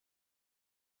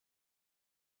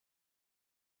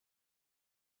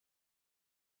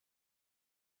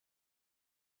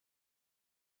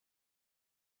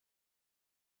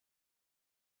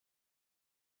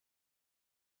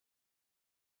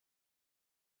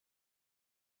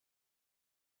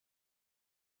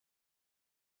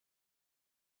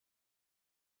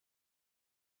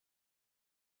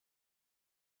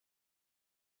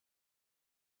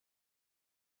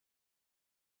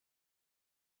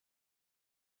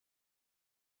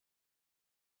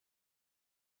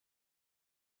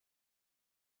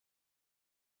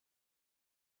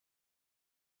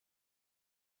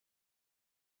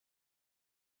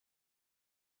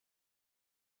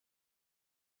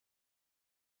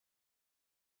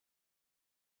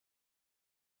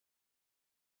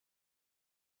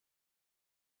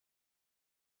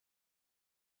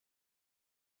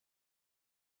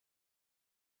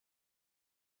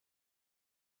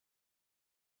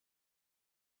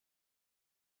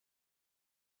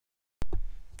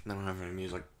I don't have any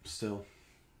music still.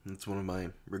 That's one of my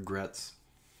regrets.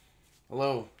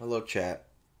 Hello chat.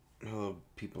 Hello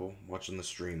people watching the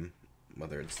stream,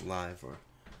 whether it's live or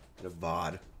in a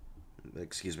VOD.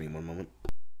 Excuse me one moment.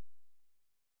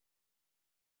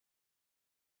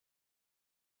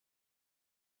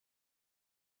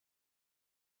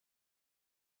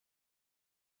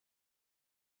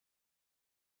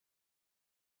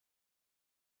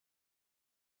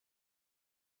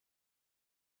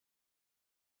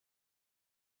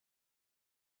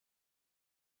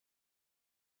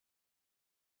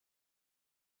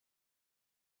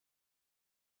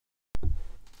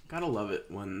 Gotta love it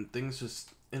when things just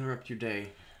interrupt your day.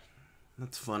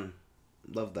 That's fun.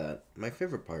 Love that. My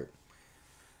favorite part.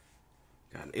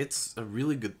 God, it's a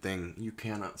really good thing you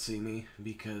cannot see me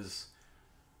because,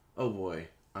 oh boy,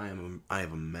 I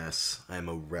have a mess. I am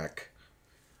a wreck.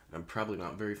 I'm probably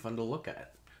not very fun to look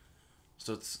at.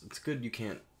 So it's good you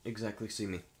can't exactly see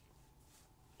me.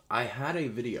 I had a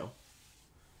video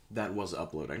that was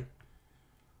uploading.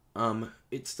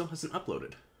 It still hasn't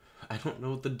uploaded. I don't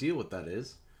know what the deal with that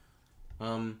is.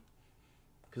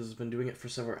 Because it's been doing it for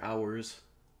several hours.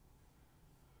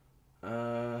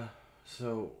 That's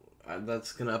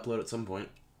gonna upload at some point.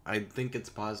 I think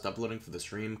it's paused uploading for the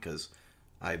stream because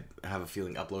I have a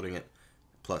feeling uploading it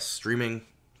plus streaming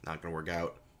not gonna work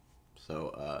out.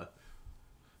 So,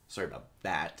 sorry about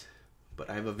that. But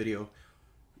I have a video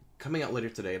coming out later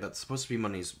today that's supposed to be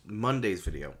Monday's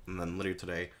video, and then later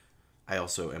today I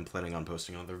also am planning on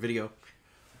posting another video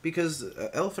because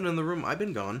elephant in the room, I've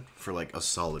been gone for like a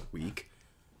solid week.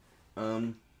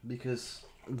 Because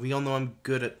we all know I'm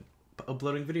good at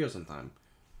uploading videos on time.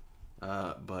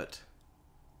 But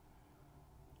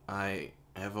I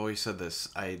have always said this.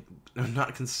 I'm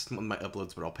not consistent with my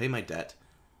uploads, but I'll pay my debt.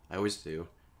 I always do.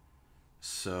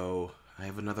 So I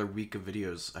have another week of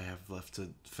videos I have left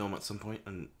to film at some point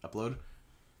and upload.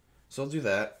 So I'll do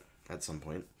that at some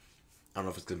point. I don't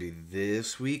know if it's going to be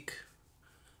this week.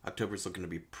 October's looking to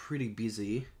be pretty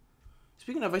busy.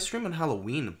 Speaking of, I stream on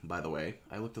Halloween, by the way.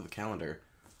 I looked at the calendar.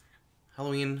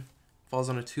 Halloween falls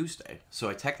on a Tuesday, so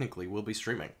I technically will be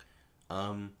streaming.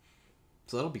 So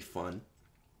that'll be fun.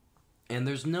 And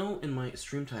there's no, in my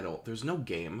stream title, there's no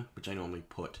game, which I normally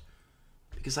put,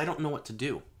 because I don't know what to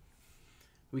do.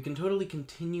 We can totally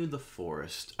continue the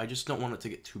forest. I just don't want it to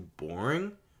get too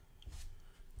boring.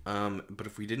 But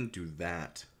if we didn't do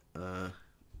that,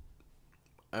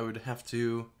 I would have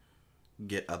to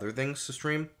get other things to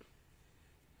stream.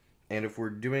 And if we're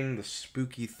doing the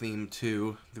spooky theme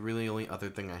too, the really only other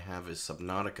thing I have is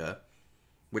Subnautica,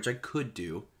 which I could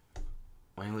do.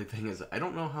 My only thing is, I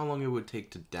don't know how long it would take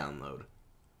to download.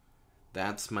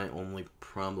 That's my only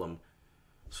problem.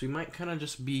 So we might kind of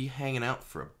just be hanging out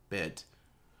for a bit.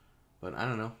 But I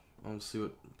don't know. I'll see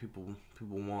what people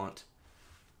want.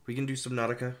 We can do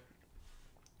Subnautica.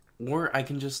 Or I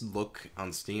can just look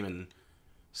on Steam and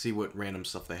see what random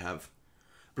stuff they have.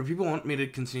 But if people want me to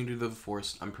continue to do the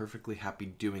forest, I'm perfectly happy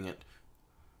doing it.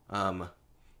 My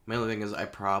only thing is I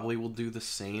probably will do the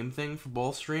same thing for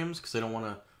both streams, because I don't want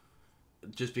to,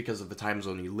 just because of the time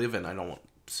zone you live in, I don't want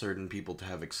certain people to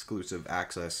have exclusive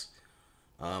access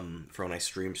for when I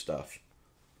stream stuff.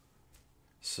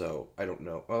 So, I don't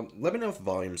know. Let me know if the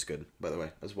volume's good, by the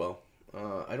way, as well.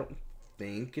 I don't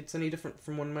think it's any different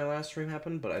from when my last stream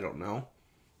happened, but I don't know.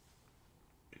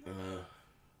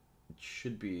 It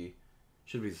should be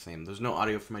the same. There's no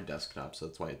audio for my desktop, so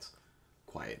that's why it's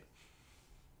quiet.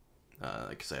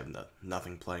 Because I have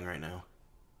nothing playing right now.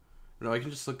 But no, I can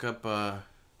just look up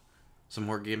some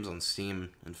more games on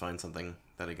Steam and find something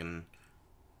that I can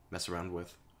mess around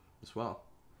with as well.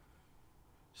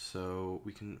 So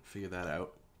we can figure that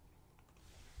out.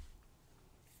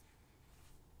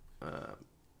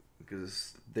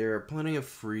 Because there are plenty of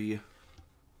free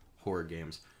horror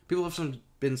games. People have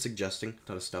been suggesting a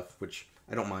ton of stuff, which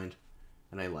I don't mind.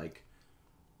 And I like,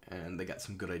 and they got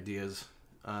some good ideas.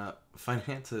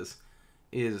 Finances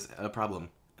is a problem,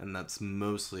 and that's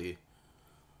mostly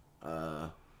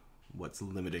what's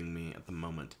limiting me at the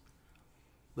moment.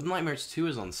 Little Nightmares 2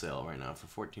 is on sale right now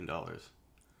for $14,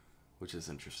 which is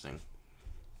interesting.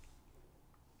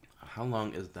 How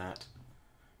long is that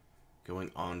going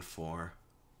on for?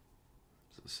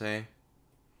 Does it say?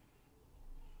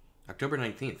 October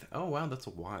 19th. Oh wow, that's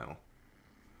a while.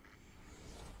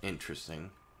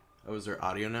 Interesting. Oh, is there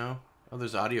audio now? Oh,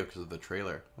 there's audio because of the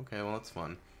trailer. Okay, well, that's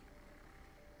fun.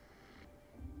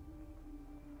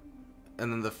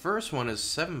 And then the first one is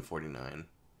 $7.49.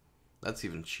 That's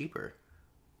even cheaper.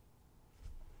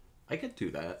 I could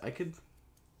do that. I could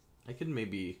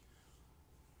maybe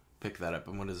pick that up.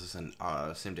 And what is this in?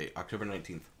 Same date, October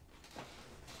 19th.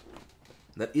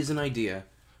 That is an idea.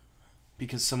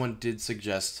 because someone did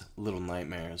suggest Little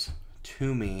Nightmares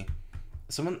to me.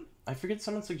 I forget,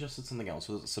 someone suggested something else.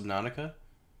 Was it Subnautica?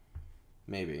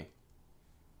 Maybe.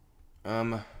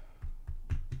 I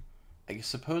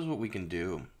suppose what we can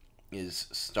do is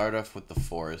start off with the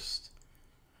forest,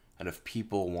 and if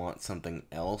people want something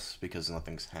else because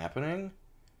nothing's happening,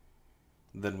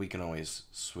 then we can always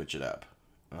switch it up.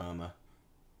 I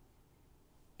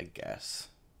guess.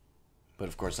 But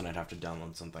of course then I'd have to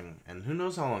download something, and who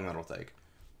knows how long that'll take.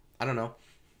 I don't know.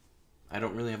 I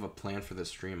don't really have a plan for this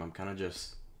stream. I'm kind of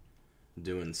just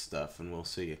doing stuff, and we'll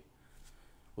see.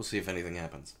 We'll see if anything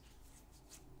happens.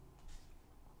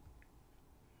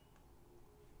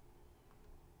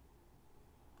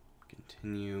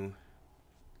 Continue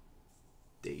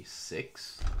day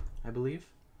 6, I believe.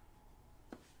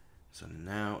 So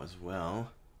now as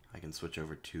well, I can switch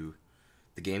over to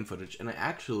the game footage, and I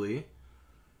actually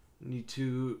need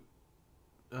to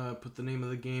put the name of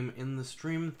the game in the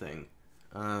stream thing.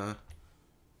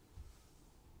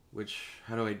 Which,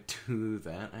 how do I do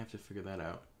that? I have to figure that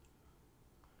out.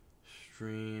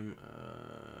 Stream,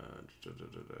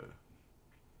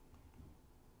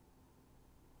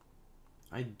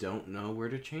 I don't know where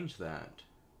to change that.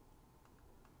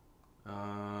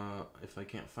 If I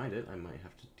can't find it, I might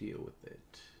have to deal with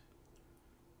it.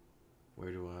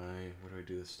 Where do I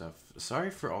do this stuff? Sorry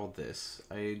for all this.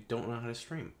 I don't know how to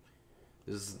stream.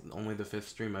 This is only the 5th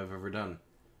stream I've ever done.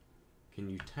 Can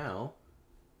you tell?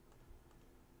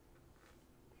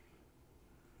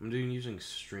 I'm using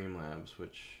Streamlabs,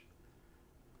 which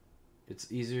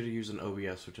it's easier to use than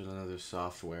OBS, which is another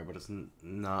software, but it's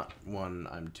not one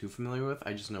I'm too familiar with.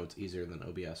 I just know it's easier than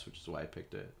OBS, which is why I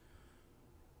picked it.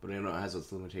 But I know it has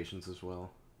its limitations as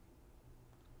well.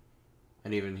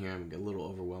 And even here, I'm a little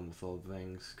overwhelmed with all the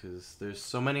things, because there's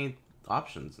so many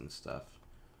options and stuff.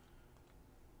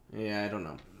 Yeah, I don't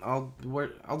know. I'll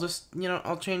just,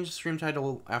 I'll change the stream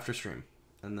title after stream,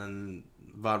 and then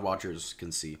VOD watchers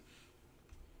can see.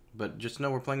 But just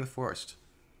know we're playing the forest.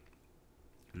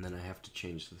 And then I have to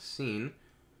change the scene.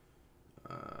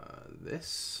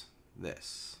 This.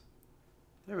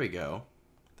 There we go.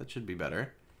 That should be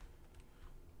better.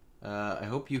 I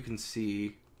hope you can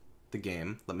see the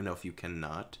game. Let me know if you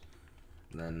cannot.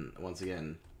 And then, once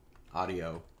again,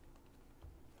 audio.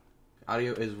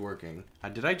 Audio is working. I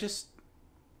just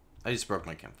broke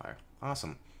my campfire.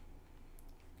 Awesome.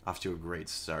 Off to a great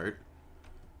start.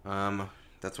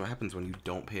 That's what happens when you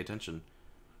don't pay attention.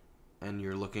 And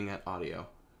you're looking at audio.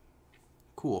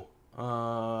 Cool.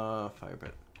 Fire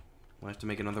pit. I'll have to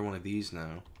make another one of these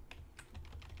now.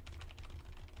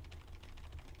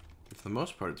 For the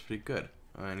most part, it's pretty good.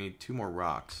 I need 2 more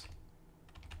rocks.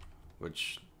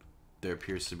 Which, there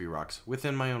appears to be rocks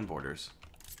within my own borders.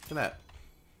 Look at that.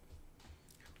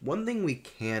 One thing we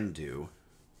can do...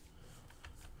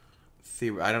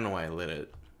 I don't know why I lit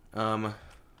it.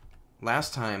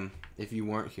 Last time, if you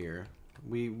weren't here,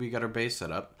 we got our base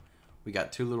set up. We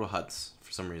got 2 little huts,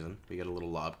 for some reason. We got a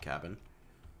little log cabin.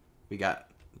 We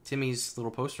got Timmy's little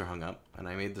poster hung up, and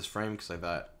I made this frame because I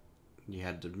thought you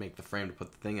had to make the frame to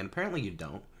put the thing in. Apparently you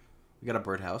don't. We got a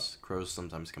birdhouse. Crows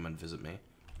sometimes come and visit me.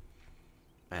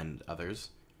 And others.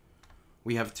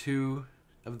 We have 2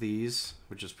 of these,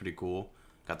 which is pretty cool.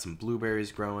 Got some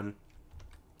blueberries growing.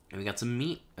 And we got some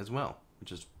meat as well,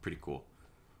 which is pretty cool.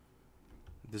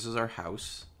 This is our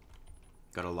house.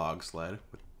 Got a log sled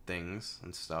with things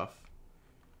and stuff.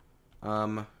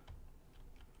 One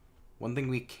thing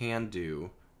we can do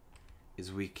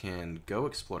is we can go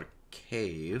explore a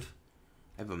cave.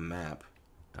 I have a map,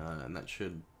 and that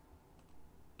should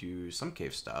do some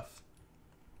cave stuff.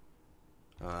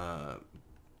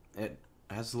 It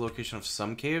has the location of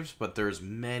some caves, but there's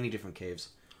many different caves.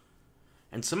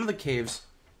 And some of the caves,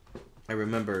 I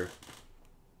remember,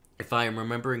 if I am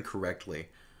remembering correctly,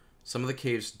 some of the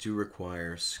caves do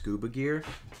require scuba gear,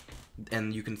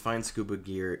 and you can find scuba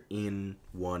gear in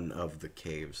one of the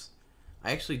caves.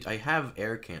 I have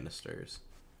air canisters,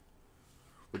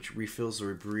 which refills the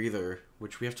rebreather,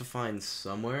 which we have to find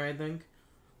somewhere, I think.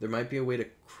 There might be a way to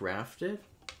craft it.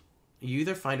 You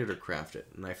either find it or craft it,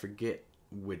 and I forget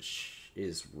which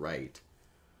is right.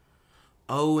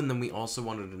 Oh, and then we also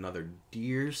wanted another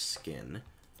deer skin,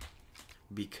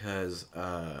 because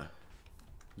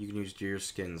you can use deer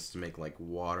skins to make like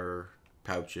water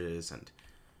pouches, and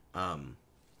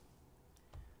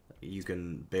you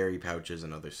can berry pouches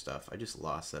and other stuff. I just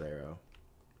lost that arrow.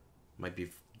 Might be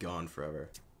gone forever.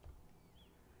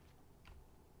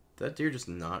 Did that deer just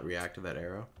not react to that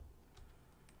arrow?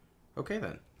 Okay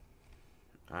then.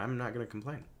 I'm not gonna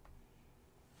complain.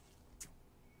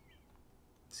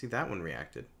 See, that one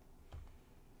reacted.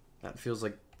 That feels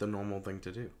like the normal thing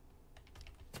to do.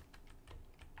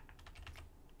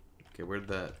 Okay, where'd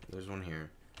that... There's one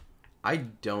here. I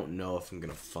don't know if I'm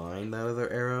gonna find that other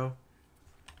arrow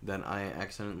that I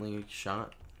accidentally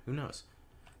shot. Who knows?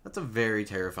 That's a very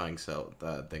terrifying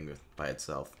thing by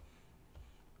itself.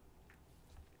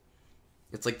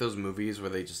 It's like those movies where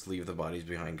they just leave the bodies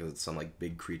behind because it's some like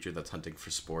big creature that's hunting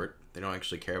for sport. They don't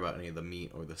actually care about any of the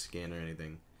meat or the skin or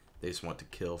anything. They just want to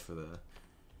kill for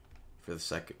the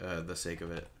sake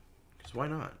of it. Because why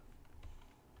not?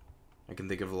 I can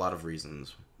think of a lot of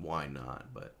reasons why not,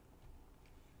 but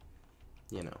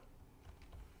you know.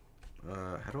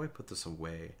 How do I put this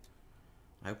away?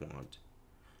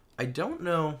 I don't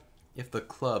know if the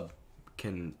club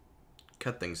can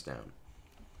cut things down.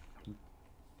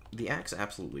 The axe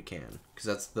absolutely can, because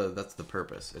that's the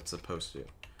purpose. It's supposed to.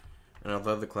 And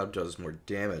although the club does more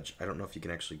damage, I don't know if you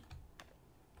can actually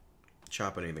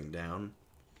chop anything down.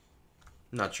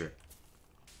 Not sure.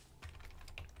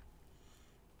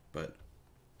 But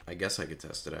I guess I could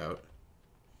test it out.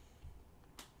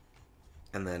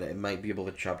 And then it might be able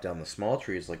to chop down the small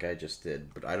trees like I just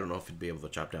did, but I don't know if it'd be able to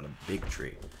chop down a big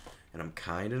tree. And I'm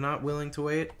kind of not willing to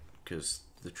wait, because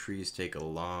the trees take a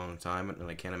long time, and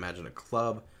I can't imagine a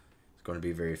club is going to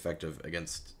be very effective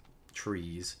against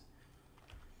trees.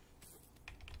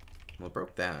 Well, it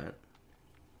broke that.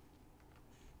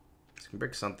 It's going to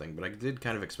break something, but I did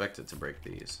kind of expect it to break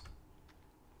these.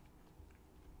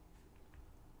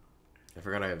 I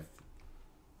forgot I have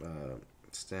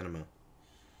stamina.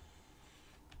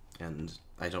 And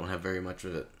I don't have very much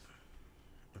of it.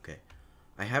 Okay.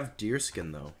 I have deer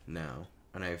skin, though, now.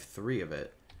 And I have 3 of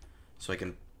it. So I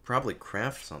can probably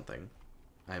craft something,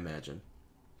 I imagine.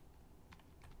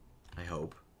 I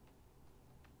hope.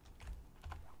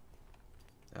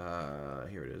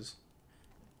 Here it is.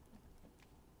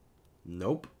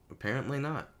 Nope. Apparently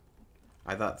not.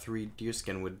 I thought 3 deer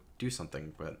skin would do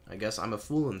something, but I guess I'm a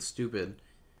fool and stupid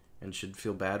and should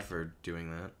feel bad for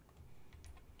doing that.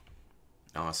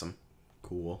 Awesome.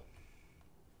 Cool.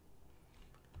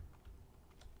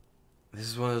 This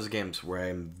is one of those games where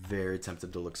I'm very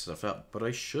tempted to look stuff up, but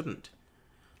I shouldn't.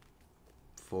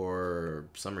 For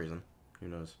some reason. Who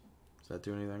knows? Does that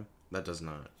do anything? That does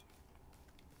not.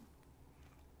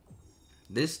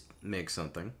 This makes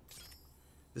something.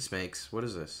 This makes... What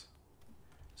is this?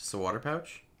 Is this a water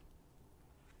pouch?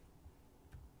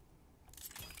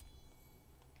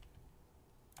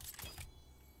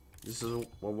 This is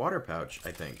a water pouch,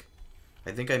 I think.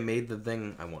 I think I made the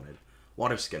thing I wanted.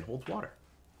 Water skin holds water.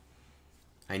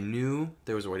 I knew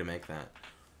there was a way to make that.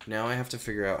 Now I have to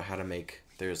figure out how to make...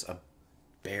 There's a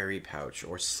berry pouch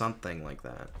or something like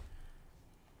that.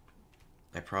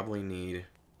 I probably need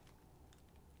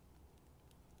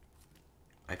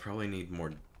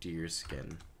more deer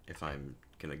skin, if I'm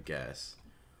gonna guess.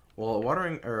 Well, a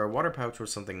water pouch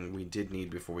was something we did need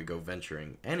before we go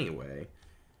venturing anyway.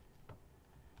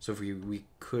 So if we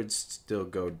could still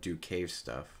go do cave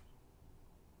stuff.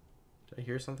 Did I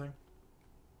hear something?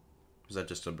 Or is that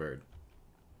just a bird?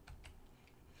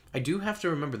 I do have to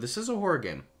remember, this is a horror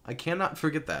game. I cannot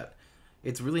forget that.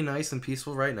 It's really nice and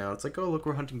peaceful right now. It's like, oh, look,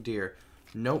 we're hunting deer.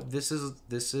 Nope, this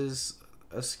is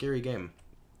a scary game.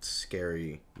 It's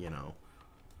scary, you know.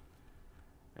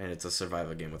 And it's a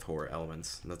survival game with horror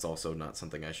elements. That's also not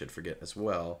something I should forget as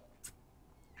well.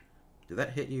 Did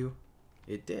that hit you?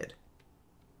 It did.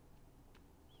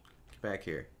 Get back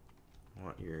here. I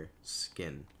want your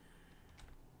skin.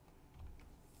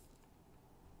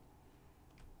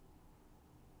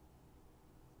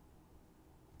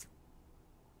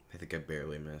 I think I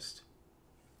barely missed.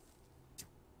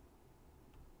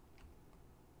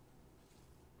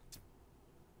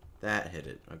 That hit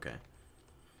it. Okay.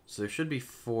 So there should be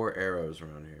 4 arrows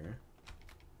around here.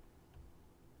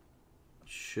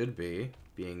 Should be,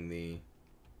 being the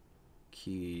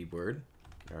keyword.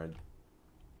 Are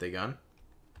they gone?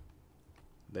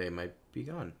 They might be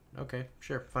gone. Okay,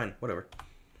 sure, fine, whatever.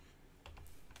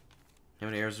 How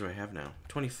many arrows do I have now?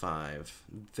 25.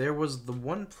 There was the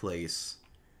one place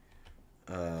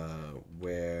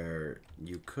where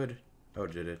you could... Oh,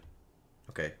 did it?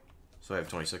 Okay, so I have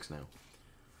 26 now.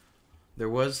 There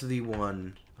was the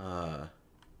one...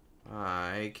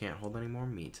 I can't hold any more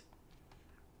meat.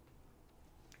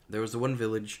 There was the one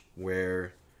village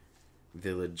where...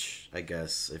 Village, I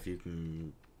guess, if you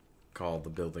can call the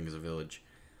buildings a village.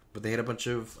 But they had a bunch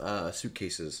of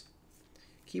suitcases.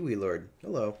 Kiwi Lord,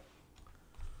 hello.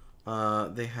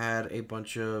 They had a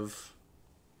bunch of...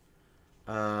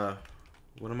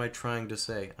 what am I trying to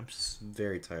say? I'm just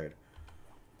very tired.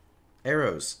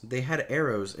 Arrows. They had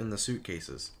arrows in the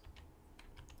suitcases.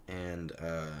 And,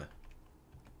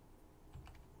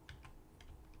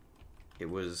 it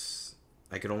was...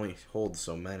 I could only hold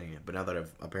so many, but now that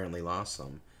I've apparently lost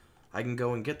some, I can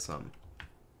go and get some.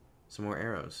 Some more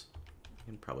arrows. I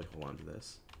can probably hold on to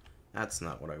this. That's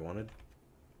not what I wanted.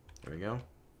 There we go.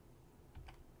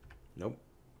 Nope.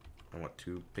 I want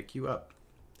to pick you up.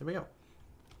 There we go.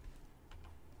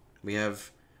 We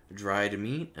have dried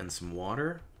meat and some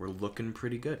water. We're looking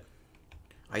pretty good.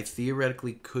 I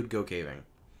theoretically could go caving.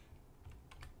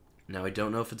 Now, I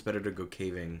don't know if it's better to go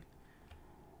caving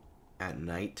at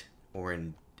night or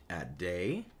at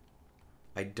day.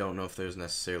 I don't know if there's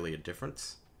necessarily a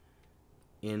difference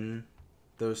in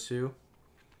those two.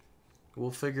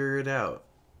 We'll figure it out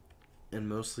and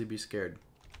mostly be scared.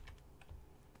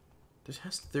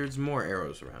 There's more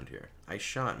arrows around here. I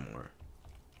shot more.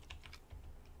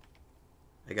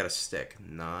 I got a stick,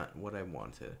 not what I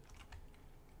wanted.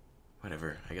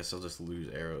 Whatever, I guess I'll just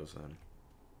lose arrows then.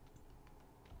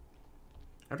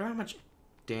 I don't know how much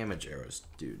damage arrows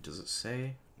do. Does it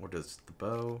say? Or does the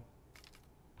bow?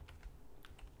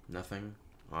 Nothing.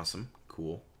 Awesome.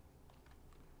 Cool.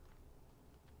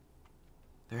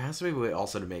 There has to be a way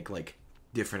also to make, like,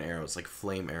 different arrows, like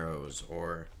flame arrows,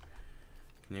 or...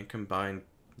 Can you combine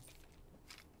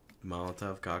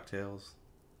Molotov cocktails?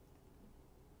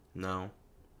 No.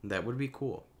 That would be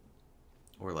cool.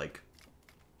 Or, like,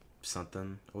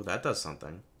 something. Oh, that does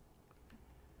something.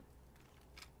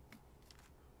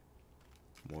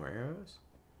 More arrows?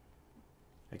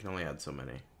 I can only add so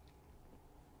many.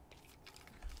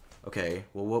 Okay,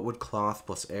 well, what would cloth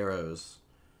plus arrows?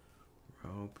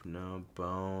 Rope, no,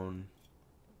 bone.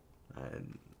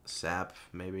 Sap,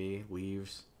 maybe,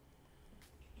 leaves.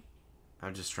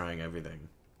 I'm just trying everything.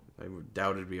 I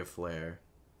doubt it'd be a flare.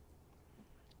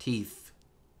 Teeth.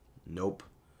 Nope.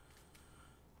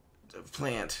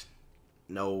 Plant.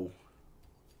 No.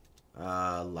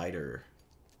 Lighter.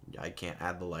 I can't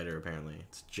add the lighter, apparently.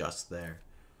 It's just there.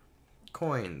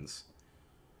 Coins.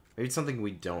 Maybe it's something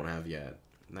we don't have yet.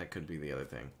 That could be the other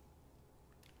thing.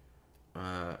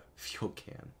 Fuel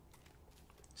can.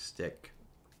 Stick.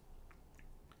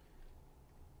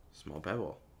 Small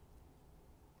pebble.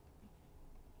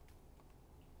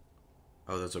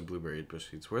 Oh, those are blueberry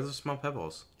bush seeds. Where's the small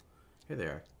pebbles? Here they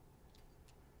are.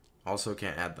 Also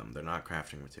can't add them. They're not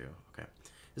crafting material. Okay.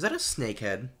 Is that a snake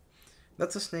head?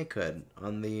 That's a snake head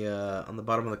on the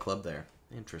bottom of the club there.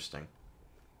 Interesting.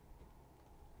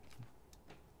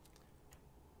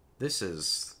 This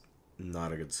is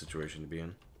not a good situation to be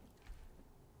in.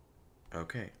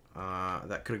 Okay.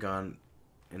 That could have gone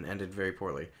and ended very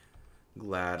poorly.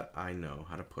 Glad I know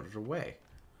how to put it away.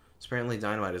 So apparently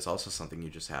dynamite is also something you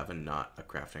just have and not a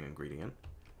crafting ingredient.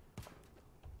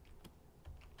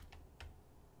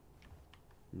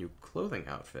 New clothing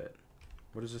outfit.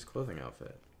 What is this clothing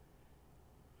outfit?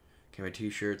 Okay, my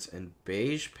t-shirts and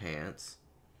beige pants.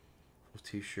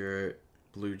 T-shirt,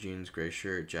 blue jeans, gray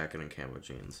shirt, jacket, and camo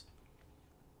jeans.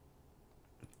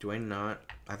 Do I not?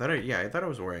 I thought I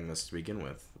was wearing this to begin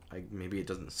with. Maybe it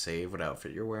doesn't save what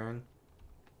outfit you're wearing.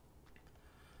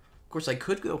 Of course, I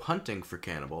could go hunting for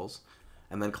cannibals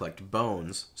and then collect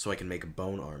bones so I can make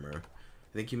bone armor.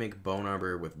 I think you make bone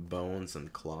armor with bones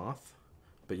and cloth,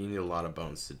 but you need a lot of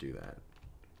bones to do that.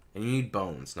 And you need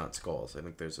bones, not skulls. I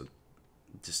think there's a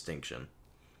distinction.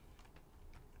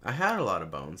 I had a lot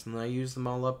of bones, and then I used them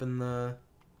all up in the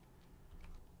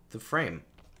frame.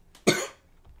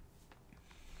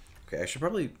 Okay, I should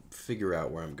probably figure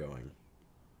out where I'm going.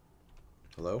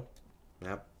 Hello?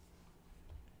 Map?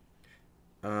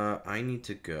 I need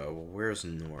to go... Where's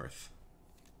north?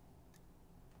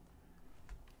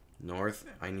 North,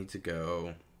 I need to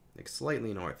go... like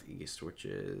slightly northeast, which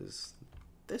is...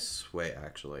 this way,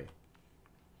 actually.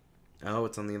 Oh,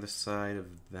 it's on the other side of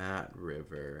that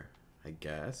river, I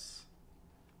guess.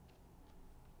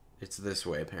 It's this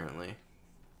way, apparently.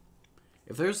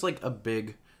 If there's, like, a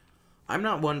big... I'm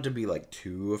not one to be, like,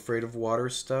 too afraid of water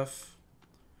stuff.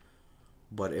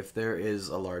 But if there is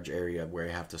a large area where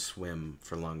I have to swim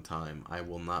for a long time, I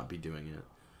will not be doing it.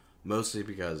 Mostly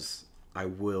because I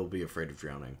will be afraid of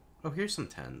drowning. Oh, here's some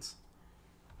tents.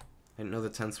 I didn't know the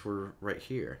tents were right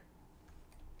here.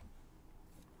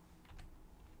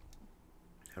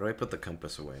 How do I put the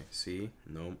compass away? See?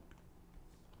 Nope.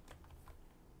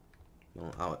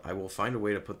 Well, I will find a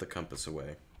way to put the compass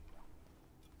away.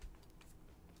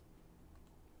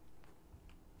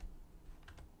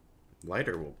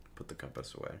 Lighter will put the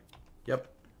compass away. Yep.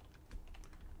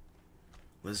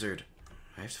 Lizard.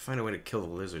 I have to find a way to kill the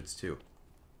lizards, too.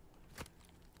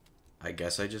 I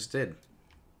guess I just did.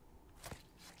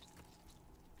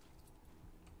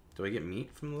 Do I get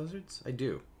meat from the lizards? I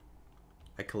do.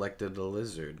 I collected a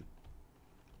lizard.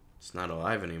 It's not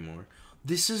alive anymore.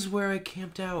 This is where I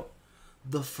camped out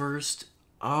the first...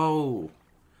 Oh.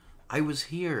 I was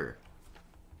here.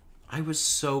 I was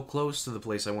so close to the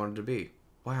place I wanted to be.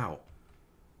 Wow.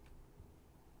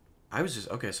 I was just...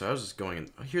 Okay, so I was just going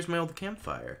in... Oh, here's my old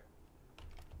campfire.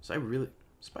 So I really...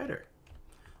 Spider.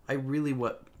 I really...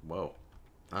 What... Whoa.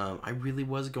 I really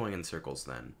was going in circles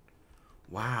then.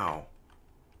 Wow.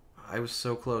 I was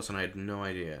so close and I had no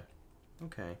idea.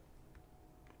 Okay.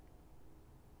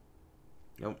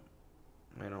 Nope.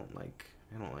 I don't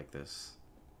like this.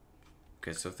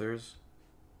 Okay, so if there's...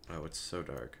 Oh, it's so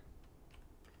dark.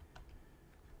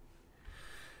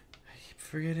 I keep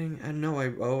forgetting. I know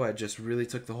I just really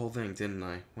took the whole thing, didn't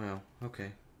I? Wow.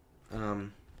 Okay.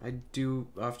 I do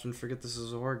often forget this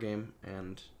is a horror game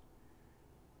and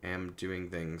am doing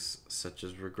things such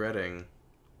as regretting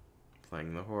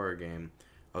playing the horror game.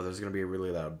 Oh, there's gonna be a really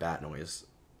loud bat noise.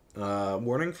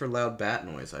 Warning for loud bat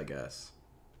noise, I guess.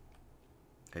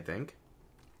 I think.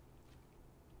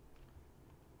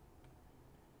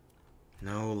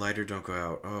 No, lighter, don't go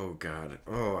out. Oh, God.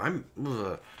 Oh,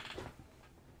 ugh.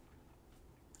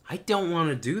 I don't want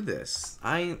to do this.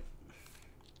 I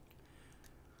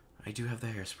do have the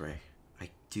hairspray. I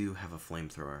do have a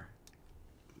flamethrower.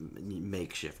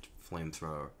 Makeshift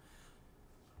flamethrower.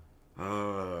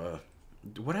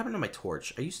 What happened to my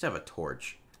torch? I used to have a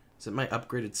torch. Is it my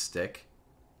upgraded stick?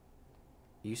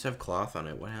 I used to have cloth on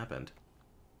it. What happened?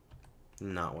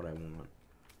 Not what I want.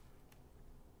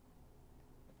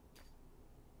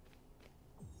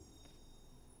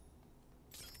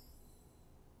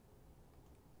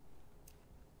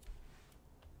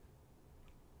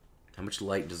 How much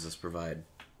light does this provide?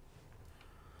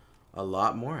 A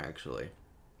lot more, actually.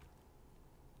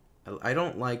 I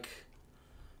don't like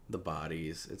the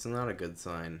bodies. It's not a good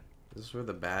sign. Is this where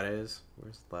the bat is?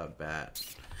 Where's the loud bat?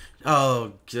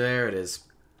 Oh, there it is.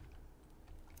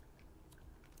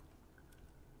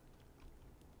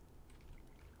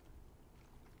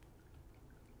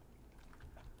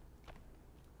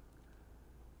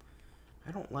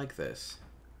 I don't like this.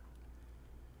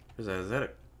 What is that? Is that a...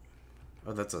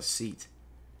 Oh, that's a seat.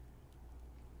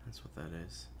 That's what that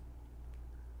is.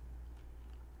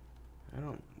 I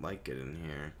don't like it in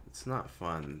here. It's not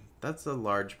fun. That's a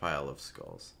large pile of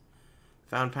skulls.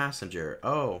 Found passenger.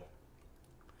 Oh.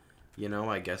 You know,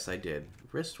 I guess I did.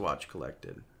 Wristwatch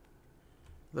collected.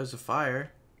 There's a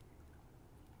fire.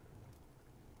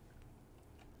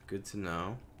 Good to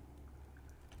know.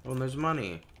 Oh, and there's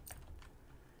money.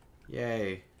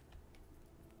 Yay.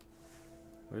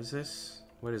 What is this?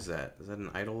 What is that? Is that an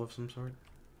idol of some sort?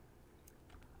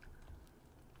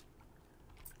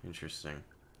 Interesting.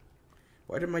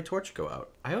 Why did my torch go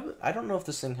out? I don't know if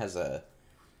this thing has a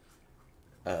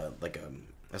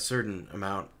certain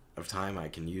amount of time I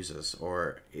can use this,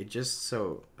 or it just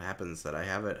so happens that I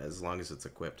have it as long as it's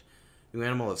equipped. New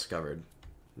animal discovered.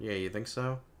 Yeah, you think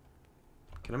so?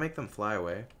 Can I make them fly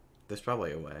away? There's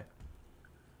probably a way.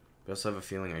 But I also have a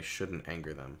feeling I shouldn't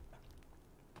anger them.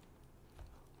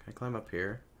 Can I climb up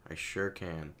here? I sure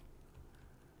can.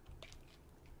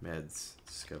 Meds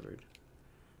discovered.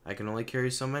 I can only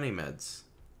carry so many meds.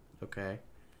 Okay.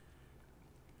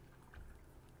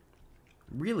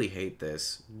 Really hate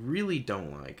this. Really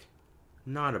don't like.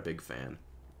 Not a big fan.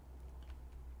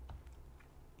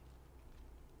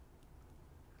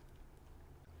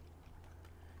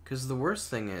 Because the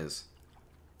worst thing is...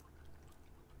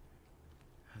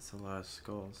 That's a lot of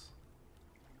skulls.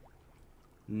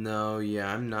 No,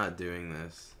 yeah, I'm not doing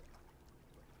this.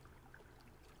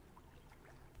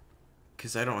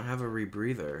 Because I don't have a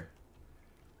rebreather.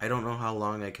 I don't know how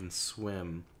long I can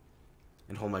swim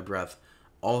and hold my breath.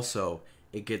 Also,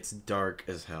 it gets dark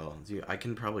as hell. Dude, I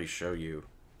can probably show you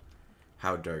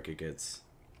how dark it gets.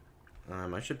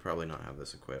 I should probably not have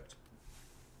this equipped.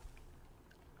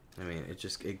 I mean,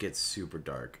 it gets super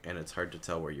dark, and it's hard to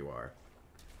tell where you are.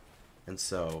 And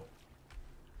so,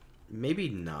 maybe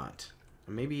not.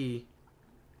 Maybe...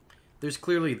 There's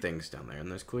clearly things down there,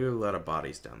 and there's clearly a lot of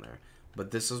bodies down there.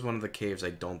 But this is one of the caves I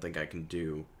don't think I can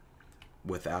do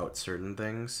without certain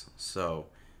things. So,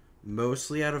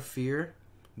 mostly out of fear,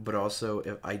 but also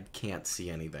if I can't see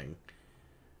anything.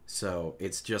 So,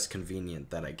 it's just convenient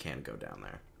that I can go down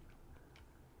there.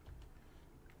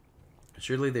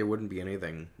 Surely there wouldn't be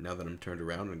anything now that I'm turned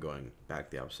around and going back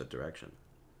the opposite direction.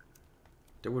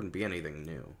 There wouldn't be anything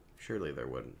new. Surely there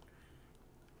wouldn't.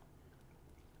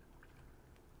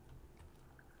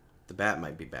 The bat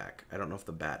might be back. I don't know if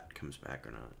the bat comes back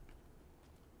or not.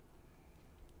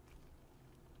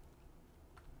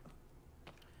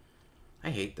 I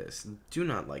hate this. Do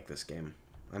not like this game.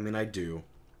 I mean, I do,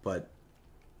 but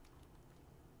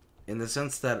in the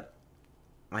sense that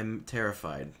I'm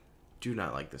terrified, do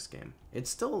not like this game. It's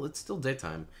still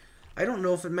daytime. I don't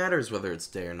know if it matters whether it's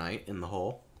day or night in the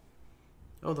hole.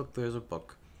 Oh, look, there's a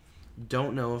book.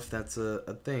 don't know if that's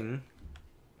a thing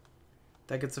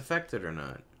that gets affected or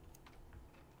not.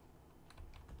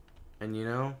 And you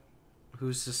know,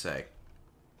 who's to say?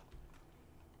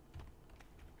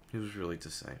 Who's really to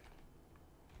say?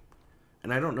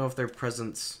 And I don't know if their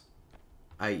presence,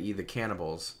 i.e. the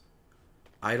cannibals,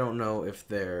 I don't know if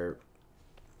they're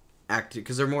active,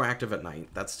 because they're more active at night.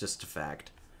 That's just a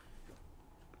fact.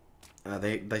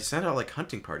 They send out like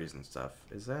hunting parties and stuff.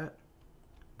 Is that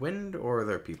wind or are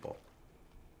there people?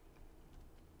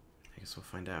 I guess we'll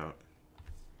find out.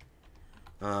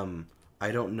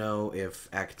 I don't know if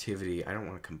activity... I don't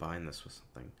want to combine this with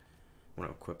something. I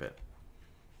want to equip it.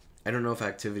 I don't know if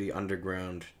activity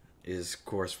underground is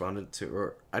correspondent to...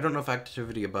 Or I don't know if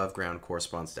activity above ground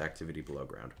corresponds to activity below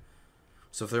ground.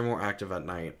 So if they're more active at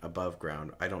night above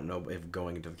ground, I don't know if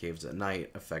going into the caves at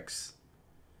night affects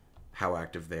how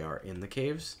active they are in the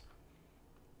caves.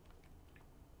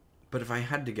 But if I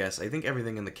had to guess, I think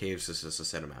everything in the caves is just a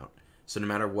set amount. So no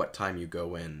matter what time you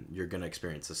go in, you're going to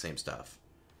experience the same stuff.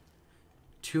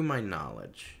 To my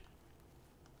knowledge.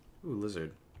 Ooh,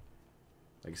 lizard.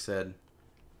 Like I said,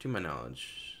 to my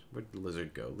knowledge. Where'd the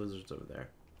lizard go? Lizard's over there.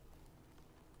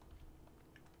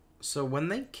 So when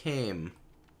they came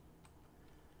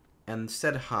and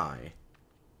said hi,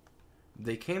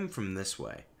 they came from this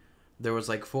way. There was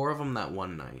like 4 of them that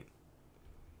one night.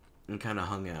 And kind of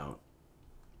hung out.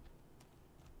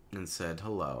 And said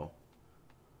hello.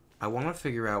 I want to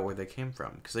figure out where they came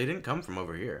from. Because they didn't come from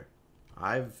over here.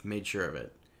 I've made sure of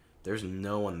it. There's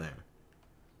no one there.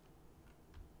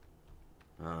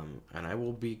 And I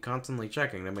will be constantly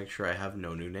checking to make sure I have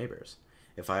no new neighbors.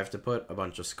 If I have to put a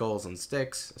bunch of skulls and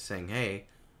sticks saying, hey,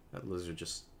 that lizard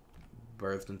just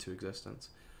birthed into existence.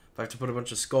 If I have to put a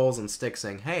bunch of skulls and sticks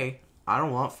saying, hey, I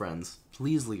don't want friends.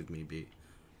 Please leave me be.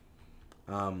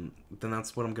 Then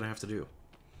that's what I'm going to have to do.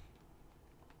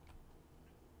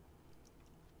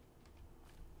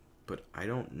 But I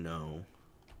don't know.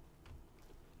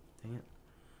 Dang it.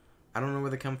 I don't know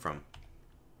where they come from.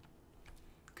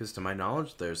 Because to my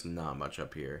knowledge, there's not much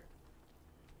up here.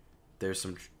 There's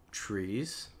some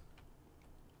trees.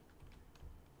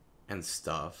 And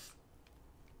stuff.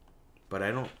 But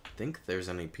I don't think there's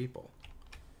any people.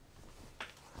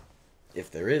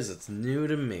 If there is, it's new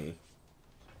to me.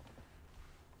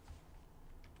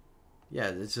 Yeah,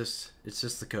 it's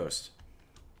just the coast.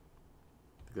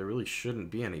 There really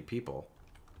shouldn't be any people.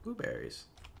 Blueberries.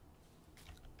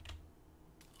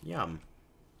 Yum.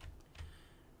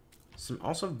 Some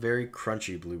also very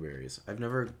crunchy blueberries. I've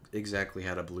never exactly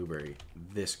had a blueberry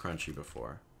this crunchy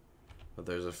before. But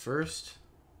there's a first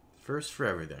for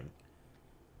everything.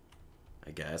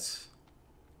 I guess.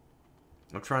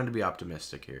 I'm trying to be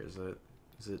optimistic here. Is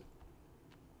it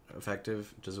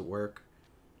effective? Does it work?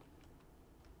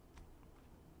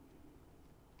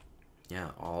 Yeah,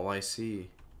 all I see.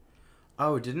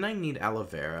 Oh, didn't I need aloe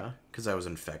vera? Because I was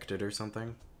infected or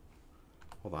something?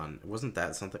 Hold on. Wasn't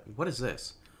that something? What is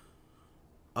this?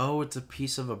 Oh, it's a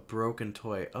piece of a broken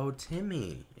toy. Oh,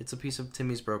 Timmy. It's a piece of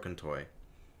Timmy's broken toy.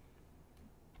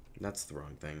 That's the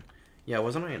wrong thing. Yeah,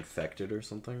 wasn't I infected or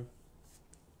something?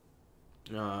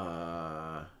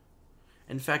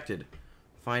 Infected.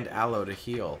 Find aloe to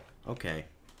heal. Okay.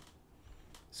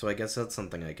 So I guess that's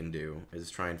something I can do, is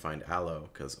try and find aloe,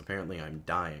 because apparently I'm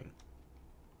dying.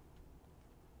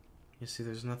 You see,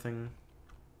 there's nothing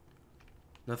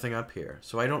up here.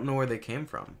 So I don't know where they came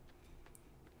from.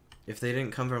 If they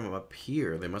didn't come from up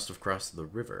here, they must have crossed the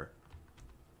river.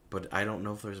 But I don't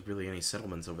know if there's really any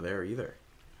settlements over there either.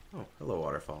 Oh, hello,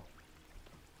 waterfall.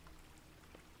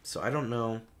 So I don't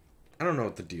know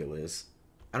what the deal is.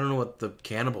 I don't know what the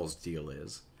cannibals' deal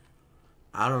is.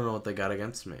 I don't know what they got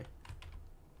against me.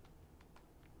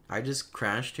 I just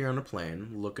crashed here on a plane,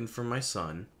 looking for my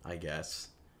son, I guess.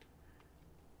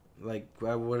 Like,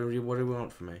 what do you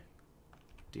want from me?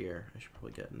 Deer. I should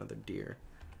probably get another deer.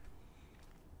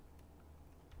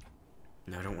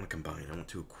 No, I don't want to combine. I want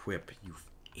to equip, you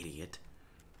idiot.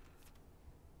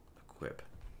 Equip.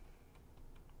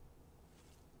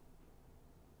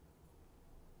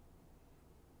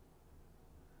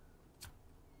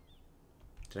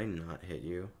 Did I not hit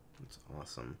you? That's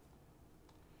awesome.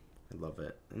 I love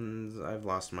it. And I've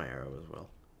lost my arrow as well.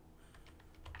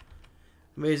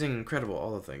 Amazing, incredible,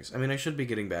 all the things. I mean, I should be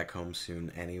getting back home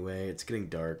soon anyway. It's getting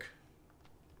dark.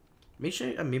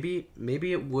 Maybe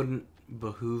it wouldn't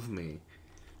behoove me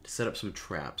to set up some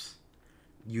traps.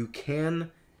 You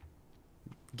can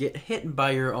get hit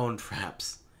by your own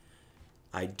traps.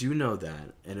 I do know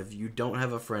that. And if you don't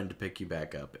have a friend to pick you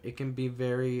back up, it can be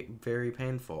very, very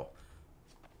painful.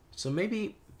 So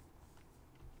maybe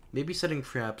setting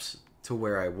traps to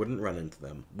where I wouldn't run into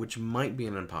them, which might be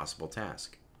an impossible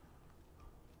task.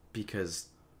 because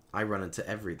I run into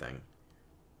everything.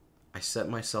 I set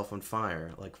myself on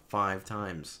fire like 5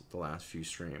 times the last few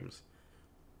streams.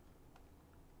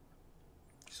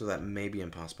 So that may be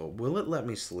impossible. Will it let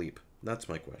me sleep? That's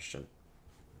my question.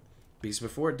 Because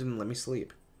before it didn't let me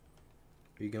sleep.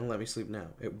 Are you going to let me sleep now?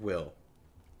 It will.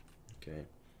 Okay.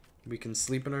 We can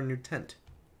sleep in our new tent.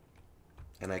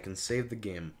 And I can save the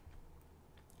game.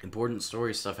 Important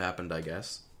story stuff happened, I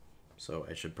guess. So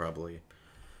I should probably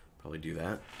do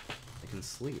that. I can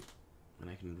sleep. And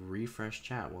I can refresh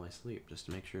chat while I sleep, just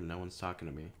to make sure no one's talking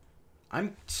to me.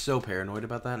 I'm so paranoid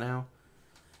about that now.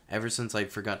 Ever since I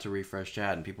forgot to refresh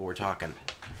chat and people were talking,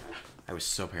 I was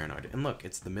so paranoid. And look,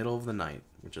 it's the middle of the night,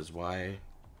 which is why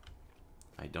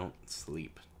I don't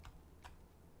sleep.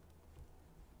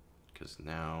 Because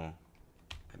now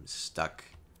I'm stuck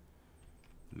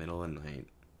middle of the night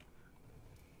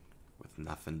with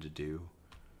nothing to do.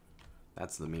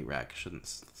 That's the meat rack.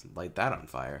 Shouldn't light that on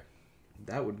fire.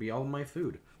 That would be all my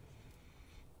food.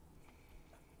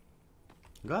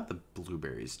 I'm glad the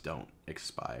blueberries don't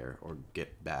expire or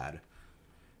get bad.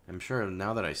 I'm sure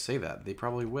now that I say that, they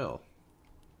probably will.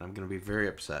 I'm going to be very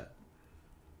upset.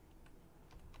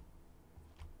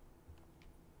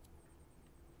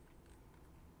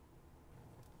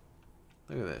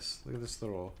 Look at this. Look at this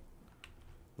little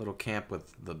camp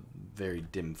with the very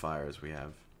dim fires we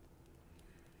have.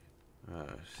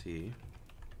 See.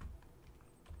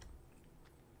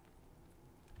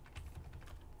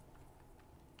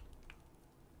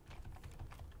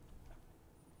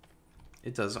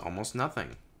 It does almost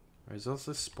nothing. Or is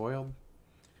this spoiled?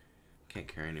 Can't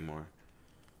carry anymore.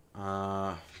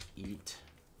 Eat.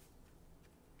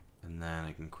 And then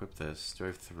I can equip this. Do I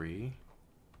have 3?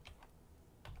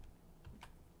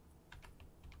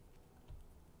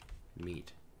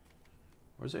 Meat.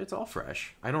 Or is it? It's all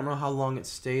fresh. I don't know how long it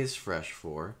stays fresh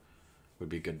for. Would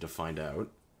be good to find out.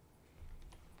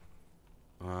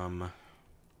 I don't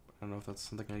know if that's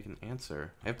something I can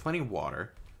answer. I have plenty of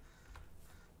water.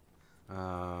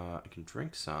 I can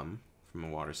drink some from a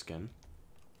water skin.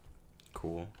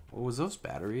 Cool. What was those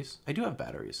batteries? I do have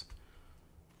batteries.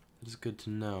 It is good to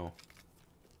know.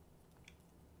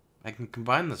 I can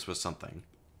combine this with something.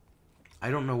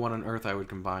 I don't know what on earth I would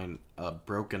combine a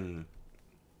broken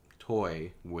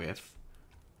toy with.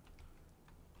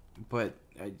 But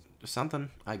something,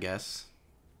 I guess.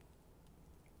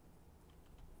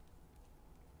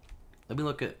 Let me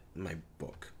look at my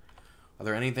book. Are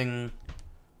there anything...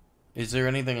 Is there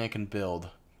anything I can build?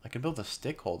 I can build a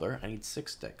stick holder. I need 6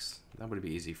 sticks. That would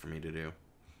be easy for me to do.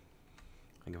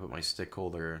 I can put my stick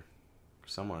holder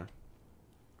somewhere.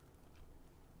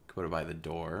 Put it by the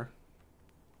door.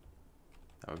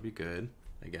 That would be good,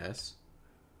 I guess.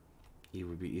 It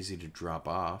would be easy to drop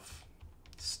off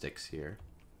sticks here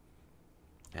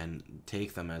and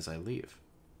take them as I leave.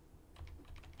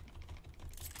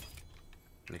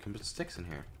 And I can put sticks in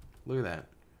here. Look at that.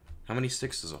 How many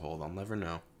sticks does it hold? I'll never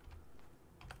know.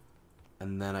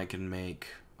 And then I can make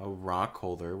a rock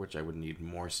holder, which I would need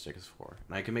more sticks for.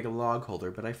 And I can make a log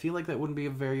holder, but I feel like that wouldn't be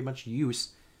of very much use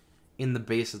in the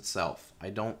base itself.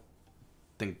 I don't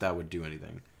think that would do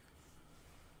anything.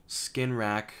 Skin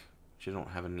rack, which I don't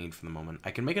have a need for the moment.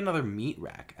 I can make another meat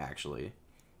rack, actually.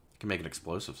 I can make an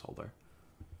explosives holder.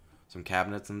 Some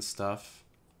cabinets and stuff.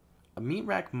 A meat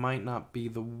rack might not be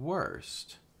the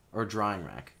worst. Or a drying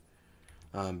rack.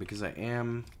 Because I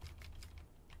am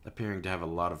appearing to have a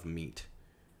lot of meat.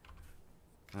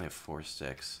 I only have 4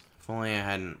 sticks. If only I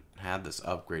hadn't had this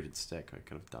upgraded stick, I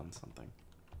could have done something.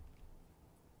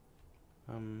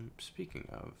 Speaking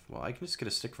of... Well, I can just get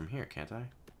a stick from here, can't I?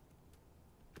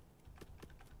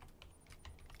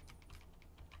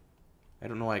 I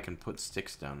don't know why I can put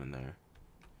sticks down in there.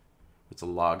 It's a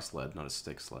log sled, not a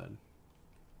stick sled.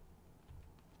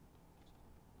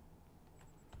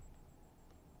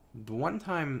 The one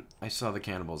time I saw the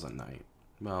cannibals at night,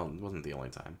 well, it wasn't the only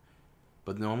time,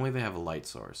 but normally they have a light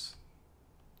source.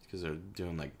 Because they're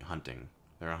doing, like, hunting.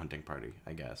 They're a hunting party,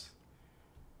 I guess.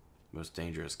 Most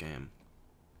dangerous game.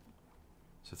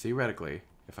 So theoretically,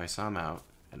 if I saw them out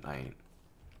at night,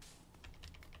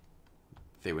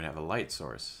 they would have a light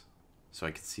source, so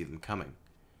I could see them coming.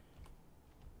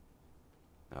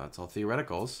 Now, it's all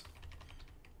theoreticals,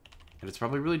 and it's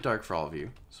probably really dark for all of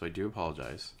you, so I do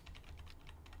apologize.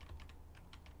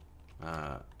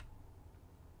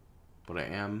 But I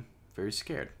am very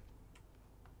scared.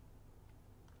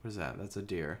 What is that? That's a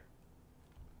deer.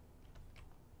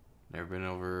 Never been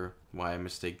over why I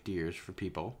mistake deers for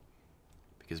people,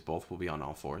 because both will be on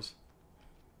all fours.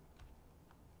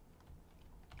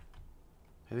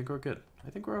 I think we're good. I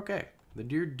think we're okay. The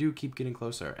deer do keep getting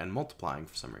closer and multiplying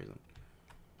for some reason.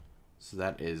 So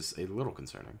that is a little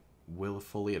concerning. Will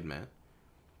fully admit.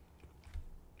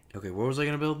 Okay, what was I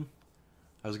going to build?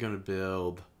 I was going to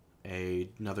build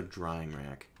another drying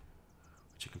rack,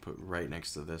 which I can put right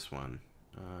next to this one.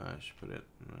 I should put it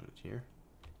right here.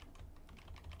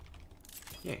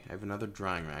 Yay, I have another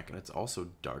drying rack, and it's also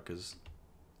dark as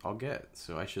I'll get,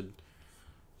 so I should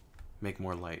make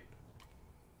more light.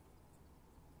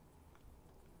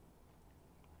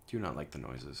 Do not like the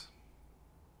noises.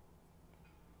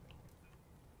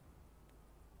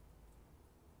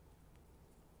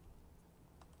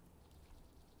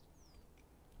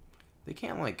 They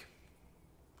can't, like,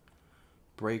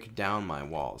 break down my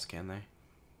walls, can they?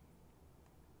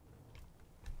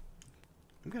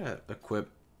 I'm gonna equip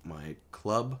my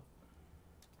club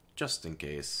just in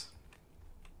case.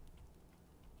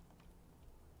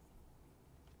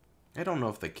 I don't know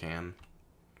if they can,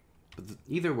 but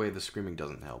either way, the screaming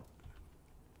doesn't help.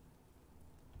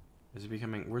 Is it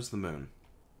becoming... Where's the moon?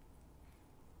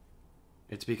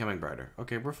 It's becoming brighter.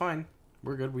 Okay, we're fine.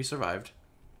 We're good. We survived.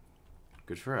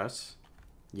 Good for us.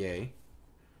 Yay.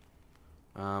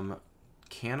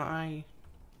 Can I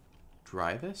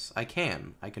dry this? I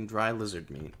can. I can dry lizard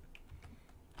meat.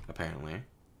 Apparently.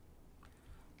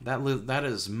 That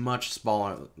is much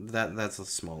smaller. That's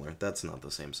smaller. That's not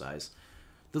the same size.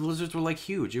 The lizards were like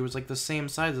huge. It was like the same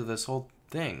size of this whole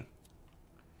thing.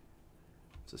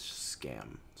 It's a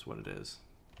scam. That's what it is.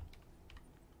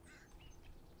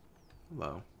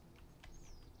 Hello.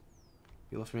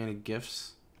 You left me any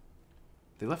gifts?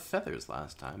 They left feathers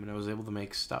last time, and I was able to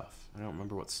make stuff. I don't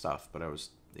remember what stuff, but I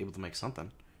was able to make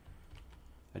something.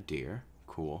 A deer.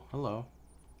 Cool. Hello.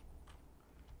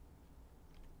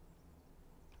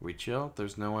 We chill?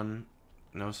 There's no one...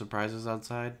 No surprises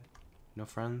outside? No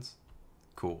friends?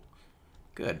 Cool.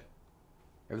 Good.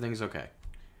 Everything's okay.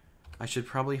 I should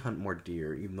probably hunt more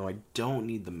deer, even though I don't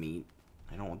need the meat.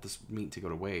 I don't want this meat to go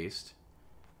to waste.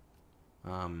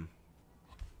 I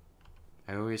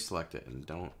always select it and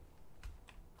don't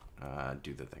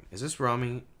do the thing. Is this raw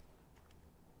meat?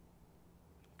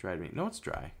 Dried meat? No, it's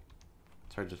dry.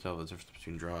 It's hard to tell the difference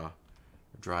between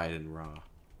dried and raw.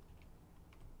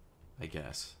 I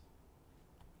guess.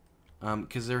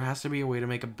 Because there has to be a way to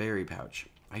make a berry pouch.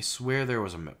 I swear there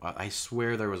was a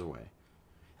way.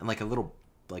 And like a little,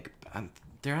 like,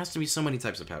 there has to be so many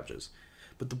types of pouches.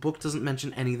 But the book doesn't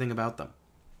mention anything about them.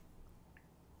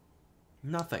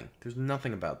 Nothing. There's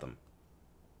nothing about them.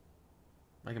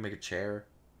 I can make a chair.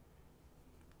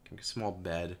 I can make a small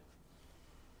bed.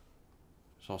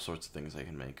 There's all sorts of things I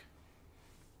can make.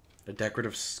 A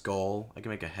decorative skull. I can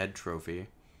make a head trophy.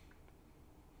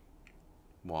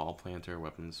 Wall planter,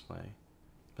 weapon display.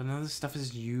 But none of this stuff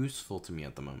is useful to me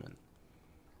at the moment.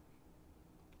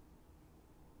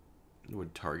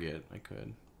 Wood target, I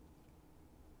could.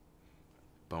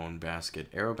 Bone basket.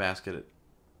 Arrow basket.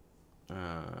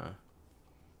 I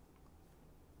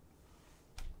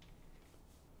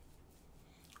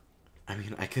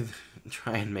mean, I could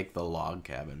try and make the log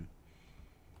cabin.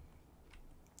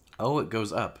 Oh, it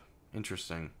goes up.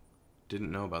 Interesting.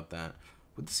 Didn't know about that.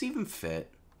 Would this even fit?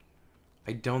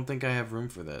 I don't think I have room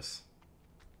for this.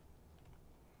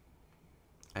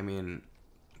 I mean,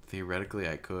 theoretically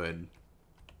I could.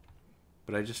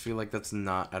 But I just feel like that's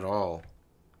not at all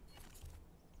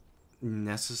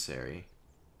necessary.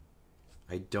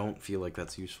 I don't feel like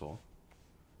that's useful.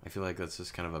 I feel like that's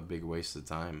just kind of a big waste of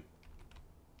time.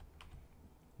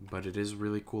 But it is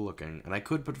really cool looking. And I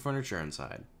could put furniture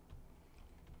inside.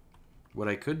 What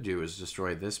I could do is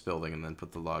destroy this building and then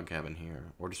put the log cabin here.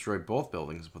 Or destroy both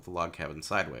buildings and put the log cabin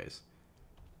sideways.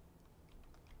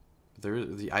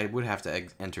 I would have to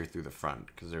enter through the front,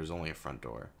 because there's only a front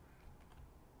door.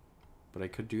 But I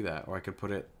could do that. Or I could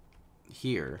put it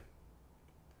here.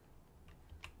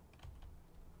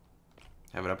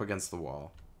 Have it up against the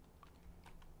wall.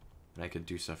 And I could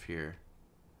do stuff here.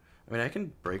 I mean, I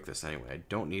can break this anyway. I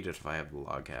don't need it if I have the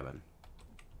log cabin.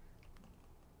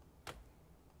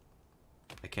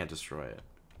 I can't destroy it.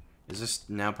 Is this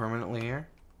now permanently here?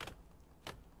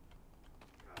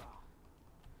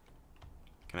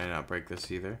 Can I not break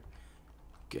this either?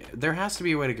 There has to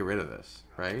be a way to get rid of this,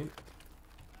 right? You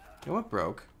know what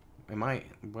broke?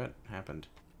 What happened?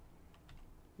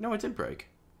 No, it did break.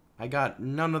 I got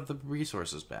none of the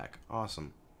resources back.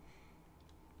 Awesome.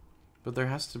 But there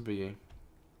has to be...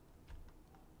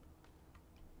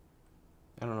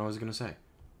 I don't know what I was going to say.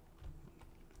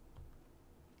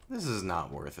 This is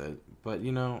not worth it. But,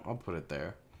 you know, I'll put it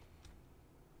there.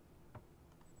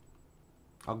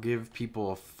 I'll give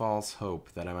people a false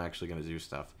hope that I'm actually going to do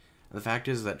stuff. And the fact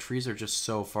is that trees are just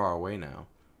so far away now.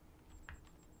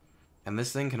 And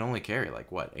this thing can only carry,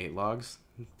 like, what, 8 logs?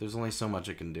 There's only so much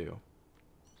it can do.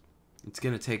 It's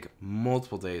going to take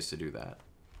multiple days to do that.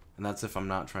 And that's if I'm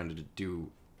not trying to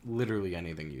do literally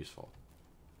anything useful.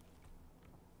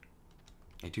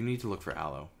 I do need to look for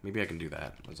aloe. Maybe I can do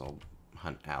that as I'll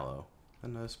hunt aloe.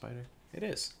 Another spider? It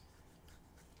is.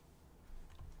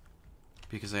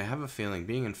 Because I have a feeling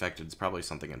being infected is probably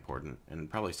something important, and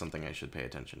probably something I should pay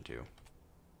attention to.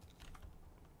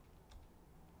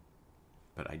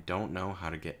 But I don't know how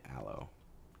to get aloe.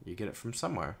 You get it from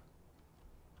somewhere.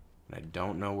 And I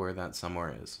don't know where that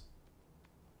somewhere is.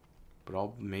 But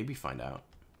I'll maybe find out.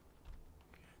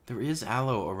 There is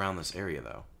aloe around this area,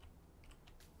 though.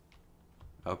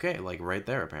 Okay, like right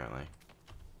there, apparently.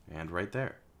 And right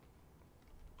there.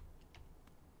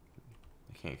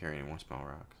 I can't carry any more small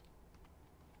rocks.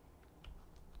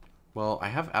 Well, I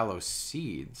have aloe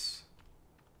seeds.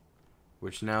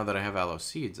 Which now that I have aloe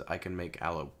seeds, I can make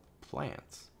aloe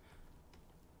plants.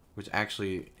 Which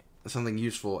actually, something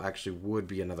useful actually would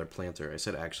be another planter. I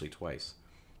said actually twice.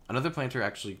 Another planter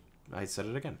actually, I said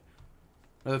it again.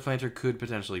 Another planter could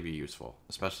potentially be useful.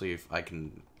 Especially if I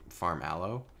can farm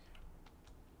aloe.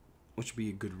 Which would be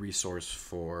a good resource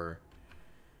for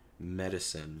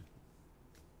medicine.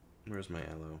 Where's my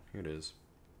aloe? Here it is.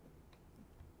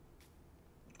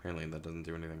 Apparently that doesn't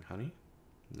do anything. Honey?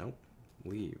 Nope.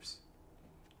 Leaves.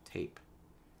 Tape.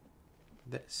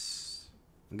 This.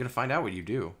 I'm gonna find out what you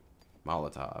do.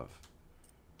 Molotov.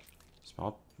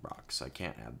 Small rocks. I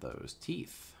can't add those.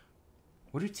 Teeth.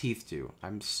 What do teeth do?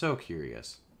 I'm so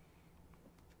curious.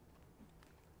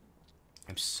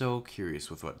 I'm so curious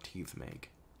with what teeth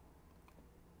make.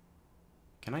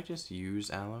 Can I just use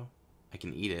aloe? I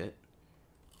can eat it.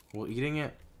 Will eating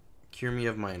it cure me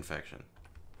of my infection?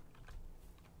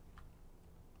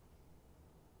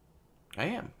 I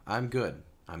am. I'm good.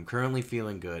 I'm currently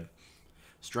feeling good.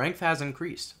 Strength has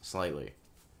increased slightly.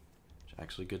 Which is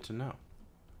actually good to know.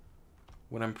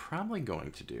 What I'm probably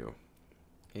going to do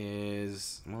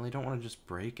is... Well, I don't want to just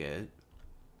break it.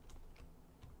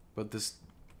 But this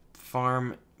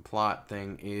farm plot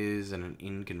thing is in an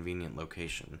inconvenient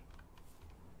location.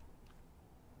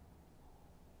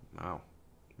 Wow.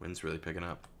 Wind's really picking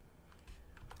up.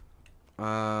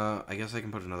 I guess I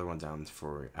can put another one down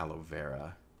for aloe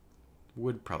vera.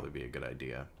 Would probably be a good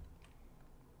idea.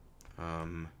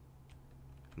 And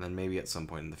then maybe at some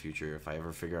point in the future, if I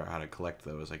ever figure out how to collect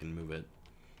those, I can move it.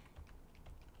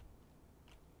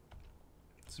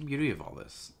 It's the beauty of all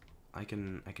this. I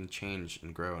can change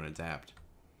and grow and adapt.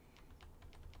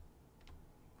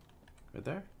 Right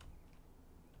there?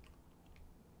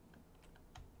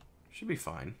 Should be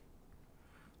fine.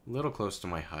 A little close to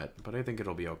my hut, but I think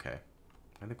it'll be okay.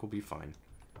 I think we'll be fine.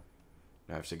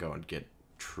 Now I have to go and get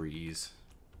trees,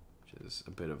 which is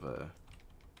a bit of a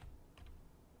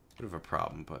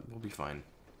problem, but we'll be fine.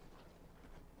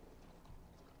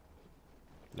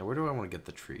 Now where do I want to get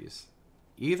the trees?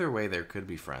 Either way, there could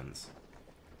be friends.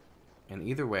 And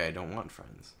either way, I don't want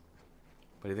friends.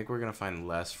 But I think we're going to find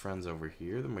less friends over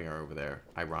here than we are over there,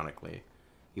 ironically.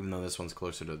 Even though this one's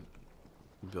closer to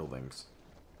buildings.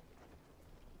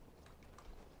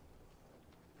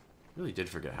 Really did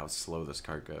forget how slow this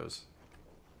cart goes.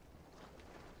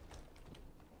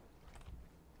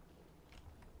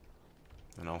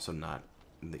 And also not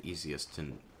the easiest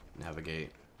to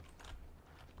navigate.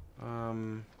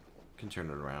 Can turn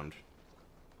it around.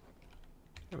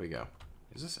 There we go.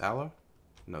 Is this aloe?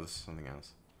 No, this is something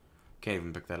else. Can't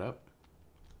even pick that up.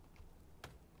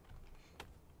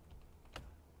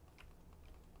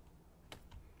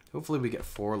 Hopefully we get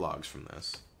 4 logs from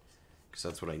this. Because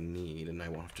that's what I need, and I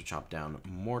won't have to chop down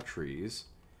more trees.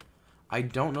 I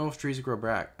don't know if trees grow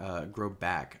back.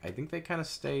 I think they kind of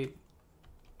stay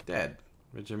dead.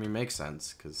 Which, I mean, makes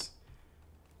sense, because,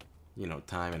 you know,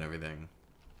 time and everything.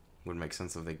 Would make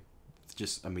sense if they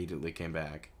just immediately came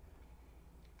back.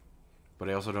 But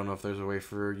I also don't know if there's a way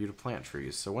for you to plant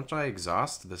trees. So once I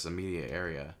exhaust this immediate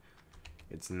area,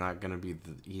 it's not going to be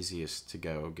the easiest to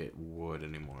go get wood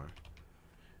anymore.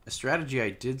 A strategy I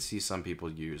did see some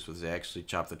people use was they actually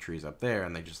chop the trees up there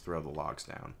and they just throw the logs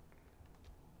down.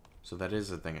 So that is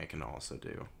a thing I can also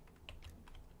do.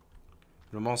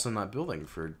 But I'm also not building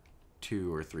for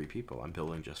 2 or 3 people. I'm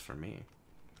building just for me.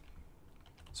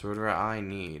 So whatever I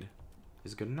need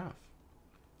is good enough.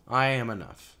 I am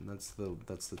enough. That's the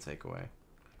takeaway.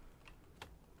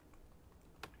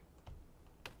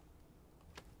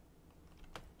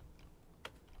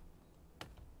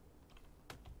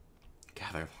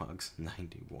 Gather logs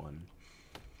 91.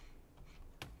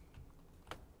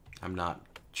 I'm not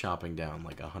chopping down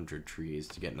like 100 trees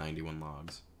to get 91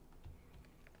 logs.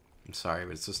 I'm sorry,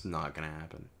 but it's just not gonna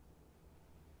happen.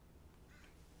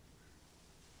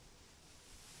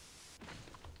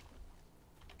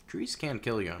 Trees can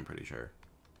kill you, I'm pretty sure.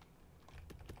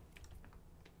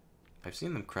 I've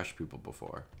seen them crush people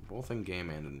before, both in game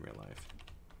and in real life.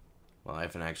 Well, I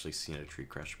haven't actually seen a tree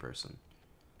crush person,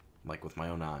 like with my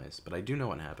own eyes, but I do know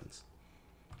what happens.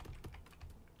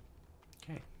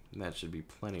 Okay, that should be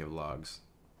plenty of logs.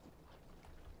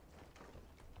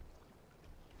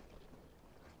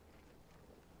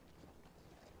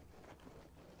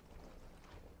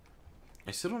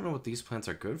 I still don't know what these plants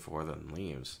are good for other than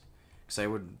leaves. Because I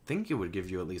would think it would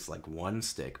give you at least like one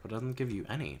stick, but it doesn't give you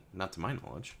any, not to my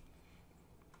knowledge.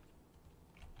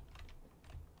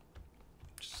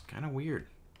 Just kind of weird.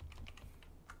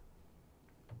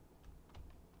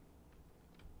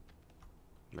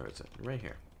 Where is it? Right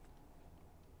here.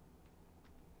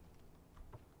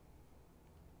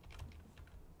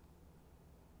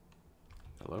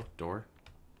 Hello? Door?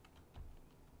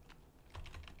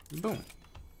 Boom.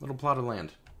 Little plot of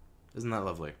land. Isn't that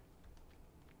lovely?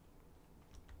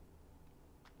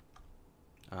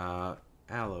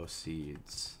 Aloe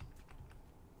seeds.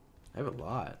 I have a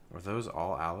lot. Are those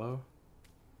all aloe?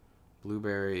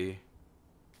 Blueberry.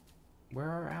 Where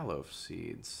are aloe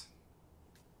seeds?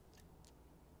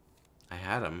 I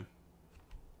had them.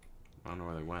 I don't know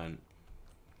where they went.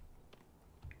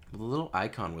 The little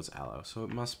icon was aloe, so it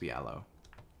must be aloe.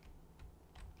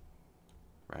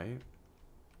 Right?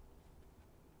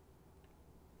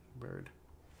 Bird.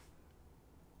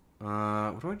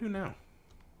 What do I do now?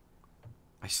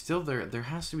 There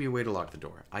has to be a way to lock the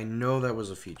door. I know that was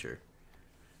a feature.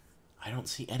 I don't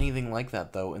see anything like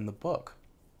that, though, in the book.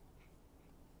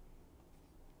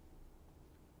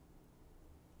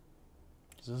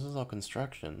 This is all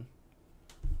construction.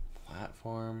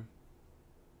 Platform.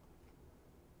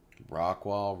 Rock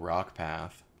wall, rock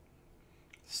path.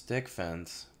 Stick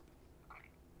fence.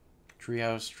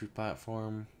 Treehouse, tree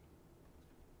platform.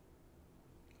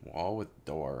 Wall with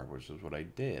door, which is what I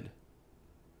did.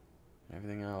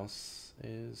 Everything else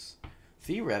is...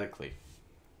 Theoretically,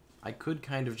 I could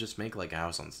kind of just make like a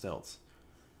house on stilts.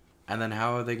 And then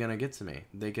how are they going to get to me?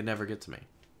 They could never get to me.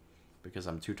 Because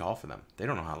I'm too tall for them. They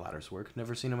don't know how ladders work.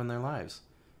 Never seen them in their lives.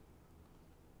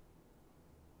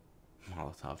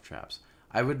 Molotov traps.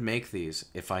 I would make these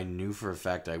if I knew for a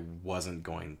fact I wasn't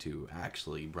going to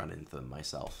actually run into them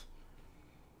myself.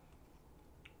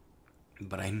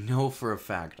 But I know for a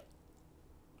fact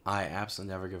I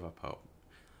absolutely never give up hope.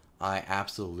 I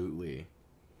absolutely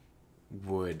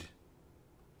would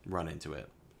run into it.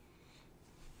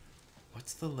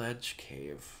 What's the ledge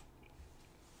cave?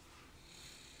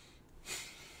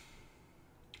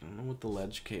 I don't know what the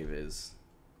ledge cave is.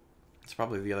 It's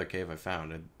probably the other cave I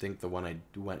found. I think the one I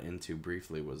went into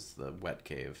briefly was the wet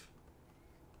cave.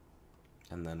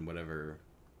 And then whatever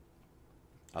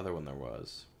other one there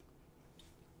was.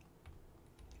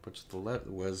 Which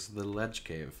was the ledge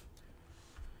cave.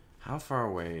 How far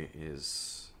away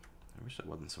is... I wish it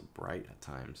wasn't so bright at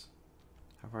times.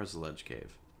 How far is the ledge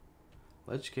cave?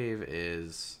 Ledge cave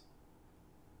is...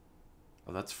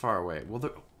 Oh, that's far away. Well,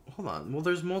 hold on. Well,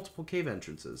 there's multiple cave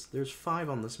entrances. There's 5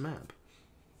 on this map.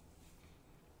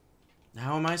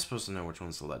 How am I supposed to know which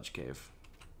one's the ledge cave?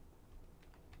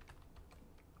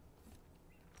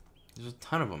 There's a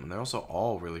ton of them, and they're also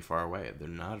all really far away. They're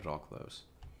not at all close.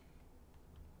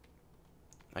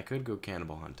 I could go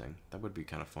cannibal hunting. That would be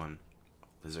kind of fun.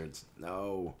 Lizards.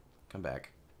 No. Come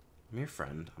back. I'm your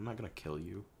friend. I'm not going to kill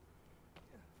you.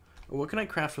 What can I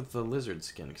craft with the lizard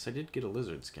skin? Because I did get a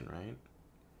lizard skin, right?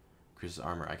 Increases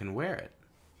armor. I can wear it.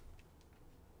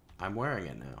 I'm wearing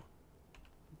it now.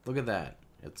 Look at that.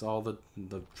 It's all the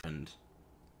trend.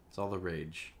 It's all the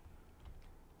rage.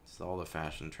 It's all the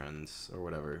fashion trends or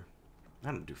whatever.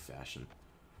 I don't do fashion.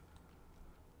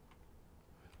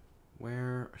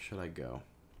 Where should I go?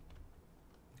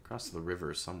 Across the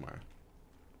river somewhere.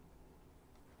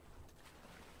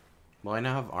 Well, I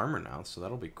now have armor now, so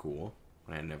that'll be cool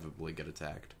when I inevitably get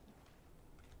attacked.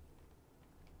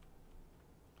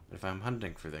 If I'm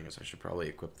hunting for things, I should probably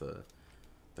equip the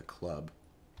club.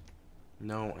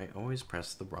 No, I always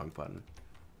press the wrong button.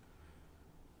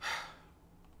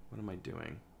 What am I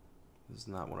doing? This is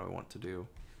not what I want to do.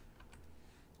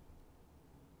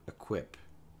 Equip.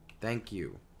 Thank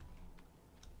you.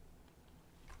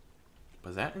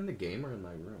 Was that in the game or in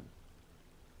my room?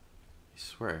 I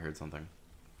swear I heard something.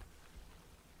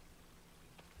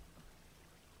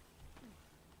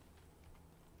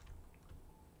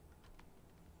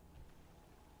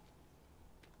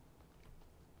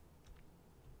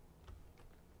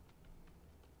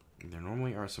 There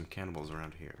normally are some cannibals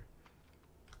around here.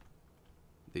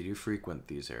 They do frequent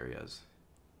these areas.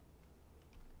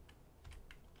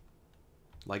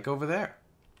 Like over there.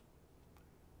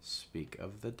 Speak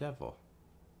of the devil.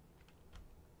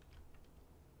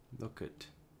 Look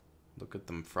at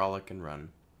them frolic and run.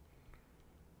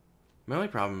 My only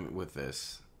problem with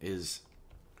this is,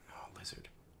 oh, lizard.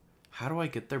 How do I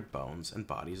get their bones and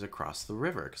bodies across the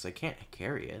river? Because I can't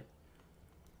carry it.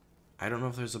 I don't know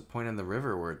if there's a point in the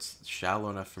river where it's shallow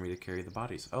enough for me to carry the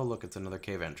bodies. Oh, look, it's another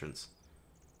cave entrance.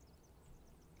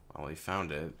 Well, we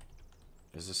found it.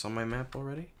 Is this on my map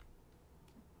already?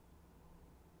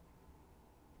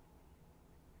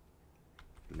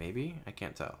 Maybe? I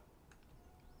can't tell.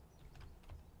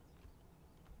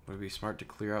 Would it be smart to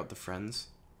clear out the friends?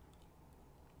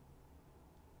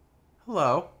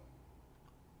 Hello?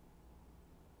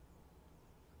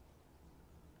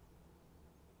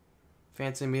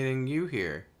 Fancy meeting you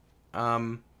here.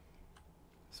 That's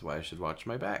why I should watch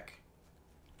my back.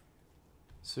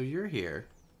 So you're here.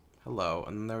 Hello,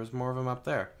 and there was more of them up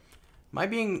there. Am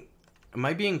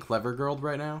I being clever girled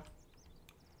right now?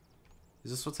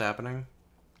 Is this what's happening?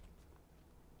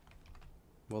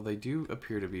 Well, they do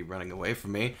appear to be running away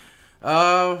from me.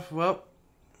 Well.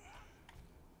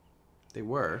 They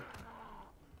were.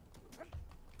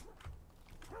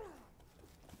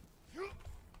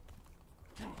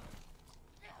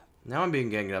 Now I'm being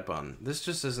ganged up on. This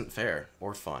just isn't fair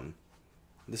or fun.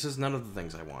 This is none of the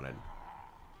things I wanted.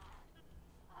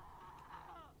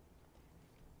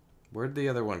 Where'd the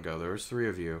other one go? There was 3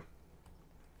 of you.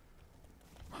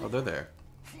 Oh, they're there.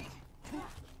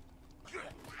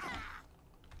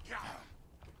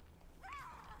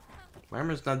 My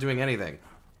armor's not doing anything.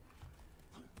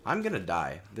 I'm gonna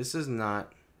die. This is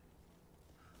not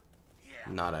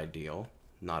ideal.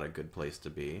 Not a good place to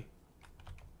be.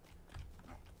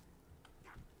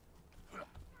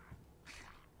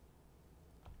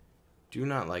 Do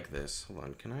not like this. Hold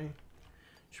on, can I?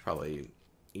 Should probably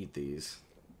eat these.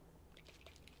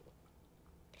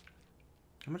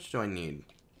 How much do I need?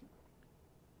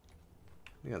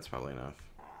 I think that's probably enough.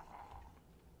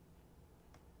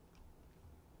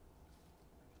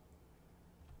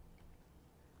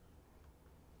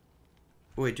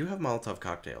 Oh, I do have Molotov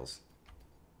cocktails.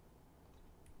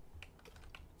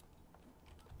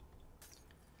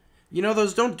 You know,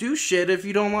 those don't do shit if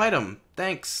you don't light them.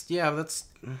 Thanks. Yeah, that's...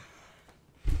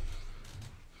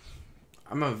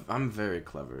 I'm very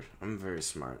clever. I'm very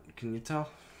smart. Can you tell?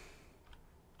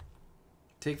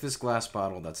 Take this glass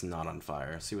bottle that's not on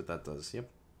fire. See what that does. Yep.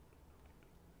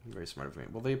 Very smart of me.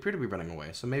 Well, they appear to be running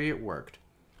away, so maybe it worked.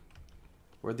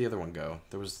 Where'd the other one go?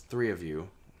 There was 3 of you.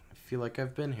 I feel like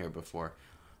I've been here before.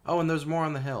 Oh, and there's more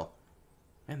on the hill.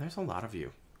 Man, there's a lot of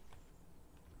you.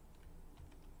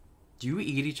 Do you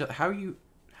eat each other? How do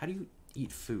you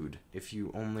eat food if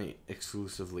you only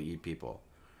exclusively eat people?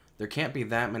 There can't be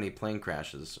that many plane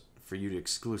crashes for you to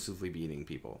exclusively be eating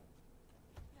people.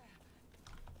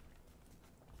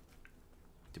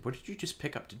 What did you just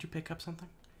pick up? Did you pick up something?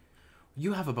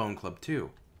 You have a bone club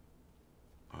too.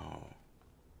 Oh,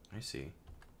 I see.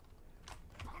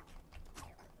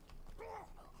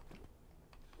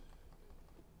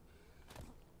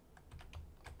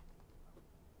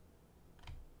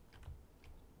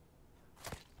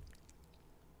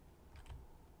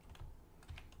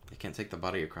 Can't take the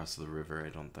body across the river, I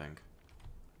don't think.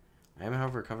 I am,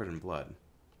 however, covered in blood.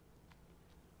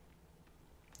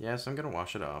 Yes, I'm gonna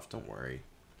wash it off, don't worry.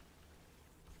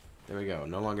 There we go,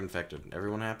 no longer infected.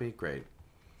 Everyone happy? Great.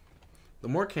 The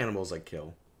more cannibals I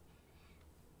kill,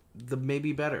 the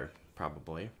maybe better,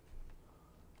 probably.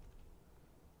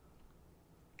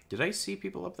 Did I see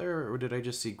people up there, or did I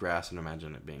just see grass and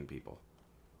imagine it being people?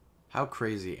 How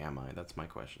crazy am I? That's my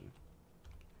question.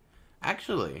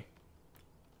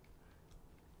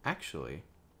 Actually,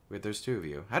 wait, there's 2 of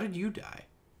you. How did you die?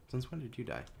 Since when did you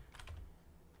die?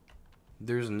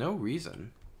 There's no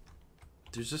reason.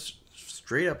 There's just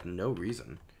straight up no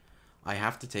reason. I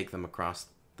have to take them across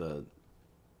the...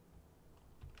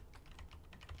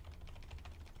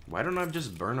 Why don't I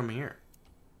just burn them here?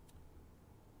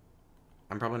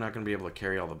 I'm probably not going to be able to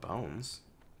carry all the bones.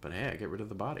 But hey, I get rid of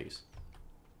the bodies.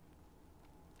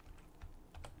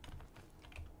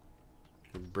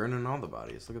 We're burning all the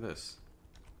bodies. Look at this.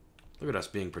 Look at us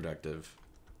being productive.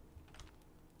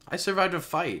 I survived a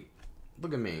fight.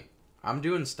 Look at me. I'm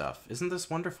doing stuff. Isn't this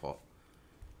wonderful?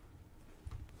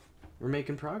 We're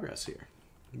making progress here.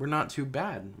 We're not too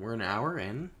bad. We're an hour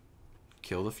in.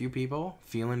 Killed a few people.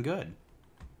 Feeling good.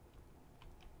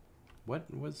 What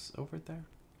was over there?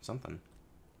 Something.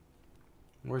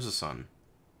 Where's the sun?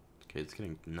 Okay, it's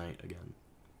getting night again.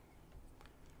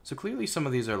 So clearly some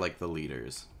of these are like the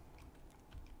leaders.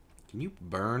 Can you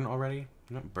burn already?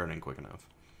 You're not burning quick enough.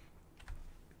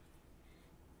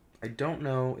 I don't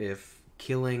know if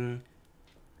killing...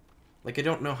 Like, I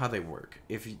don't know how they work.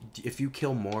 If you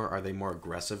kill more, are they more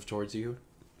aggressive towards you?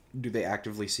 do they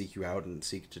actively seek you out and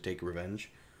seek to take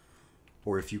revenge?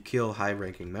 Or if you kill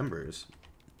high-ranking members,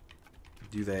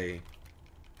 do they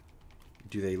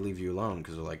leave you alone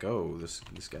because they're like, oh, this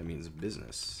guy means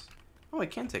business? Oh, I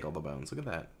can take all the bones. Look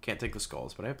at that. Can't take the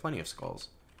skulls, but I have plenty of skulls.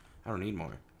 I don't need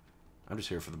more. I'm just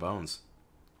here for the bones.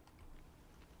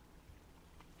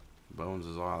 Bones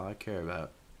is all I care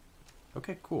about.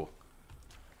 Okay, cool.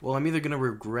 Well, I'm either going to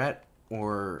regret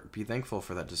or be thankful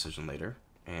for that decision later,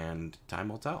 and time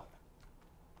will tell.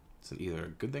 It's either a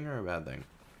good thing or a bad thing.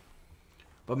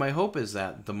 But my hope is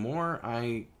that the more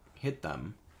I hit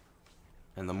them,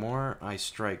 and the more I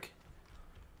strike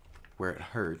where it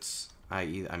hurts,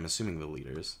 i.e. I'm assuming the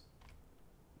leaders,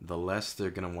 the less they're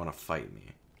going to want to fight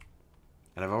me.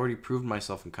 And I've already proved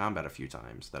myself in combat a few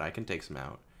times that I can take some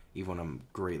out, even when I'm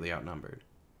greatly outnumbered.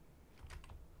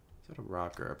 Is that a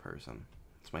rock or a person?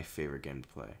 It's my favorite game to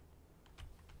play.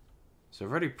 So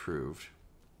I've already proved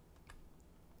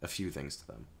a few things to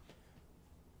them.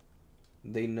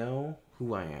 They know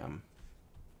who I am.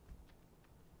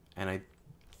 And I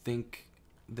think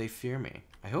they fear me.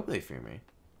 I hope they fear me.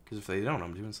 Because if they don't,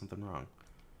 I'm doing something wrong.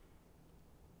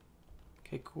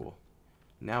 Okay, cool.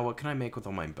 Now what can I make with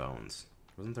all my bones?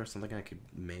 Wasn't there something I could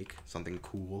make? Something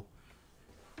cool?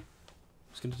 I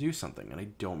was going to do something, and I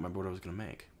don't remember what I was going to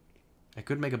make. I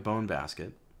could make a bone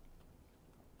basket.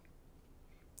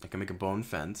 I could make a bone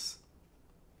fence.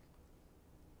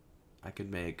 I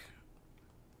could make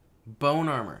bone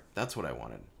armor. That's what I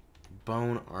wanted.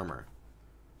 Bone armor.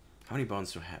 How many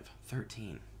bones do I have?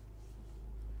 13.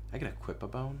 I can equip a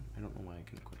bone? I don't know why I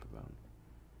can equip a bone.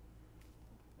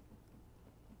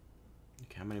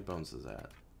 Okay, how many bones is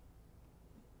that?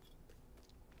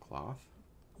 Cloth?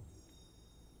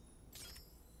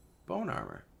 Bone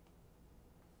armor.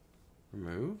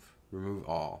 Remove? Remove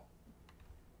all.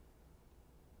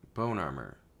 Bone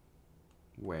armor.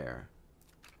 Where?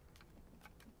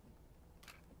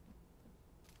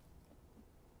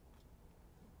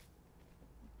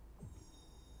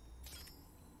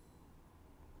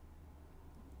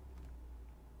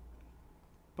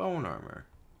 Bone armor.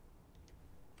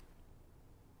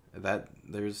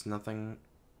 There's nothing.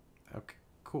 Okay,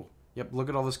 cool. Yep, look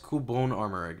at all this cool bone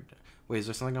armor. Wait, is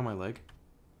there something on my leg?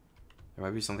 There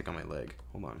might be something on my leg.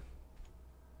 Hold on.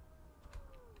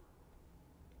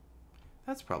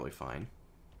 That's probably fine.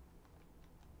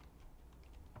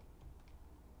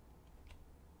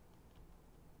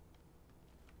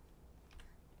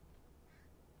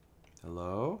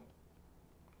 Hello?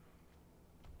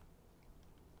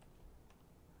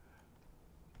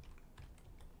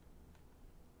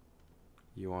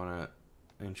 You want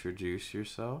to introduce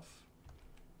yourself?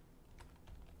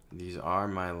 These are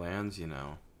my lands, you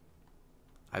know.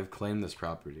 I've claimed this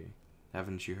property.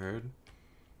 Haven't you heard?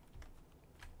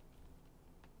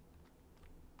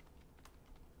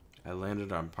 I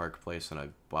landed on Park Place and I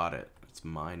bought it. It's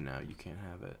mine now. You can't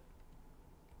have it.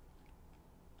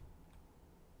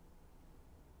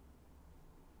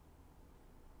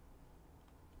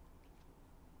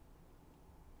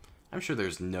 I'm sure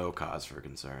there's no cause for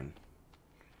concern.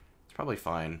 It's probably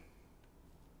fine.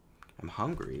 I'm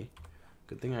hungry.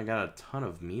 Good thing I got a ton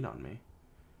of meat on me.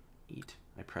 Eat.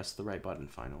 I pressed the right button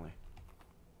finally.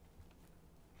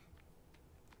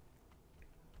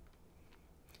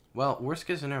 Well, worst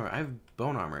case scenario, I have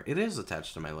bone armor. It is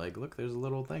attached to my leg. Look, there's a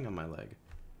little thing on my leg.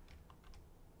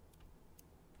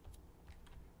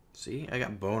 See? I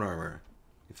got bone armor.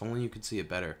 If only you could see it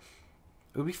better.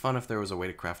 It would be fun if there was a way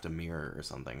to craft a mirror or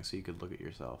something so you could look at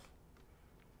yourself.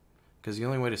 Because the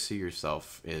only way to see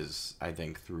yourself is, I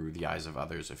think, through the eyes of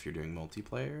others if you're doing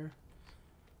multiplayer.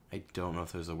 I don't know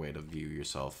if there's a way to view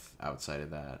yourself outside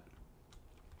of that.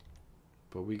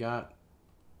 But we got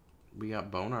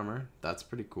bone armor. That's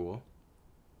pretty cool.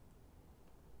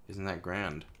 Isn't that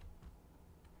grand?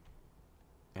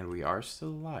 And we are still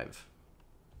alive.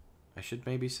 I should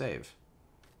maybe save.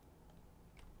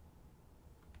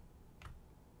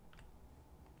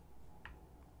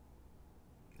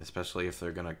 Especially if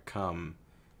they're gonna come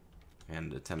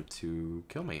and attempt to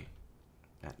kill me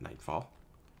at nightfall.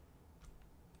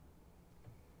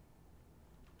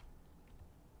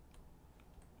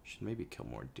 Should maybe kill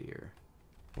more deer.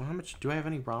 Well, how much do I have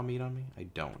any raw meat on me? I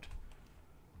don't.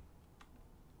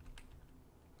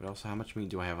 But also, how much meat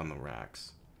do I have on the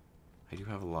racks? I do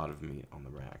have a lot of meat on the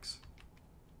racks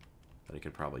that I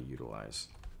could probably utilize.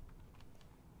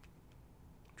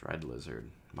 Dried lizard.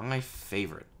 My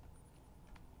favorite.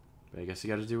 But I guess you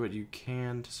gotta do what you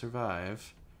can to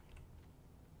survive.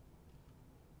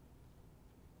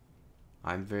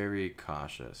 I'm very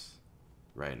cautious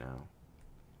right now.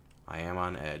 I am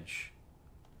on edge.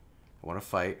 I want to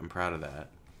fight. I'm proud of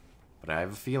that. But I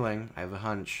have a feeling, I have a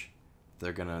hunch,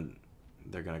 they're gonna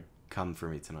come for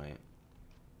me tonight.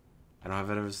 I don't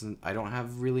have evidence. I don't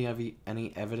have really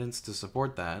any evidence to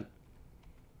support that.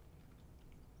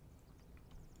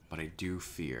 But I do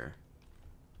fear.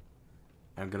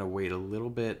 I'm gonna wait a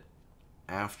little bit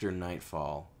after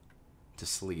nightfall to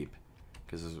sleep.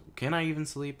 Because can I even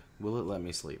sleep? Will it let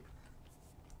me sleep?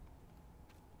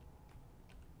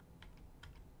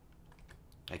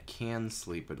 I can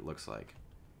sleep, it looks like.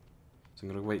 So I'm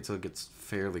gonna wait till it gets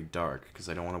fairly dark, because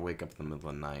I don't want to wake up in the middle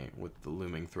of the night with the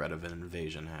looming threat of an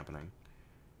invasion happening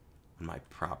on my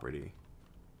property.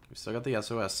 We still got the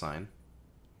SOS sign,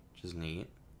 which is neat.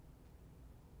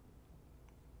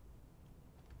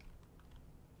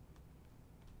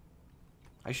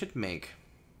 I should make,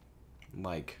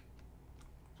 like,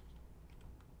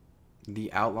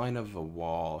 the outline of a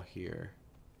wall here.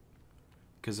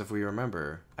 Because if we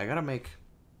remember, I gotta make...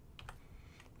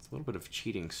 It's a little bit of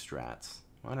cheating strats.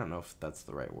 I don't know if that's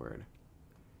the right word.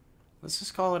 Let's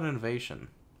just call it an invasion.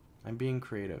 I'm being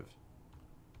creative.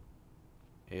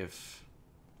 If...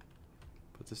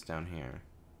 Put this down here.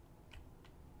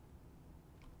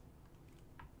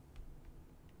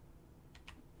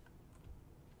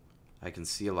 I can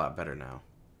see a lot better now.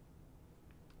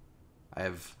 I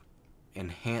have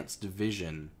enhanced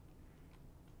vision.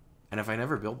 And if I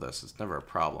never build this, it's never a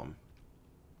problem.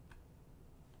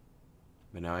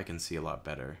 But now I can see a lot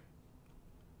better.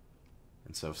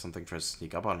 And so if something tries to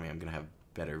sneak up on me, I'm going to have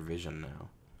better vision now.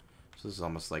 So this is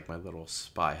almost like my little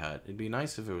spy hut. It'd be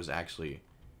nice if it was actually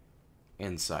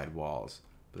inside walls.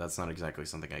 But that's not exactly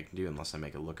something I can do unless I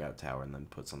make a lookout tower and then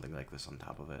put something like this on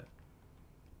top of it.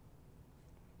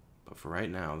 But for right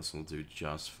now, this will do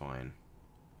just fine.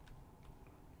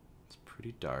 It's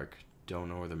pretty dark. Don't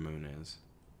know where the moon is.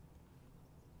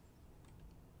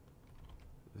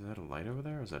 Is that a light over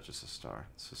there, or is that just a star?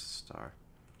 It's just a star.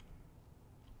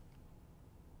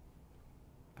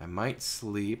 I might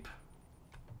sleep.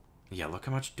 Yeah, look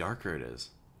how much darker it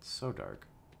is. It's so dark.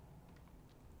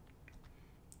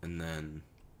 And then...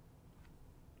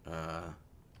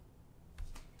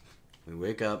 we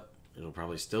wake up. It'll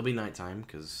probably still be nighttime,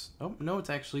 because... Oh, no, it's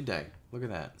actually day. Look at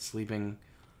that. Sleeping,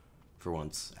 for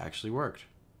once, actually worked.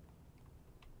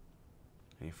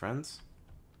 Any friends?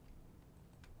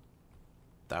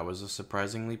 That was a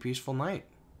surprisingly peaceful night.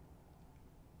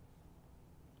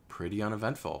 Pretty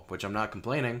uneventful, which I'm not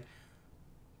complaining.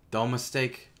 Don't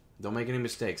make any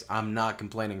mistakes. I'm not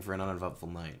complaining for an uneventful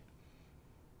night.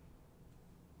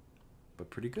 But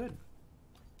pretty good.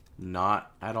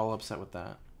 Not at all upset with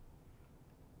that.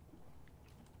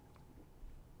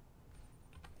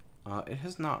 It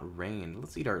has not rained.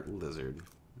 Let's eat our lizard.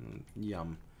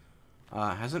 Yum.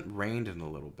 Hasn't rained in a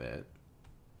little bit.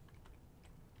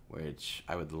 Which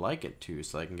I would like it to,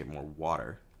 so I can get more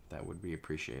water. That would be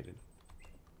appreciated.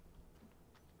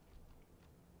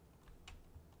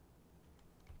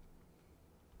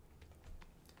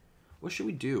 What should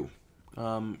we do?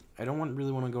 I don't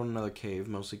really want to go in another cave,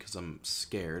 mostly because I'm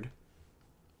scared.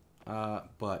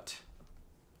 But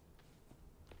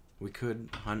we could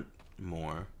hunt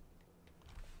more.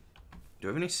 Do I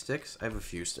have any sticks? I have a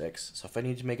few sticks. So if I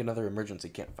need to make another emergency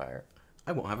campfire,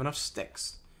 I won't have enough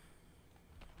sticks.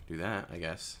 Do that, I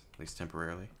guess. At least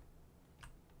temporarily.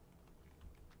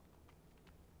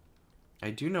 I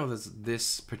do know that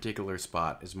this particular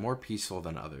spot is more peaceful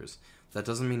than others. That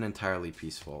doesn't mean entirely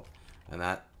peaceful. And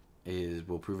that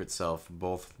will prove itself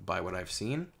both by what I've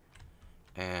seen,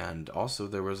 and also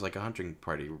there was like a hunting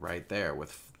party right there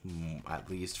with at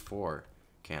least 4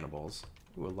 cannibals.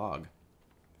 Ooh, a log.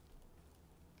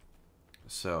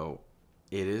 So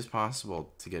it is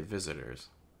possible to get visitors.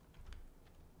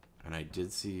 And I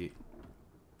did see...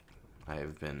 I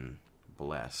have been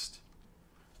blessed.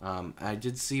 I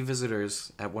did see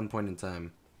visitors at one point in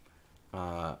time.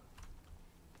 And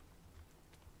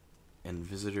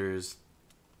visitors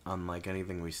unlike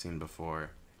anything we've seen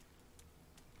before.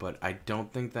 But I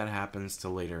don't think that happens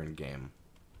till later in game.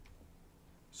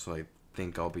 So I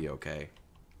think I'll be okay.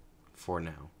 For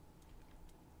now.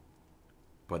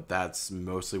 But that's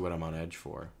mostly what I'm on edge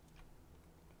for.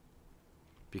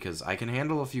 Because I can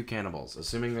handle a few cannibals.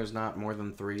 Assuming there's not more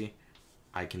than 3,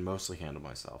 I can mostly handle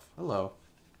myself. Hello.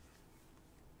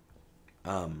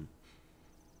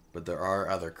 But there are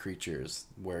other creatures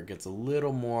where it gets a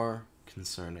little more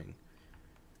concerning.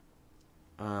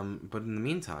 But in the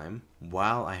meantime,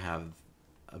 while I have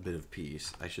a bit of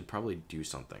peace, I should probably do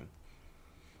something.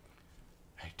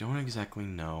 I don't exactly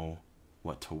know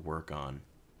what to work on.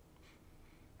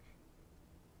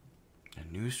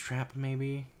 A noose trap,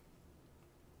 maybe?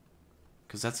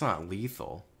 Because that's not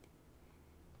lethal.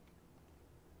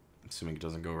 Assuming it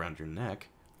doesn't go around your neck.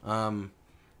 And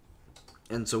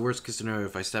so worst case scenario,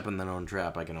 if I step in that own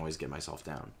trap, I can always get myself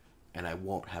down. And I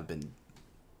won't have been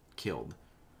killed.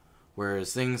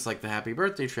 Whereas things like the happy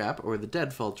birthday trap or the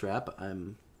deadfall trap,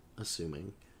 I'm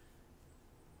assuming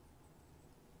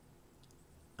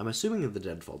that the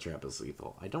deadfall trap is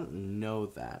lethal. I don't know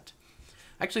that.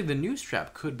 Actually, the noose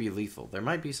trap could be lethal. There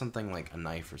might be something like a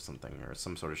knife or something, or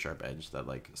some sort of sharp edge that,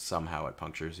 like, somehow it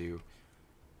punctures you.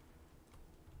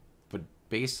 But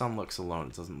based on looks alone,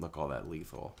 it doesn't look all that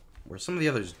lethal. Where some of the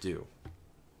others do.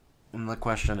 And the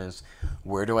question is,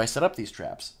 where do I set up these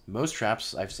traps? Most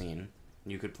traps I've seen,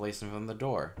 you could place them on the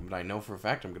door. But I know for a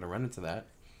fact I'm going to run into that.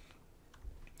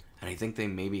 And I think they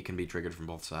maybe can be triggered from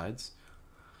both sides.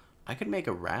 I could make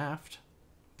a raft.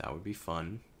 That would be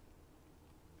fun.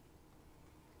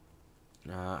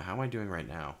 How am I doing right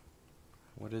now?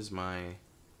 What are my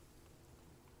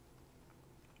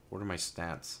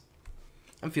stats?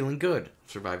 I'm feeling good.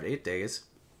 Survived 8 days.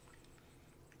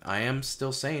 I am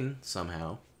still sane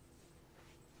somehow.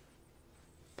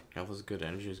 Health is good.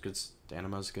 Energy is good.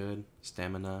 Stamina is good.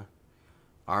 Stamina.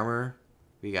 Armor.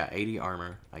 We got 80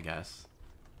 armor, I guess.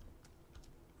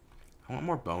 I want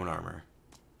more bone armor.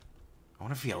 I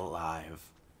want to feel alive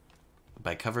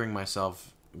by covering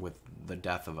myself with the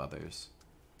death of others.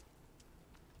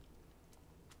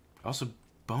 Also,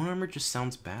 bone armor just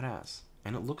sounds badass.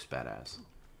 And it looks badass.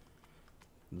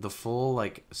 The full,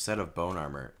 like, set of bone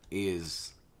armor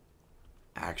is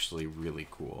actually really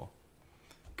cool.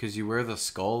 Because you wear the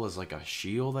skull as, like, a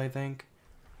shield, I think.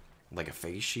 Like a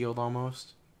face shield,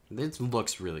 almost. It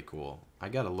looks really cool. I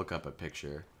gotta look up a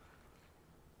picture.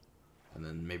 And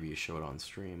then maybe you show it on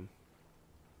stream.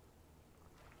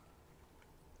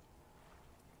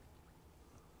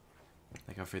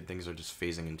 Like how things are just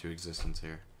phasing into existence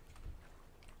here.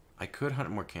 I could hunt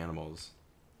more cannibals.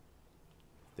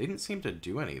 They didn't seem to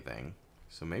do anything,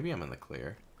 so maybe I'm in the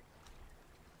clear.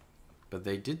 But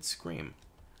they did scream.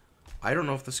 I don't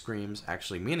know if the screams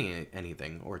actually mean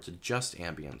anything, or it's just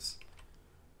ambience.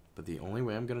 But the only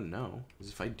way I'm gonna know is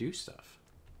if I do stuff.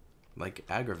 Like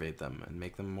aggravate them and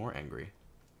make them more angry.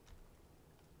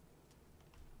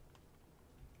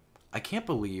 I can't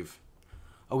believe...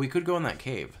 Oh, we could go in that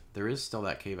cave. There is still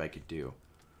that cave I could do.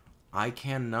 I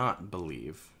cannot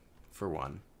believe, for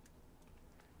one,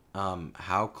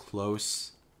 how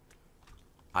close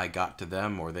I got to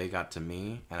them or they got to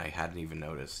me, and I hadn't even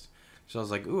noticed. So I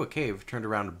was like, ooh, a cave. Turned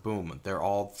around, boom. They're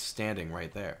all standing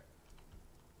right there.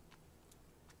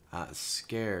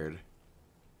 Scared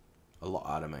a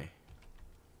lot of me.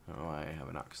 Oh, I have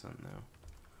an accent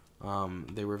now.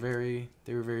 They were very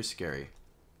scary.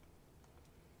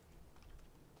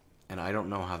 And I don't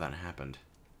know how that happened.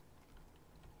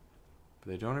 But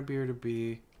they don't appear to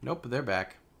be... Nope, they're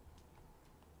back.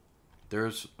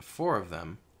 There's 4 of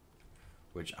them,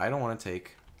 which I don't want to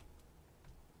take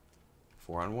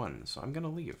 4-on-1, so I'm going to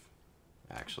leave,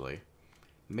 actually.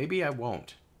 Maybe I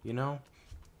won't, you know?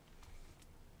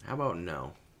 How about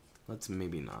no? Let's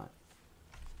maybe not.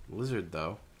 Lizard,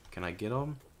 though. Can I get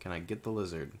him? Can I get the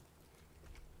lizard?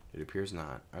 It appears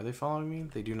not. Are they following me?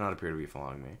 They do not appear to be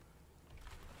following me.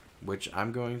 Which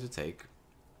I'm going to take.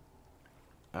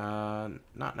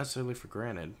 Not necessarily for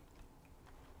granted.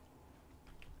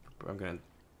 But I'm going to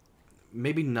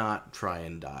maybe not try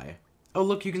and die. Oh,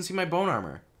 look, you can see my bone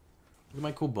armor. Look at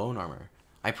my cool bone armor.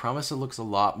 I promise it looks a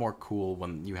lot more cool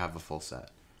when you have a full set.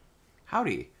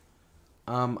 Howdy.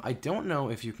 I don't know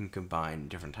if you can combine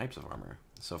different types of armor.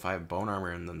 So if I have bone armor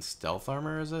and then stealth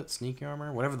armor, is it? Sneaky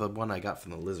armor? Whatever the one I got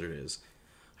from the lizard is.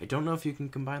 I don't know if you can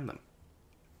combine them.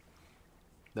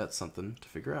 That's something to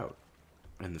figure out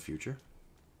in the future.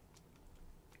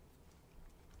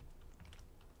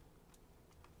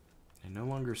 I no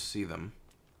longer see them,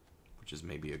 which is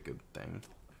maybe a good thing.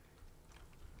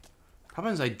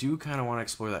 Problem is I do kind of want to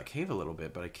explore that cave a little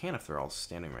bit, but I can't if they're all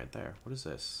standing right there. What is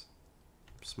this?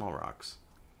 Small rocks.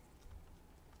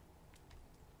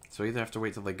 So I either have to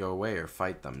wait till they go away or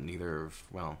fight them. Neither of...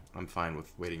 Well, I'm fine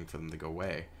with waiting for them to go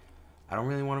away. I don't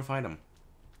really want to fight them.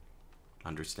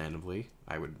 Understandably,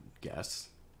 I would guess.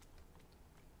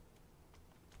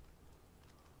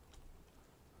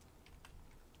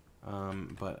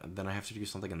 But then I have to do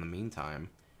something in the meantime.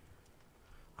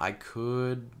 I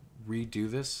could redo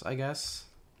this, I guess.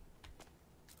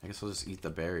 I guess I'll just eat the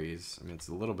berries. I mean, it's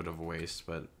a little bit of a waste,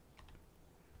 but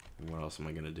what else am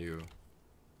I gonna do?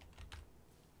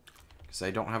 Because I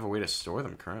don't have a way to store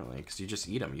them currently, because you just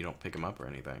eat them. You don't pick them up or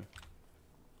anything.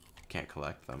 Can't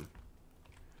collect them.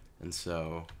 And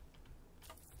so...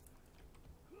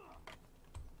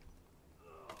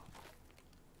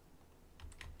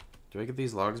 Do I get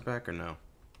these logs back or no?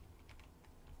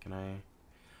 Can I?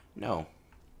 No.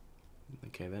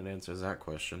 Okay, that answers that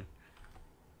question.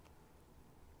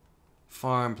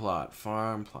 Farm plot,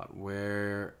 farm plot.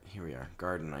 Where? Here we are.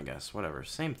 Garden, I guess. Whatever.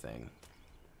 Same thing.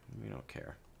 We don't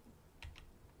care.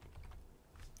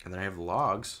 And then I have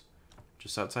logs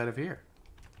just outside of here.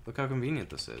 Look how convenient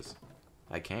this is.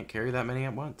 I can't carry that many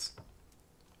at once.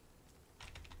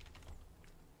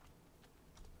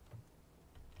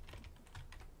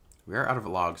 We are out of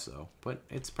logs, though, but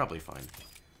it's probably fine.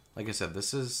 Like I said,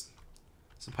 it's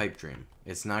a pipe dream.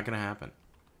 It's not going to happen.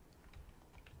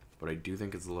 But I do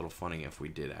think it's a little funny if we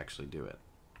did actually do it.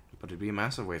 But it'd be a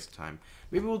massive waste of time.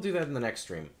 Maybe we'll do that in the next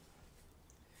stream.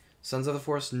 Sons of the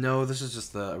Forest? No, this is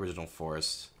just the original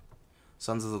Forest.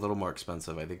 Sons is a little more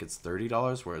expensive. I think it's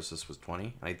 $30, whereas this was $20.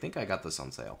 And I think I got this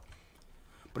on sale.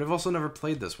 But I've also never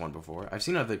played this one before. I've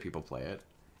seen other people play it.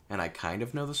 And I kind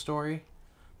of know the story.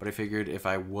 But I figured if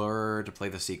I were to play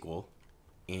the sequel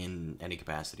in any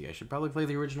capacity, I should probably play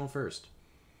the original first.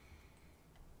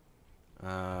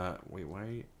 Wait,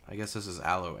 why? I guess this is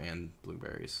aloe and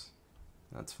blueberries.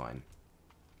 That's fine.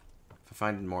 If I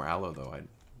find more aloe, though, I'd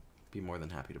be more than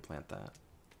happy to plant that.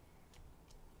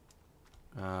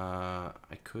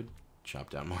 I could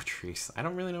chop down more trees. I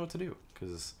don't really know what to do,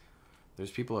 because there's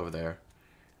people over there.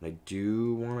 And I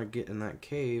do want to get in that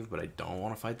cave, but I don't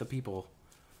want to fight the people.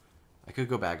 I could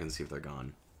go back and see if they're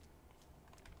gone.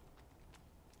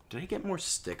 Did I get more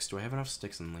sticks? Do I have enough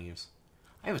sticks and leaves?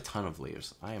 I have a ton of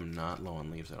leaves. I am not low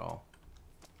on leaves at all.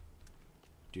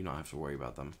 Do not have to worry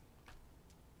about them.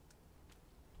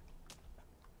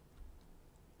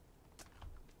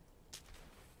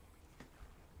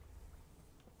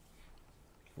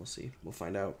 We'll see. We'll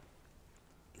find out.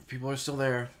 If people are still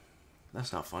there,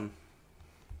 that's not fun.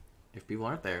 If people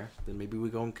aren't there, then maybe we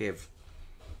go in cave.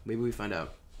 Maybe we find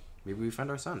out. Maybe we find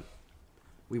our son.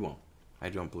 We won't. I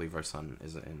don't believe our son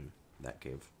is in that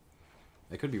cave.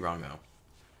 I could be wrong, though.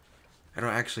 I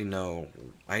don't actually know.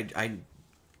 I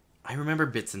remember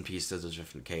bits and pieces of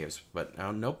different caves, but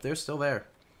nope, they're still there.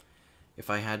 If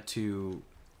I had to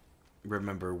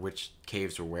remember which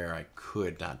caves were where, I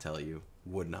could not tell you.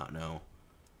 Would not know.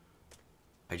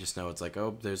 I just know it's like,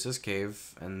 oh, there's this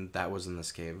cave, and that was in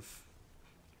this cave.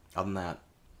 Other than that,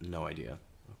 no idea.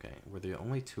 Okay, were there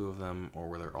only 2 of them, or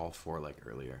were there all 4 like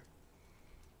earlier?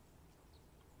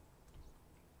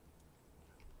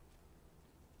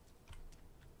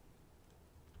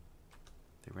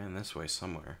 They ran this way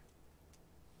somewhere.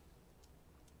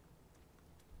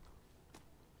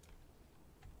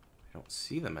 I don't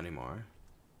see them anymore.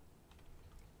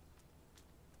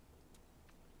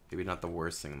 Maybe not the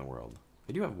worst thing in the world.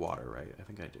 They do have water, right? I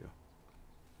think I do.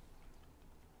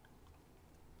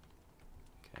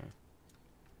 Okay.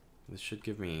 This should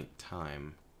give me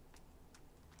time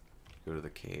to go to the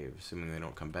cave, assuming they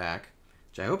don't come back.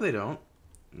 Which I hope they don't.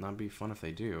 That'd be fun if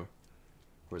they do.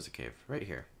 Where's the cave? Right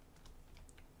here.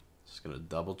 Just gonna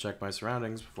double check my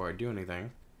surroundings before I do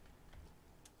anything.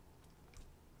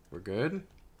 We're good?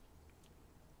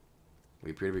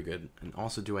 We appear to be good. And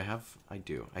also, do I have... I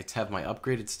do. I have my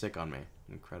upgraded stick on me.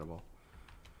 Incredible.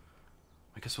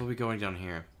 I guess we'll be going down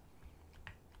here.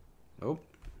 Oh.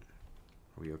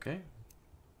 Are we okay?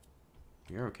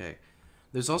 You're okay.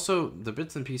 There's also the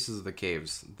bits and pieces of the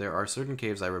caves. There are certain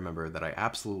caves I remember that I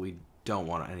absolutely don't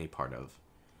want any part of.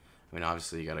 I mean,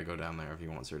 obviously, you gotta go down there if you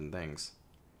want certain things.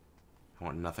 I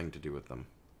want nothing to do with them.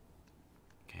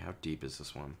 Okay, how deep is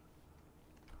this one?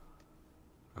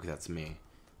 Okay, that's me.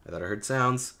 I thought I heard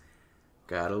sounds.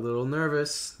 Got a little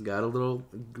nervous. Got a little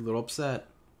upset.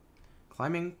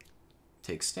 Climbing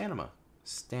takes stamina.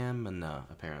 Stamina,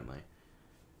 apparently.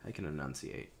 I can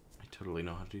enunciate. I totally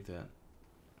know how to do that.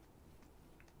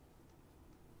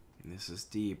 And this is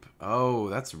deep. Oh,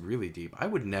 that's really deep. I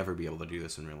would never be able to do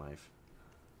this in real life.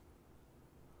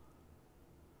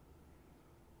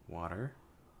 Water.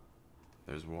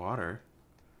 There's water.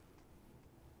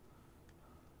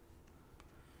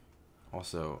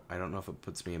 Also, I don't know if it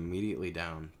puts me immediately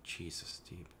down. Jesus,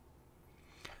 deep.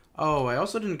 Oh, I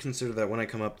also didn't consider that when I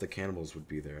come up, the cannibals would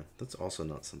be there. That's also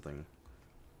not something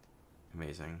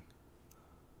amazing.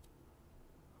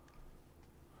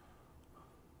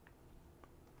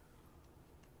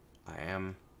 I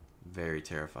am very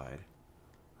terrified.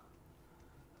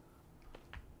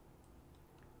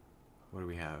 What do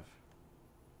we have?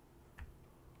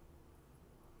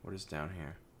 What is down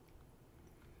here?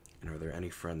 And are there any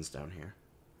friends down here?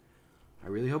 I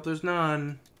really hope there's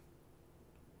none.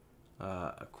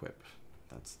 Equip.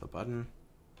 That's the button.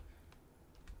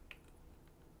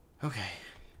 Okay.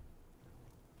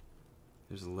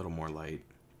 There's a little more light.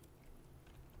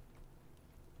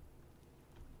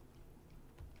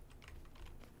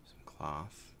 Some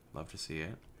cloth. Love to see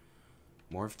it.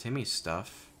 More of Timmy's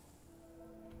stuff.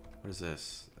 What is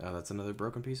this? Oh, that's another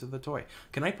broken piece of the toy.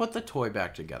 Can I put the toy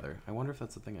back together? I wonder if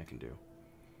that's a thing I can do.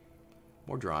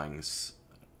 More drawings.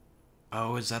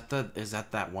 Oh, is that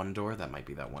that one door? That might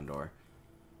be that one door.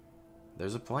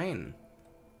 There's a plane.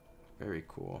 Very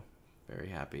cool. Very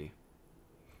happy.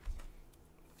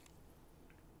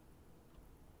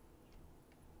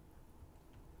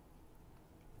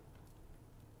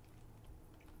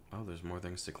 Oh, there's more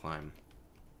things to climb.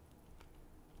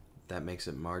 That makes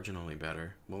it marginally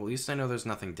better. Well, at least I know there's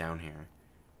nothing down here.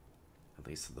 At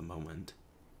least at the moment.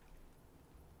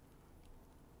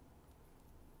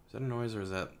 Is that a noise or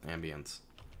is that ambience?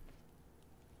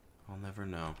 I'll never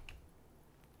know.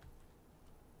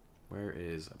 Where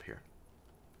is up here?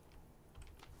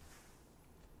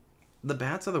 The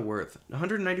bats are the worth.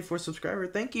 194 subscriber.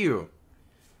 Thank you.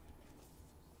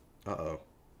 Uh-oh.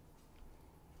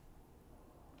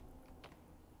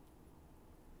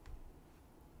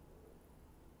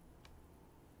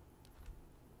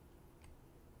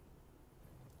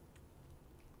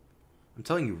 I'm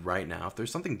telling you right now, if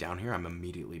there's something down here, I'm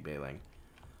immediately bailing.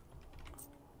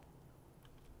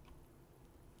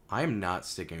 I am not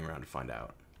sticking around to find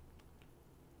out.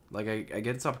 Like, I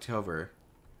get it's October.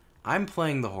 I'm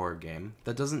playing the horror game.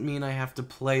 That doesn't mean I have to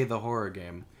play the horror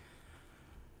game.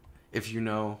 If you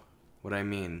know what I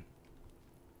mean.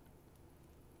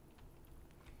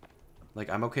 Like,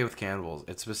 I'm okay with cannibals.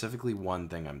 It's specifically one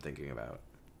thing I'm thinking about.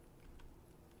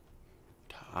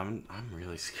 I'm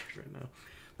really scared right now.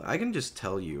 I can just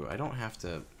tell you, I don't have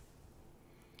to...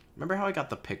 Remember how I got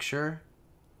the picture?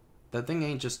 That thing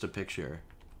ain't just a picture.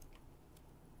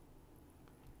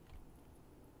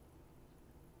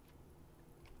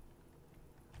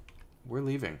 We're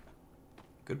leaving.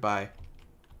 Goodbye.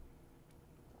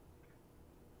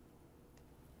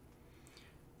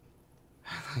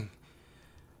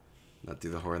 Not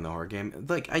do the horror in the horror game.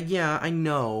 Like, yeah, I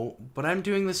know, but I'm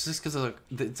doing this just because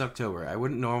it's October. I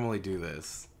wouldn't normally do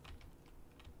this.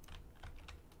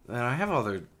 And I have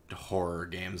other horror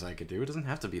games I could do. It doesn't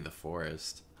have to be The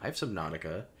Forest. I have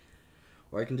Subnautica.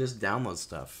 Or I can just download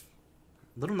stuff.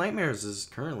 Little Nightmares is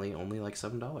currently only like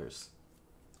 $7.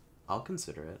 I'll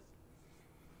consider it.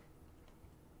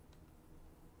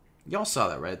 Y'all saw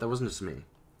that, right? That wasn't just me.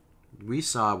 We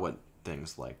saw what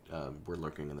things like were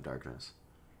lurking in the darkness.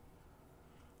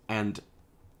 And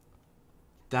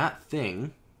that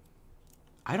thing,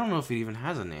 I don't know if it even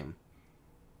has a name.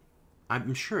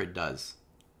 I'm sure it does.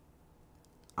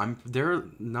 They're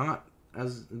not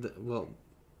as well.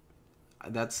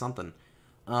 That's something.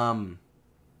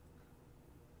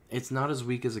 It's not as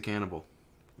weak as a cannibal.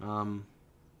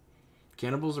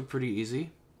 Cannibals are pretty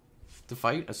easy to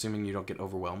fight, assuming you don't get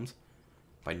overwhelmed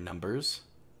by numbers.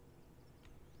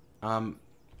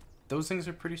 Those things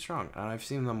are pretty strong, and I've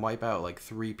seen them wipe out like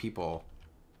 3 people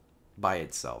by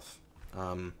itself.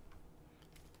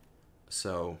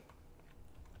 So,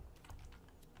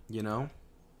 you know,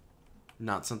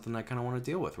 not something I kind of want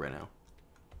to deal with right now.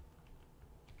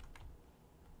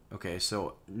 Okay,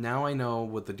 so now I know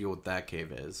what the deal with that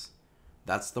cave is.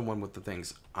 That's the one with the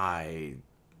things. I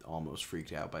almost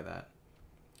freaked out by that.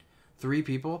 3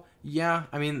 people? Yeah,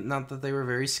 I mean, not that they were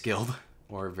very skilled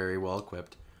or very well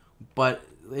equipped, but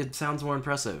it sounds more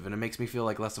impressive, and it makes me feel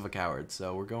like less of a coward,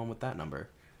 so we're going with that number.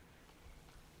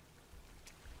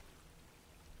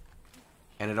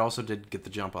 And it also did get the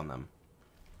jump on them.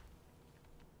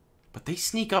 But they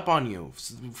sneak up on you.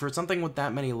 For something with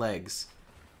that many legs,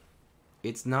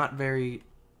 it's not very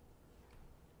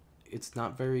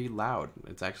loud.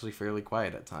 It's actually fairly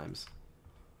quiet at times.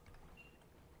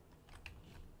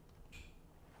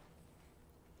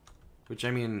 Which,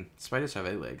 I mean, spiders have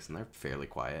 8 legs, and they're fairly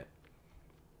quiet.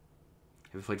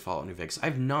 Have you played Fallout New Vegas?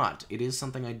 I've not. It is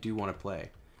something I do want to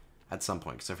play at some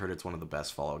point, because I've heard it's one of the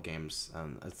best Fallout games,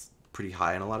 and it's pretty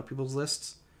high on a lot of people's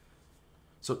lists.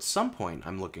 So at some point,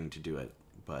 I'm looking to do it,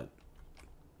 but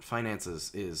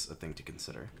finances is a thing to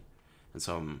consider. And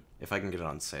so if I can get it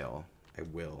on sale, I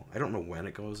will. I don't know when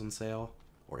it goes on sale,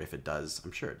 or if it does.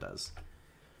 I'm sure it does.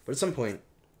 But at some point,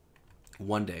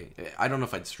 one day, I don't know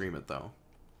if I'd stream it, though.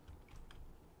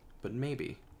 But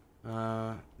maybe.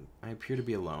 I appear to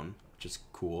be alone, which is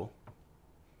cool.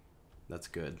 That's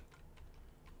good.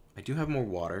 I do have more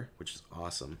water, which is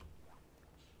awesome.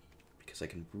 Because I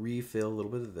can refill a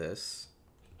little bit of this.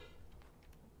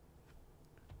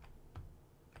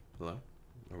 Hello?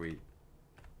 Are we...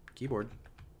 Keyboard.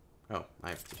 Oh, I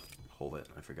have to hold it.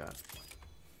 I forgot.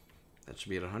 That should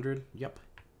be at 100. Yep.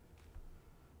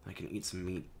 I can eat some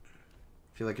meat.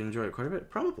 Feel like I enjoyed it quite a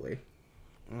bit? Probably.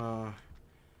 I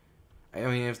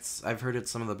mean, I've heard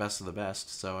it's some of the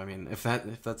best, so I mean, if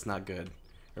that's not good,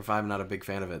 or if I'm not a big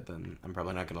fan of it, then I'm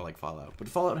probably not gonna like Fallout. But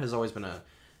Fallout has always been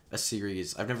a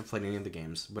series. I've never played any of the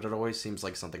games, but it always seems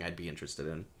like something I'd be interested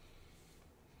in.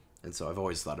 And so I've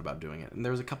always thought about doing it. And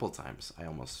there was a couple of times I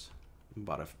almost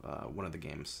bought one of the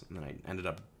games, and then I ended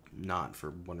up not for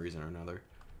one reason or another.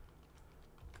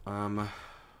 What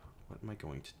am I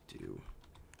going to do?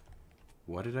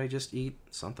 What did I just eat?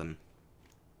 Something.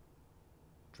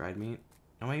 Dried meat?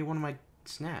 Oh, I ate one of my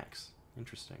snacks.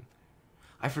 Interesting.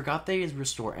 I forgot they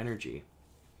restore energy.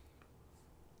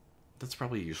 That's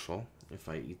probably useful if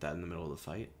I eat that in the middle of the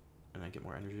fight and I get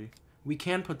more energy. We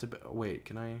can put to... Wait,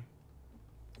 can I...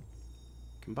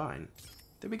 Combine.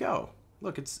 There we go.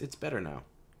 Look, it's better now.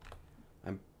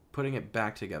 I'm putting it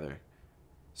back together.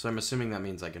 So I'm assuming that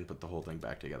means I can put the whole thing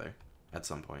back together at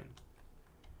some point.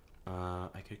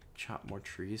 I could chop more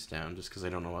trees down just because I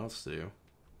don't know what else to do.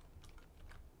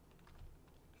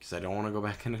 Because I don't want to go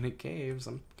back into any caves.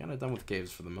 I'm kind of done with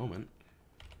caves for the moment.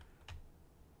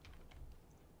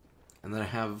 And then I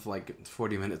have like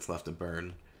 40 minutes left to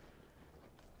burn.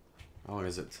 How long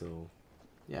is it till...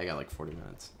 Yeah, I got like 40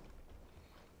 minutes.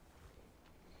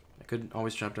 I could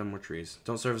always chop down more trees.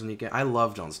 Don't Starve is a neat game. I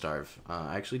love Don't Starve.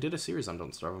 I actually did a series on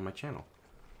Don't Starve on my channel.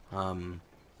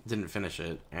 Didn't finish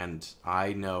it, and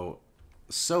I know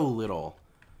so little.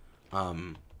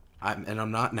 And I'm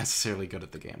not necessarily good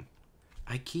at the game.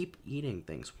 I keep eating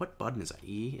things. What button is that?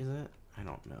 E, is it? I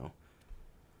don't know.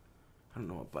 I don't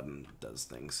know what button does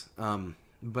things.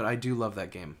 But I do love that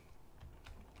game.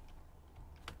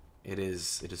 It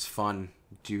is fun.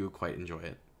 Do quite enjoy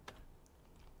it.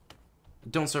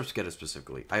 Don't Starve Together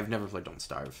specifically. I've never played Don't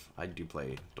Starve. I do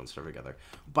play Don't Starve Together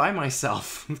by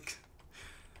myself.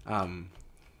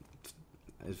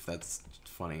 If that's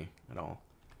funny at all.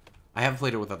 I have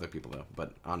played it with other people though,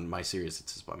 but on my series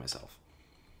it's just by myself.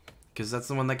 Because that's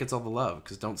the one that gets all the love.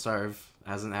 Because Don't Starve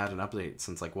hasn't had an update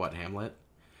since like what, Hamlet?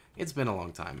 It's been a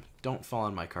long time. Don't fall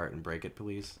on my cart and break it,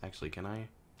 please. Actually, can I?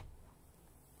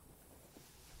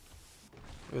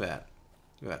 Look at that.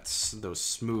 Look at that. Those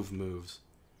smooth moves.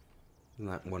 Isn't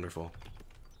that wonderful?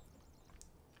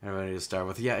 Everybody to start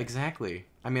with. Yeah, exactly.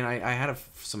 I mean, I had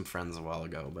some friends a while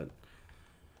ago, but,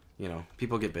 you know,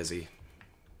 people get busy.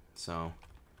 So,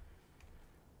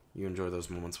 you enjoy those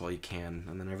moments while you can.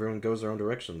 And then everyone goes their own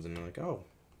directions, and you're like, oh,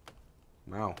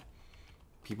 wow.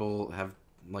 People have,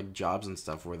 like, jobs and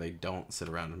stuff where they don't sit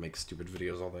around and make stupid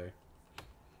videos all day.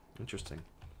 Interesting.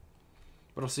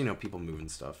 But also, you know, people move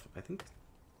and stuff. I think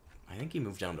he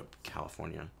moved down to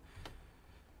California.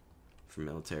 From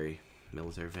military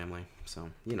family,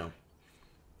 so you know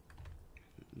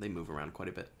they move around quite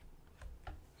a bit.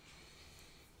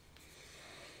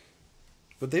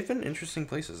 But they've been interesting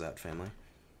places, that family.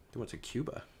 They went to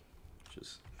Cuba, which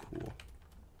is cool.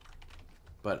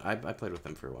 But I played with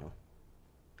them for a while.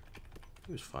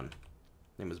 It was fun.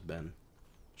 His name was Ben.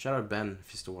 Shout out Ben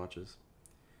if he still watches.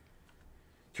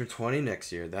 Turn 20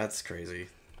 next year. That's crazy.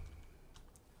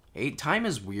 Time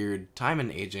is weird. Time and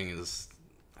aging is...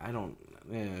 I don't...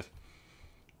 It's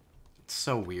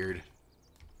so weird.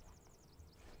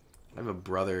 I have a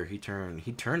brother, he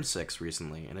turned 6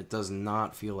 recently, and it does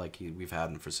not feel like we've had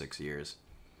him for 6 years.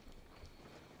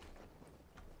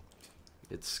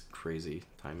 It's crazy.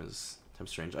 Time's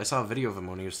strange. I saw a video of him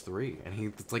when he was 3,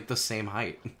 and it's like the same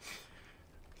height.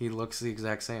 He looks the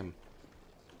exact same.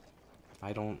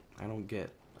 I don't get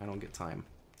time.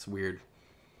 It's weird.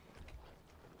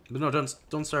 But no,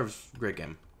 Don't Starve, great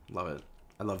game. Love it.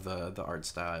 I love the art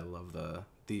style. I love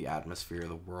the atmosphere,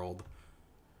 the world.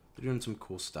 They're doing some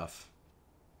cool stuff.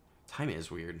 Time is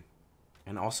weird.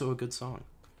 And also a good song.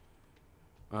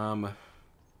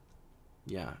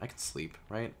 Yeah, I can sleep,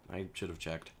 right? I should have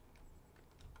checked.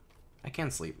 I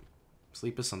can sleep.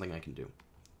 Sleep is something I can do.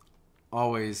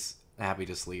 Always happy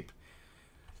to sleep.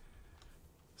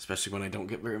 Especially when I don't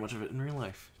get very much of it in real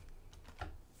life.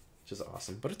 Which is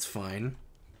awesome. But it's fine.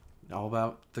 All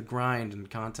about the grind and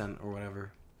content or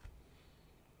whatever.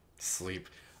 Sleep.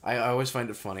 I always find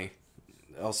it funny.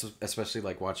 Also, especially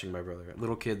like watching my brother.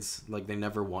 Little kids, like, they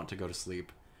never want to go to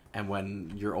sleep. And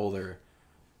when you're older,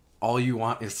 all you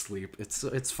want is sleep. It's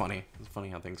funny. It's funny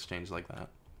how things change like that.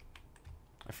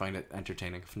 I find it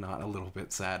entertaining, if not a little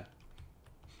bit sad.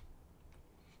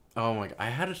 Oh my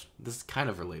god. This is kind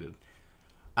of related.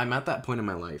 I'm at that point in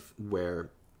my life where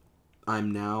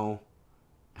I'm now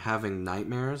having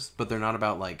nightmares, but they're not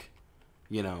about, like,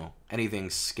 you know, anything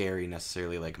scary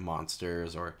necessarily, like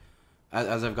monsters, or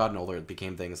as I've gotten older, it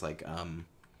became things like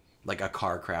a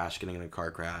car crash, getting in a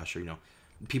car crash, or, you know,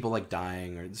 people like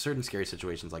dying, or certain scary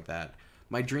situations like that.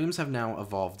 My dreams have now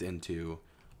evolved into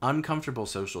uncomfortable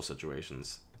social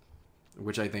situations,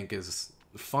 which I think is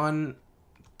fun,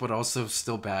 but also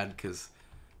still bad, because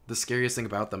the scariest thing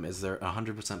about them is they're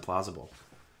 100% plausible.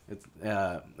 It's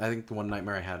I think the one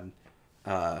nightmare I had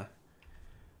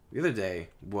the other day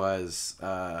was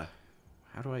how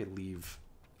do I leave?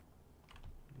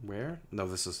 Where? No,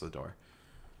 this is the door.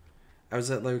 I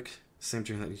was at like same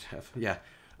dream that you have. Yeah.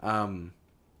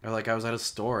 Or like I was at a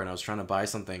store and I was trying to buy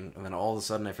something, and then all of a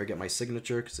sudden I forget my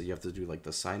signature because you have to do like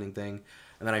the signing thing,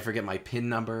 and then I forget my PIN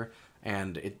number,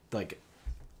 and it like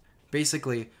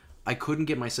basically I couldn't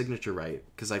get my signature right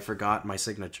because I forgot my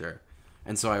signature,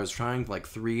 and so I was trying like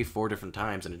 3-4 different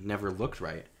times and it never looked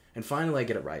right, and finally I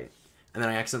get it right, and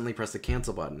then I accidentally press the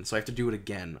cancel button, so I have to do it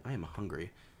again. I am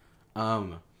hungry.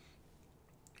 And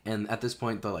at this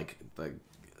point the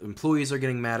employees are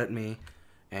getting mad at me,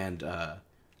 and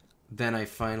then I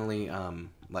finally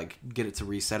like get it to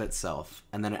reset itself,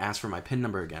 and then it asks for my PIN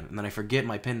number again, and then I forget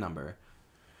my PIN number,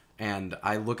 and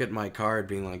I look at my card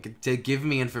being like, to give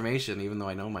me information, even though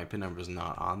I know my PIN number is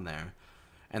not on there.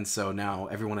 And so now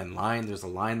everyone in line, there's a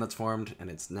line that's formed, and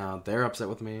it's now they're upset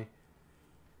with me.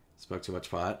 Spoke too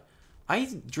much pot.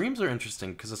 Dreams are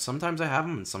interesting because sometimes I have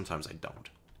them and sometimes I don't.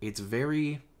 It's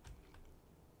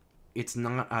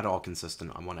not at all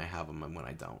consistent on when I have them and when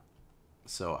I don't.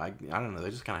 So I don't know, they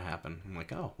just kind of happen. I'm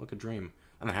like, oh, look, a dream.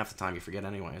 And then half the time you forget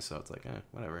anyway, so it's like,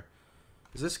 whatever.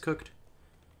 Is this cooked?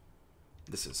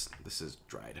 This is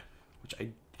dried, which I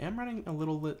am running a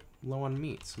little bit low on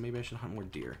meat, so maybe I should hunt more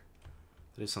deer.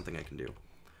 That is something I can do.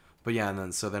 But yeah,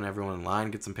 and then everyone in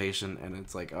line gets impatient, and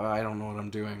it's like, oh, I don't know what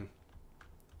I'm doing.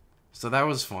 So that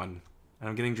was fun, and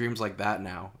I'm getting dreams like that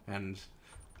now, and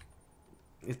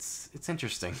it's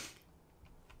interesting,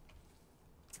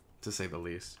 to say the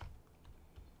least.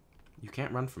 You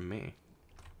can't run from me.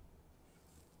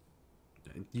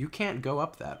 You can't go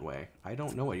up that way. I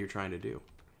don't know what you're trying to do.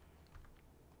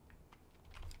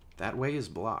 That way is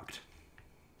blocked.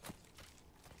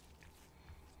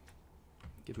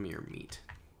 Give me your meat.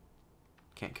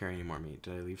 Can't carry any more meat.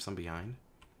 Did I leave some behind?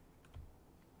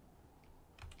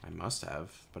 I must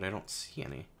have, but I don't see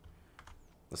any.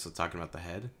 Unless it's talking about the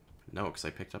head? No, because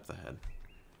I picked up the head.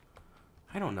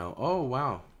 I don't know. Oh,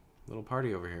 wow. Little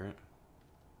party over here.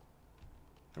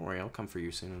 Don't worry, I'll come for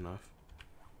you soon enough.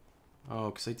 Oh,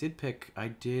 because I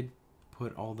did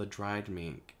put all the dried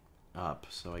meat up,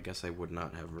 so I guess I would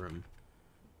not have room.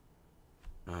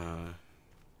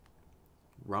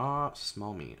 Raw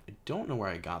small meat. I don't know where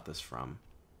I got this from.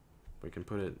 We can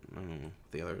put it, I don't know,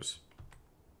 the others.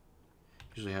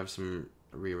 Usually have some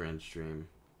rearranged dream.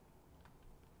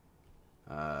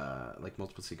 Like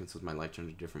multiple sequences of my life turned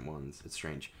to different ones. It's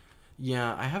strange.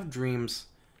 Yeah, I have dreams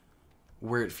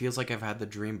where it feels like I've had the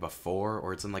dream before,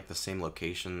 or it's in like the same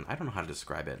location. I don't know how to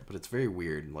describe it, but it's very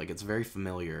weird. Like, it's very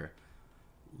familiar,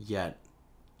 yet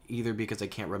either because I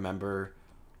can't remember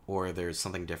or there's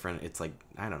something different. It's like,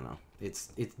 I don't know. It's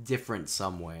different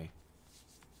some way.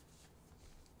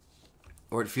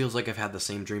 Or it feels like I've had the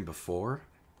same dream before.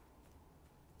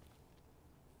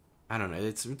 I don't know.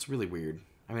 It's really weird.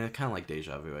 I mean, it's kind of like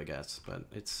deja vu, I guess, but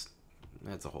it's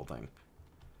a whole thing.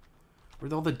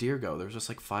 Where'd all the deer go? There's just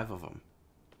like 5 of them.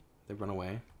 They run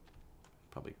away.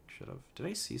 Probably should have. Did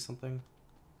I see something?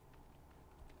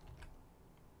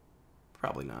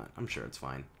 Probably not. I'm sure it's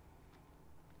fine.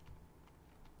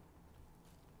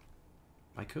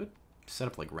 I could set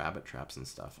up like rabbit traps and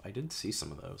stuff. I did see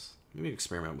some of those. Maybe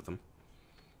experiment with them.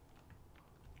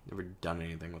 Never done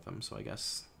anything with them, so I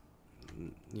guess,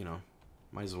 you know,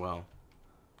 might as well.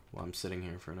 While I'm sitting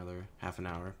here for another half an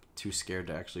hour. Too scared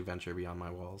to actually venture beyond my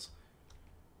walls.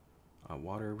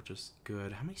 Water, which is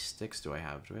good. How many sticks do I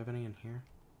have? Do I have any in here?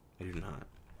 I do not.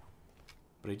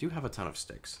 But I do have a ton of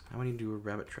sticks. How many do a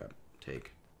rabbit trap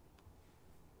take?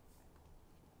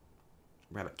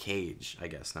 Rabbit cage, I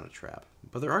guess, not a trap.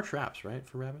 But there are traps, right,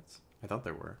 for rabbits? I thought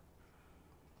there were.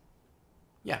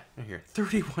 Yeah, right here.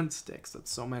 31 sticks.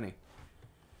 That's so many.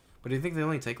 But I think they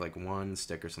only take like 1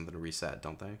 stick or something to reset,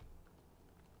 don't they?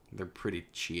 They're pretty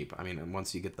cheap. I mean,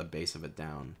 once you get the base of it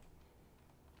down,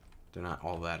 they're not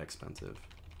all that expensive.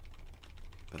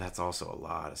 But that's also a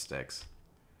lot of sticks.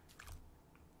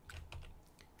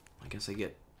 I guess I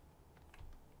get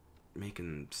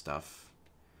making stuff.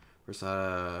 First,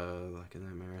 like in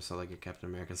the mirror, I saw like a Captain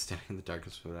America standing in the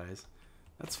darkness with eyes.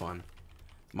 That's fun.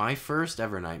 My first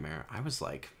ever nightmare, I was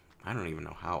like, I don't even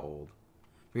know how old.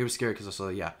 Maybe I was scared because I saw,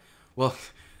 yeah. Well,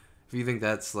 if you think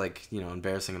that's like, you know,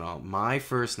 embarrassing and all, my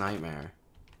first nightmare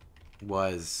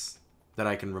was, that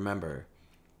I can remember,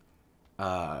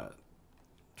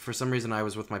 for some reason I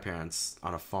was with my parents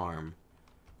on a farm,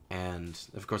 and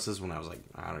of course this is when I was like,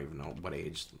 I don't even know what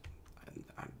age.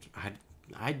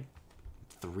 I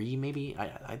 3 maybe?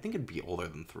 I think it'd be older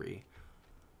than 3.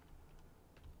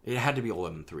 It had to be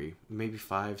older than 3. Maybe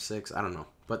 5, 6, I don't know.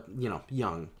 But, you know,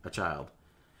 young, a child.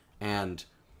 and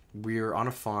we were on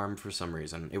a farm for some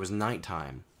reason. It was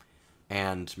nighttime,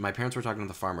 and my parents were talking to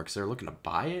the farmer because they were looking to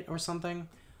buy it or something.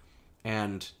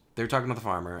 And they were talking to the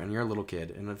farmer, and you're a little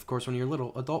kid, and of course, when you're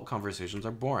little, adult conversations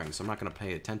are boring, so I'm not gonna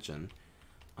pay attention.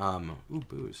 Ooh,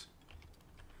 booze.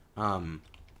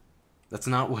 That's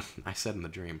not what I said in the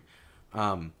dream.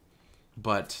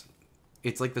 But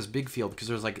it's like this big field because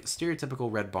there's like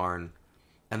stereotypical red barn,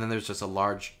 and then there's just a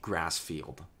large grass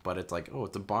field. But it's like, oh,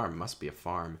 it's a barn, must be a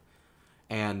farm.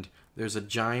 And there's a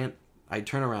giant, I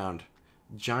turn around,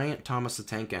 giant Thomas the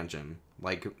Tank Engine,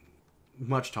 like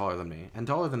much taller than me, and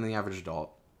taller than the average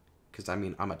adult, because I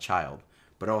mean, I'm a child,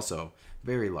 but also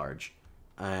very large.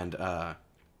 And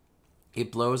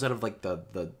it blows out of like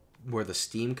the where the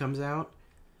steam comes out,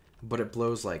 but it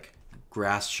blows like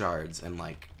grass shards and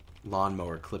like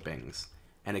lawnmower clippings,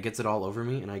 and it gets it all over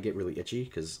me, and I get really itchy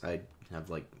because I have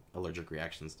like allergic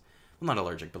reactions. Well, not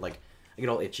allergic, but like I get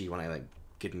all itchy when I like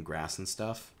get in grass and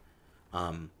stuff.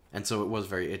 And so it was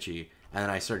very itchy, and then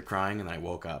I started crying, and then I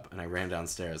woke up and I ran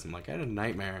downstairs. I'm like, I had a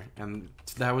nightmare, and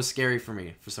that was scary for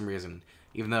me for some reason,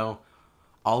 even though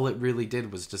all it really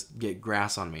did was just get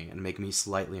grass on me and make me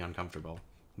slightly uncomfortable.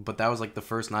 But that was like the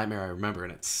first nightmare I remember,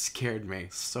 and it scared me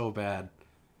so bad.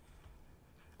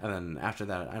 And then after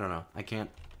that, I don't know. I can't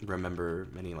remember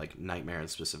many like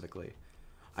nightmares specifically.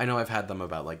 I know I've had them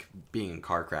about like being in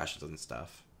car crashes and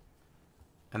stuff.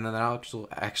 And then that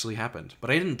actually happened. But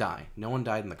I didn't die. No one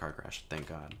died in the car crash, thank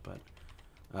God. But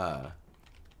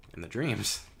in the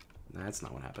dreams, that's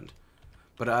not what happened.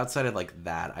 But outside of like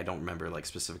that, I don't remember like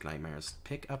specific nightmares.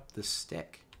 Pick up the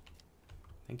stick.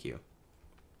 Thank you.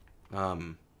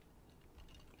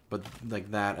 But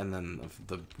like that, and then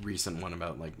the recent one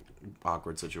about like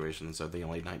awkward situations are the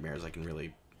only nightmares I can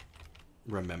really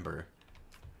remember.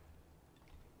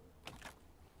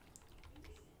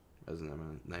 As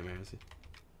nightmares.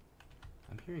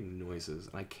 I'm hearing noises,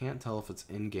 and I can't tell if it's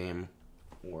in game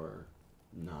or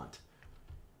not.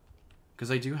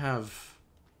 Because I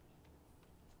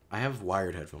have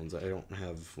wired headphones. I don't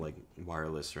have like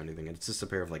wireless or anything. It's just a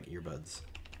pair of like earbuds.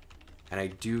 And I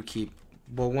do keep,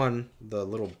 well, one, the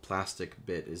little plastic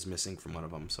bit is missing from one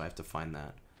of them, so I have to find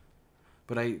that.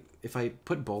 But if I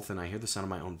put both in, I hear the sound of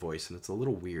my own voice, and it's a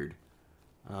little weird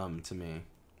to me.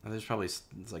 And there's probably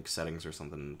like settings or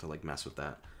something to like mess with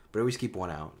that. But I always keep one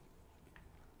out.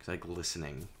 Because I like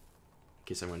listening, in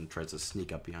case anyone tries to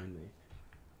sneak up behind me.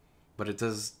 But it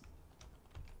does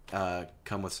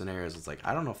come with scenarios. It's like,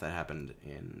 I don't know if that happened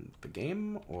in the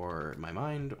game, or my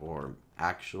mind, or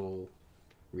actual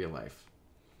real life.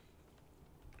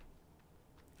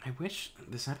 I wish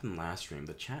this happened last stream.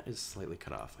 The chat is slightly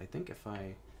cut off. I think if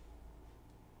I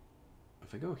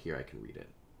go here, I can read it.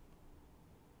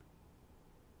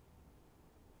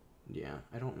 Yeah,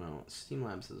 I don't know.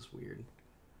 Streamlabs is weird.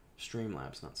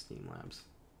 Streamlabs, not Steamlabs,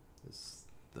 is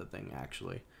the thing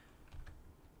actually.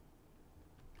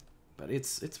 But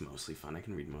it's mostly fun. I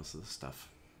can read most of the stuff.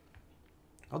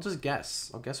 I'll just guess.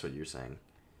 I'll guess what you're saying.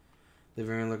 They're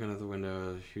very looking at the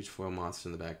window, a huge foil monster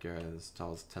in the backyard, as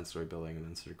tall as a 10-story building, and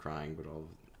then started crying,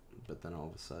 but then all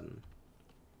of a sudden,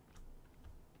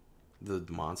 the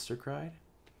monster cried.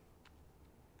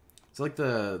 It's like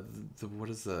the what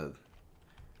is the?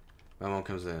 My mom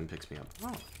comes in and picks me up. Oh,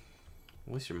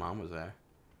 at least your mom was there.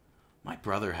 My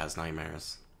brother has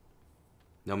nightmares.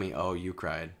 No, me. Oh, you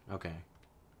cried. Okay.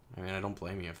 I mean, I don't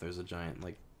blame you if there's a giant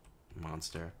like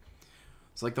monster.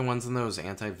 It's like the ones in those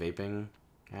anti-vaping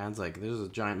ads, like, there's a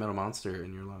giant metal monster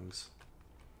in your lungs.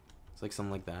 It's like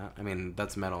something like that. I mean,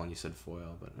 that's metal and you said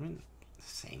foil, but I mean,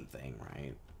 same thing,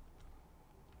 right?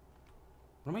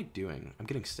 What am I doing? I'm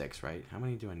getting sticks, right? How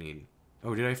many do I need?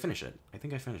 Oh, did I finish it? I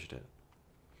think I finished it.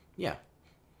 Yeah.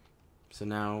 So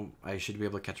now I should be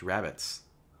able to catch rabbits.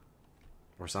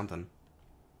 Or something.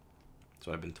 That's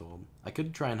what I've been told. I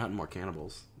could try and hunt more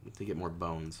cannibals to get more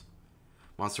bones.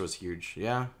 Monster was huge.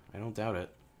 Yeah, I don't doubt it.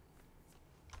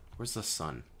 Where's the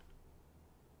sun?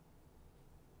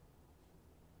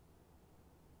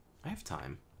 I have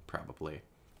time, probably.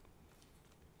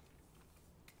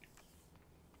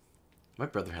 My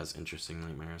brother has interesting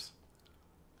nightmares.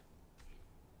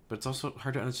 But it's also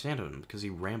hard to understand him because he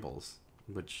rambles.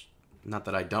 Which, not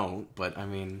that I don't, but I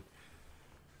mean,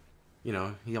 you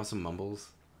know, he also mumbles.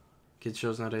 Kids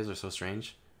shows nowadays are so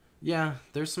strange. Yeah,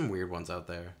 there's some weird ones out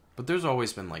there. But there's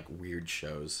always been, like, weird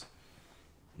shows.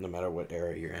 No matter what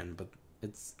era you're in. But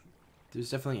there's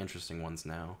definitely interesting ones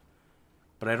now.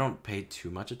 But I don't pay too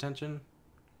much attention.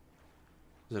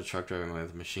 There's a truck driving away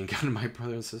with a machine gun and my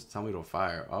brother and sister tell me to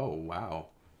fire. Oh, wow.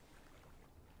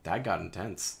 That got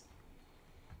intense.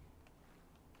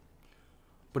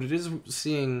 But it is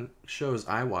seeing shows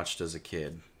I watched as a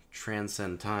kid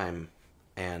transcend time,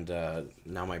 and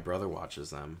now my brother watches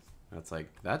them. That's like,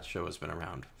 that show has been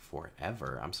around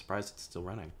forever. I'm surprised it's still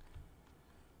running.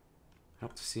 I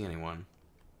don't see anyone,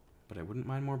 but I wouldn't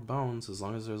mind more bones as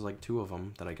long as there's like 2 of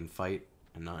them that I can fight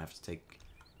and not have to take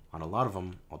on a lot of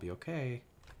them. I'll be okay.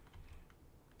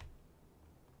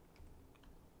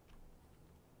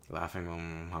 Laughing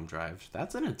when mom drives.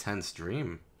 That's an intense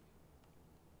dream.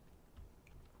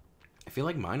 I feel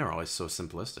like mine are always so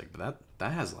simplistic, but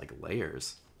that has like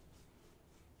layers.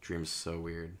 Dream's so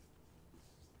weird.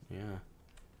 Yeah.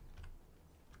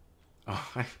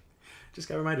 Oh, I just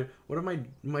got reminded. One of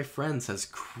my friends has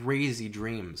crazy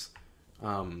dreams,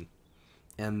 and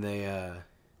they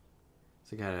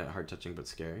it's kind of heart touching but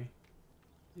scary.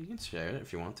 You can share it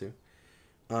if you want to.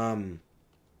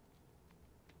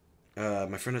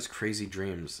 My friend has crazy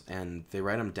dreams, and they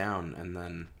write them down, and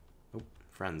then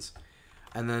friends,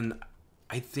 and then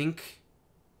I think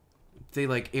they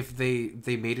like if they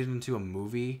made it into a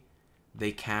movie,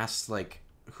 they cast like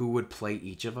who would play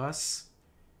each of us.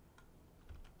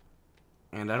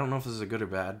 And I don't know if this is a good or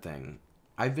bad thing.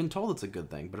 I've been told it's a good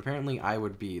thing, but apparently I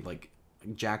would be, like,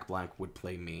 Jack Black would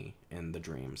play me in the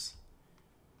dreams.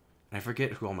 And I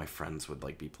forget who all my friends would,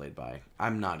 like, be played by.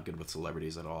 I'm not good with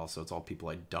celebrities at all, so it's all people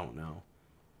I don't know.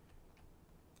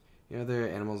 Yeah, they're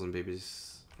animals and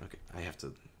babies. Okay, I have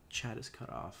to... Chat is cut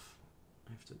off.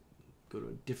 I have to go to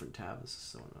a different tab. This is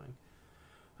so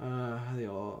annoying. They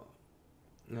all...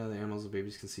 No, the animals and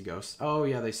babies can see ghosts. Oh,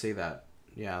 yeah, they say that.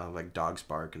 Yeah, like dogs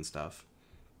bark and stuff.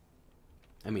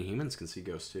 I mean, humans can see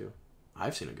ghosts too.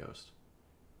 I've seen a ghost.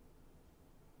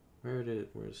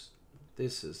 Where's...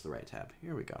 This is the right tab.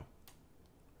 Here we go.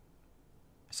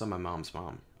 I saw my mom's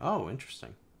mom. Oh,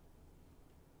 interesting.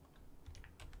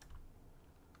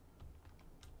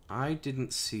 I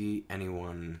didn't see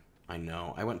anyone I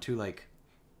know. I went to, like...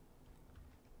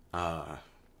 it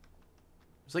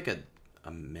was like a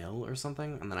mill or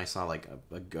something, and then I saw, like,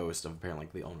 a ghost of apparently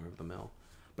like, the owner of the mill.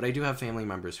 But I do have family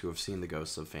members who have seen the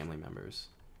ghosts of family members.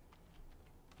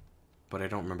 But I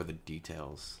don't remember the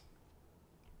details.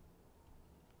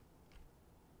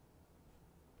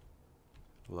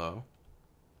 Hello?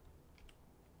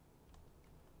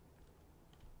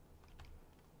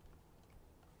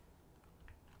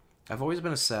 I've always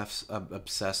been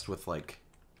obsessed with, like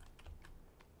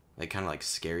kind of, like,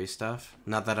 scary stuff.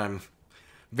 Not that I'm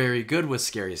very good with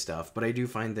scary stuff, but I do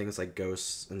find things like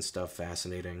ghosts and stuff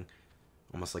fascinating.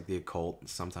 Almost like the occult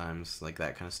sometimes, like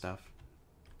that kind of stuff.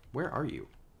 Where are you?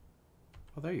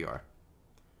 Oh, there you are.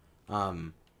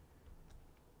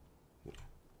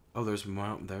 Oh, there's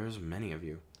many of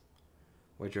you.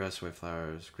 White dress, white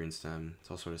flowers, green stem.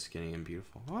 It's all sort of skinny and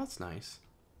beautiful. Oh, that's nice.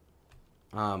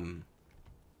 Oh,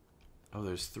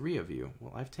 there's 3 of you.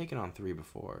 Well, I've taken on 3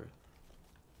 before.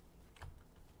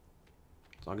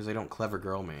 As long as they don't clever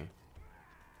girl me,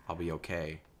 I'll be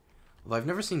okay. Although I've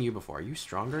never seen you before. Are you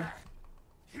stronger?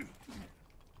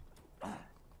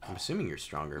 I'm assuming you're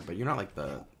stronger, but you're not like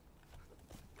the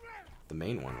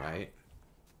main one, right?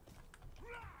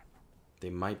 They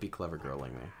might be clever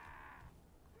girling me.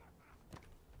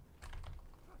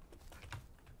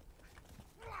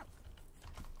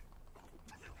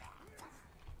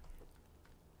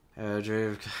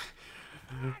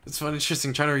 It's fun,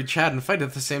 interesting trying to read chat and fight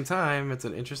at the same time. It's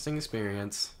an interesting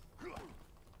experience.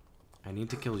 I need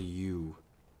to kill you.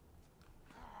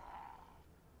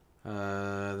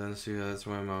 Then see, that's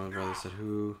why my mom and brother said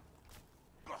who.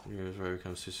 Here's where it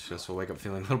becomes too successful. Wake up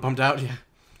feeling a little bummed out, yeah.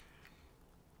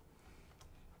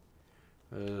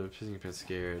 Pissing your pants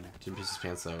scared. Didn't piss his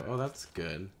pants though. Oh, that's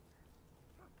good.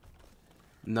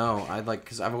 No, I'd like,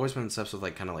 because I've always been obsessed with,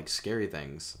 like, kind of, like, scary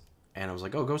things. And I was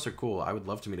like, oh, ghosts are cool. I would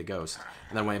love to meet a ghost.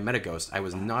 And then when I met a ghost, I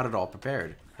was not at all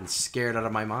prepared. And scared out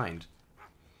of my mind.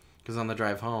 Because on the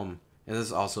drive home, and this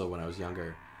is also when I was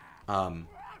younger, I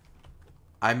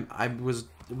was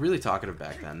really talkative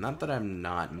back then. Not that I'm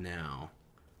not now.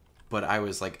 But I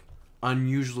was, like,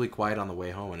 unusually quiet on the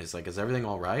way home. And he's like, is everything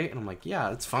all right? And I'm like,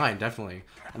 yeah, it's fine, definitely.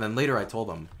 And then later I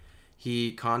told him.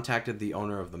 He contacted the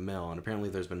owner of the mill. And apparently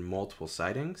there's been multiple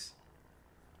sightings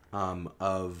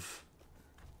of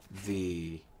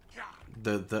the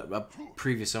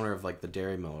previous owner of, like, the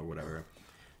dairy mill or whatever.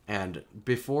 And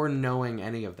before knowing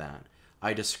any of that,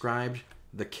 I described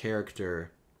the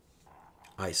character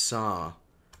I saw,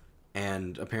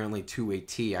 and apparently to a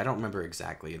T. I don't remember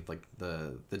exactly. Like,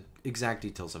 the exact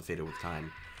details have faded with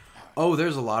time. Oh,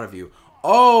 there's a lot of you.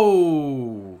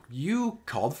 Oh, you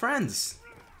called friends.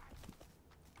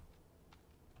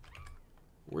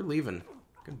 We're leaving.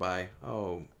 Goodbye.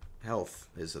 Oh, health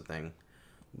is a thing.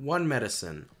 1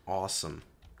 medicine. Awesome.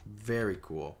 Very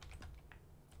cool.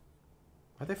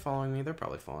 Are they following me? They're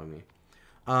probably following me.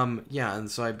 Yeah, and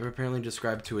so I apparently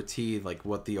described to a T, like,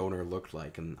 what the owner looked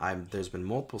like, and there's been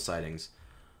multiple sightings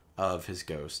of his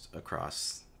ghost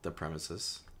across the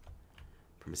premises.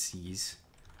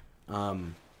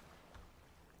 And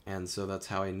so that's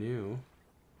how I knew.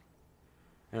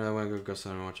 And I want to go ghost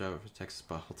hunting and watch out for Texas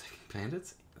bottle taking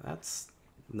bandits. That's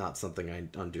not something I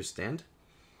understand.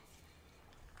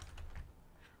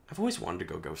 I've always wanted to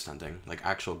go ghost hunting, like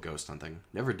actual ghost hunting.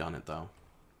 Never done it though.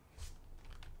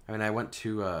 I mean, I went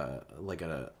to like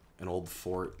an old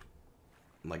fort,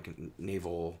 like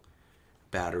naval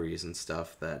batteries and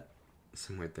stuff. That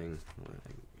some weird thing.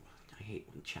 I hate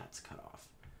when chat's cut off.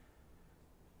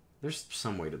 There's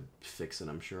some way to fix it,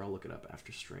 I'm sure. I'll look it up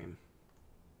after stream.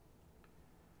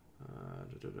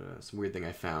 Some weird thing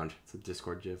I found. It's a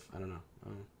Discord GIF. I don't know.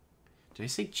 Oh. Did I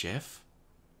say GIF?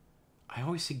 I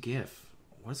always say GIF.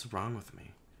 What's wrong with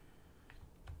me?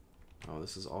 Oh,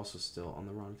 this is also still on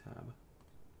the wrong tab.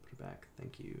 Put it back.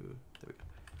 Thank you. There we go.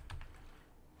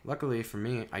 Luckily for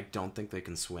me, I don't think they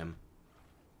can swim,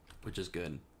 which is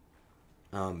good.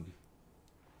 But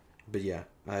yeah,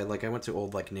 I went to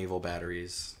old like naval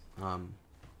batteries, and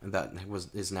that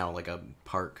is now like a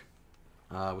park,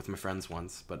 with my friends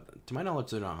once. But to my knowledge,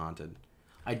 they're not haunted.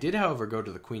 I did, however, go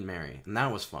to the Queen Mary, and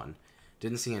that was fun.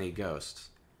 Didn't see any ghosts,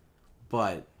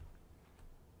 but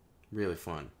really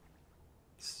fun.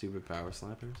 Stupid power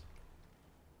slappers.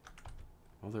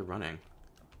 Oh, they're running.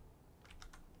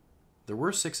 There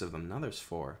were 6 of them. Now there's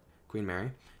 4. Queen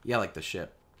Mary? Yeah, like the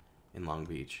ship in Long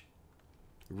Beach.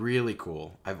 Really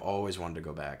cool. I've always wanted to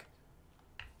go back.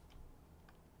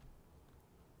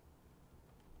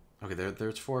 Okay,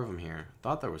 there's 4 of them here.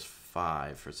 Thought there was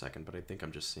 5 for a second, but I think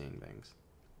I'm just seeing things.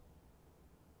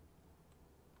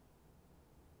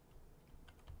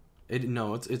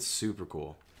 No, it's super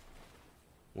cool.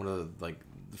 One of the, like,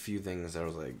 the few things I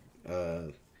was like,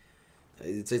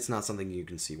 it's not something you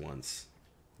can see once.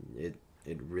 It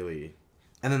really,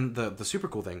 and then the super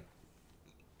cool thing,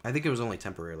 I think it was only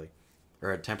temporary.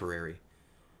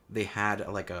 They had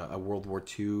like a World War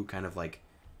II kind of like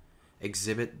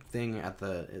exhibit thing at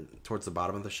towards the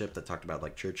bottom of the ship that talked about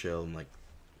like Churchill and like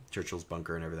Churchill's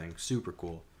bunker and everything. Super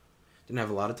cool. Didn't have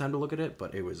a lot of time to look at it,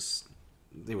 but it was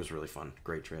really fun.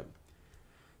 Great trip.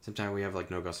 Sometimes we have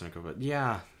like no ghost and but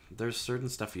yeah, there's certain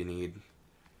stuff you need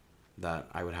that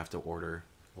I would have to order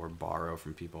or borrow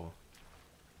from people.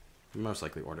 Most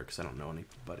likely order because I don't know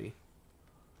anybody.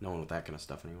 No one with that kind of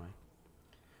stuff anyway.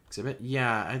 Exhibit?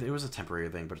 Yeah, it was a temporary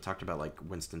thing, but it talked about like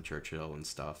Winston Churchill and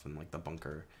stuff and like the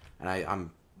bunker. And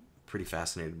I'm pretty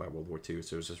fascinated by World War II,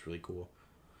 so it was just really cool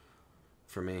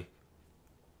for me.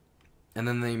 And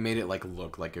then they made it like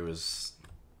look like it was,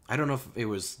 I don't know if it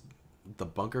was the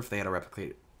bunker, if they had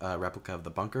a replica of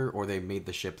the bunker, or they made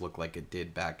the ship look like it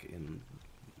did back in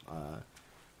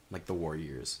like the war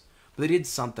years. But they did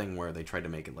something where they tried to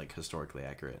make it like historically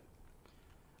accurate.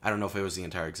 I don't know if it was the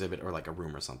entire exhibit or like a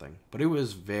room or something, but it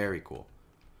was very cool.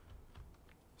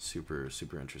 Super,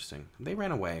 super interesting. They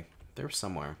ran away. They were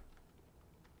somewhere.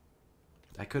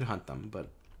 I could hunt them, but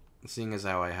seeing as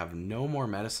how I have no more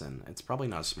medicine, it's probably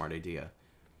not a smart idea.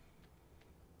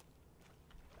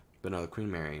 But no, the Queen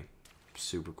Mary,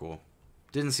 super cool.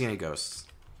 Didn't see any ghosts.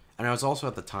 And I was also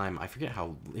at the time, I forget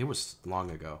how, it was long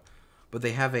ago, but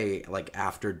they have a like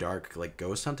after dark like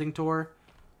ghost hunting tour,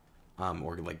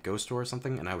 or like ghost tour or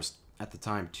something, and I was at the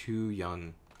time too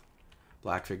young.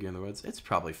 Black figure in the woods. It's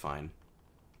probably fine.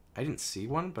 I didn't see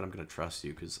one, but I'm gonna trust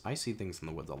you because I see things in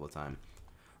the woods all the time.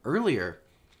 Earlier,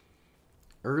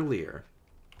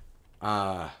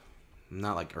 not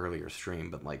like earlier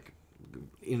stream, but like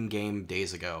in-game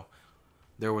days ago,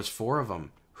 there was 4 of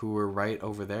them who were right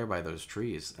over there by those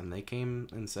trees, and they came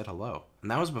and said hello. And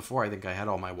that was before I think I had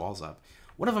all my walls up.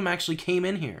 One of them actually came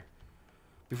in here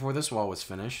before this wall was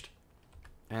finished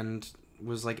and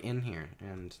was like in here,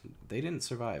 and they didn't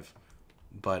survive,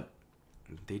 but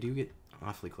they do get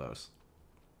awfully close.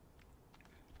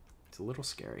 It's a little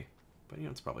scary, but you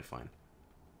know, it's probably fine.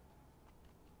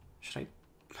 Should I?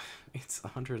 It's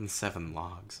 107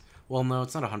 logs. Well, no,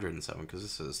 it's not 107 because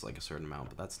this is like a certain amount,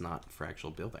 but that's not for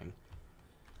actual building.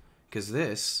 Because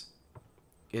this,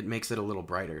 it makes it a little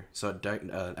brighter. So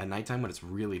at nighttime when it's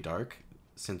really dark,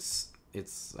 since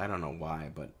it's, I don't know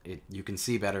why, but you can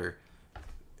see better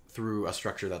through a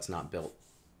structure that's not built.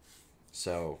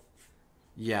 So,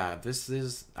 yeah, this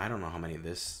is, I don't know how many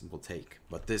this will take,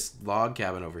 but this log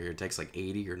cabin over here takes like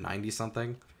 80 or 90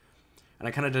 something. And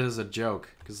I kind of did it as a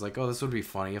joke, because like, oh, this would be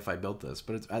funny if I built this,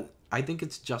 but I think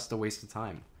it's just a waste of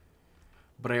time.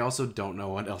 But I also don't know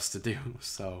what else to do,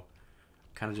 so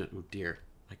kind of just, oh, deer.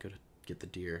 I could get the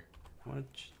deer. I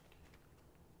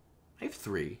have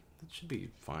 3. that should be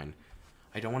fine.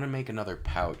 I don't want to make another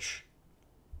pouch.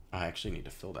 I actually need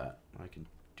to fill that. I can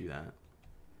do that.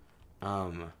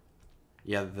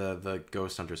 Yeah, the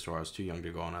Ghost Hunter store, I was too young to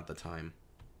go on at the time.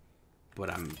 But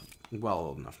I'm well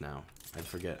old enough now. I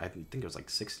forget. I think it was like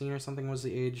 16 or something was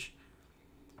the age.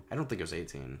 I don't think it was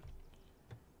 18.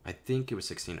 I think it was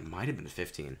 16. It might have been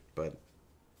 15, but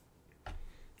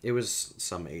it was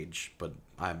some age. But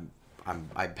I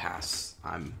pass.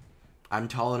 I'm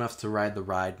tall enough to ride the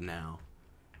ride now.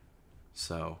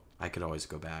 So I could always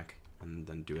go back and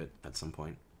then do it at some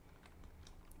point.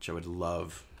 Which I would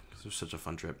love. It was such a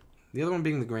fun trip. The other one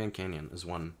being the Grand Canyon is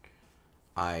one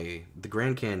the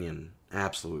Grand Canyon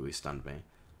absolutely stunned me.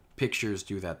 Pictures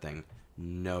do that thing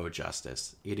no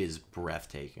justice. It is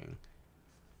breathtaking.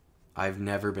 I've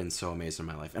never been so amazed in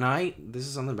my life. And this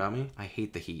is something about me, I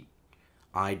hate the heat.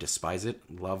 I despise it,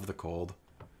 love the cold.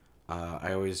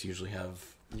 I always usually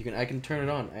have, I can turn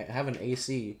it on. I have an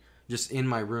AC just in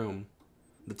my room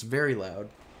that's very loud.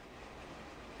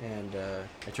 And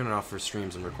I turn it off for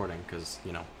streams and recording because,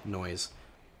 noise.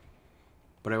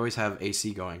 But I always have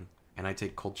AC going, and I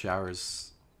take cold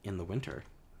showers in the winter.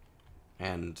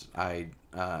 And I'm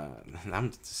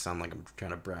sound like I'm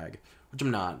trying to brag, which I'm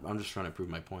not. I'm just trying to prove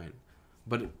my point.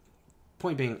 But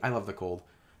point being, I love the cold.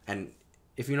 And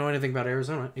if you know anything about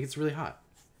Arizona, it gets really hot.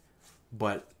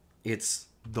 But it's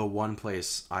the one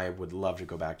place I would love to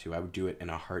go back to. I would do it in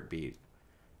a heartbeat.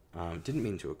 Didn't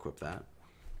mean to equip that.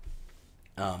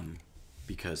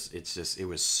 Because it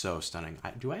was so stunning.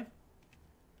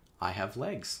 I have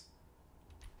legs.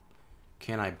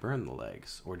 Can I burn the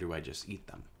legs, or do I just eat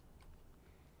them?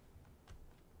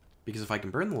 Because if I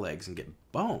can burn the legs and get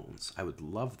bones, I would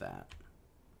love that.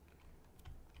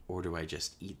 Or do I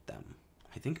just eat them?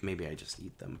 I think maybe I just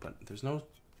eat them, but there's no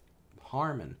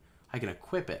harm in... I can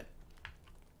equip it.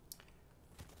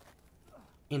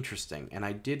 Interesting. And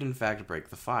I did, in fact, break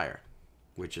the fire,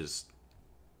 which is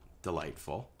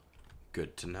delightful.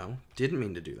 Good to know. Didn't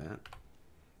mean to do that.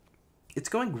 It's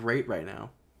going great right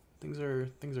now. Things are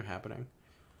happening.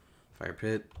 Fire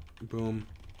pit. Boom.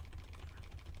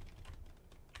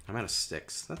 I'm out of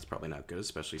sticks. That's probably not good,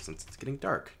 especially since it's getting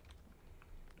dark.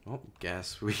 Well,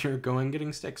 guess we are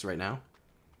getting sticks right now.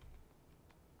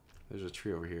 There's a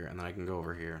tree over here, and then I can go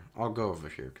over here. I'll go over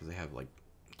here, because they have, like,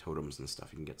 totems and stuff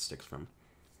you can get sticks from.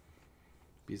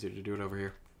 Be easier to do it over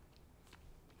here.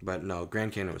 But no,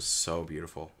 Grand Canyon was so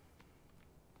beautiful.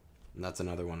 And that's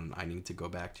another one I need to go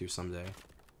back to someday.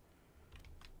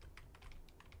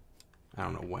 I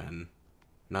don't know when.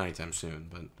 Not anytime soon,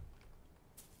 but...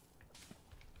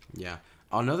 yeah.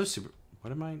 Another super...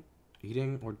 What am I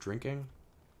eating or drinking?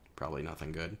 Probably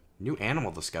nothing good. New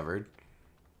animal discovered.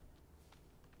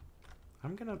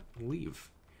 I'm gonna leave.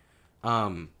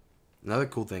 Another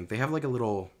cool thing. They have like a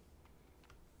little...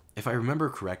 If I remember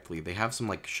correctly, they have some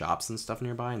like shops and stuff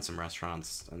nearby and some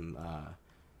restaurants. And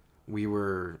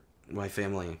my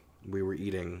family, we were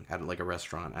eating at like a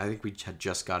restaurant. I think we had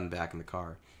just gotten back in the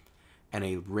car. And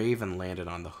a raven landed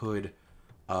on the hood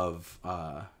of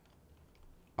our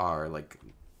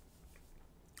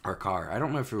car. I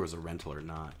don't know if it was a rental or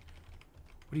not.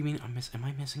 What do you mean? Am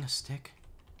I missing a stick?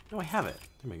 No, I have it.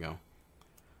 There we go.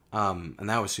 And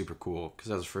that was super cool because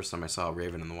that was the first time I saw a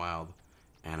raven in the wild.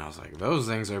 And I was like, those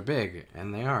things are big.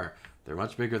 And they are. They're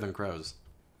much bigger than crows.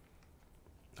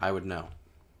 I would know.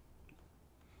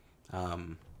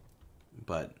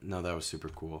 But no, that was super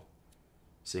cool.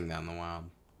 Seeing that in the wild.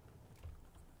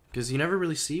 Because you never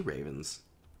really see ravens.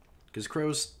 Because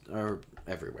crows are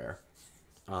everywhere.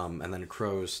 And then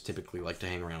crows typically like to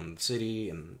hang around the city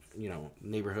and,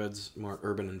 neighborhoods, more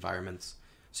urban environments.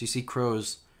 So you see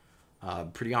crows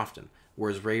pretty often.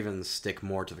 Whereas ravens stick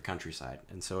more to the countryside.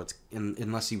 And so it's,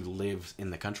 unless you live in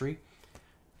the country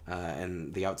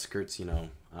and the outskirts,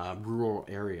 rural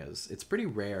areas, it's pretty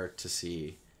rare to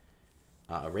see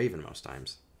a raven most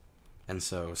times. And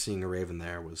so seeing a raven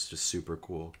there was just super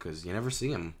cool because you never see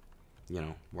them,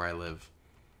 where I live.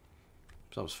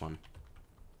 So that was fun.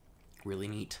 Really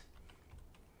neat.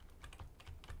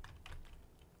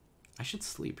 I should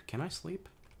sleep. Can I sleep?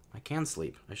 I can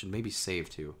sleep. I should maybe save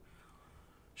too.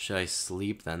 Should I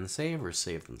sleep then save or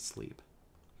save then sleep?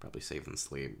 Probably save then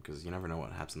sleep because you never know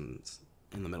what happens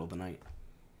in the middle of the night.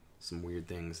 Some weird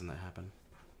things that happen.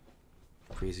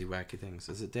 Crazy, wacky things.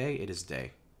 Is it day? It is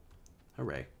day.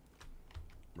 Hooray.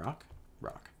 Rock?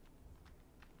 Rock.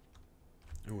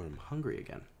 Oh, I'm hungry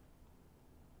again.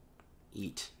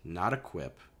 Eat, not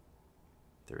equip.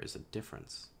 There is a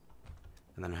difference.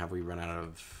 And then have we run out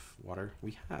of water?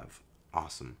 We have.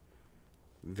 Awesome.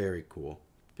 Very cool.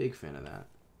 Big fan of that.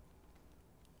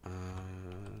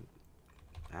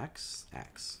 Axe?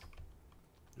 Axe.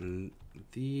 And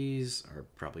these are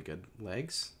probably good.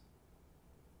 Legs?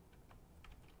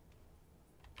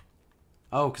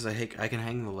 Oh, because I can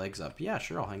hang the legs up. Yeah,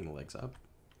 sure, I'll hang the legs up.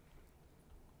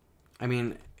 I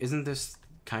mean, isn't this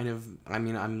kind of... I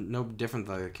mean, I'm no different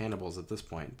than the cannibals at this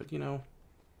point, but, you know,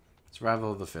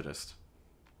 survival of the fittest.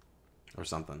 Or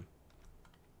something.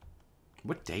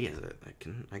 What day is it?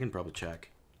 I can probably check.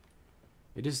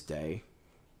 It is day.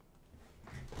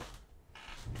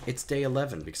 It's day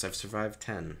 11 because I've survived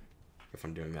 10. If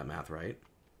I'm doing that math right.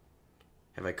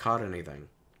 Have I caught anything?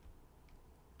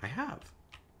 I have.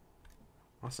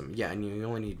 Awesome. Yeah, and you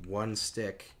only need one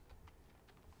stick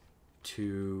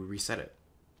to reset it.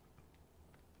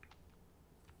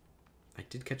 I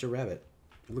did catch a rabbit.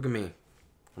 Look at me.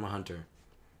 I'm a hunter.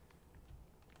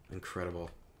 Incredible.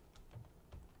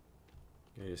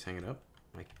 Can I just hang it up?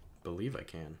 I believe I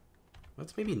can.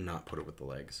 Let's maybe not put it with the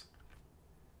legs.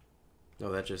 No,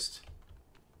 that just...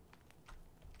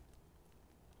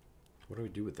 What do we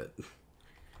do with it? Do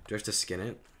I have to skin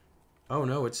it? Oh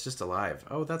no, it's just alive.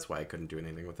 Oh, that's why I couldn't do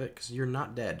anything with it, because you're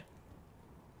not dead.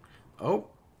 Oh!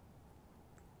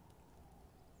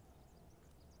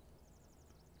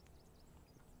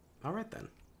 Alright then.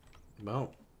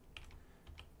 Well...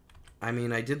 I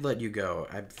mean, I did let you go.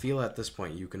 I feel at this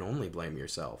point you can only blame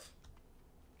yourself.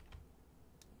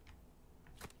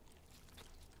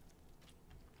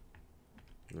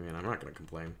 I mean, I'm not going to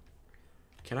complain.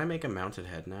 Can I make a mounted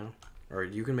head now? Or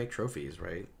you can make trophies,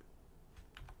 right?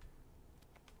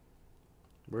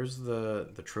 Where's the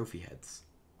trophy heads?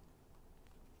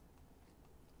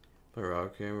 Play a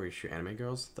rock game where you shoot anime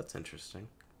girls? That's interesting.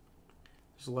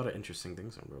 There's a lot of interesting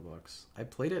things on Roblox. I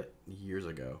played it years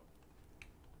ago.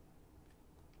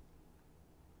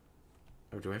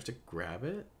 Oh, do I have to grab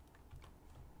it?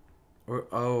 Or,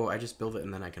 oh, I just build it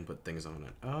and then I can put things on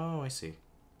it. Oh, I see.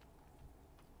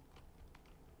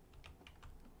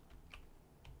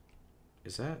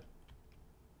 Is it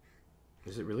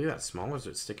really that small or is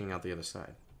it sticking out the other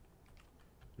side?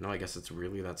 No, I guess it's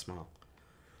really that small.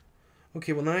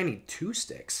 Okay, well now I need 2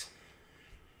 sticks.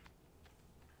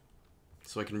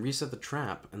 So I can reset the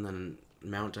trap and then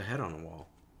mount a head on a wall.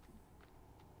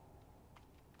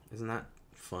 Isn't that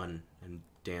fun and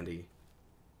dandy?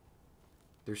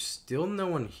 There's still no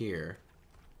one here.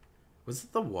 Was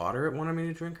it the water it wanted me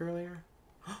to drink earlier?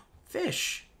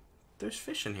 Fish! There's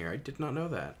fish in here. I did not know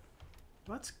that.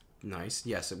 Well, that's nice.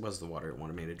 Yes, it was the water it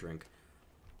wanted me to drink.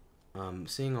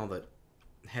 Seeing all the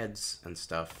heads and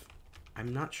stuff,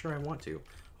 I'm not sure I want to.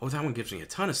 Oh, that one gives me a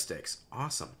ton of sticks.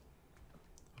 Awesome.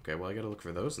 Okay, well, I gotta look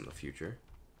for those in the future.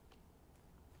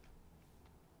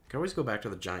 I can always go back to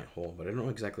the giant hole, but I don't know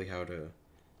exactly how to...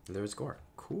 There's Gore.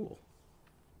 Cool.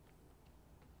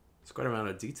 It's quite an amount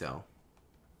of detail.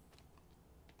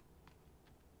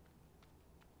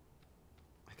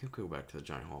 I could go back to the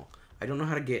giant hole. I don't know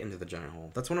how to get into the giant hole.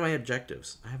 That's one of my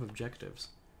objectives. I have objectives.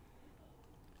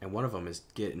 And one of them is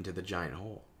get into the giant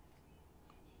hole.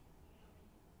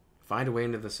 Find a way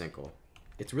into the sinkhole.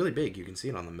 It's really big. You can see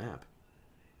it on the map.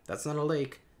 That's not a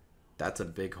lake. That's a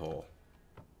big hole.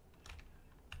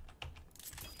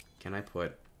 Can I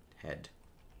put head?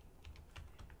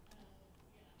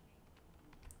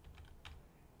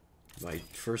 My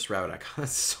first route, I got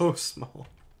so small.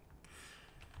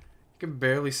 You can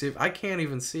barely see it. I can't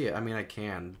even see it. I mean, I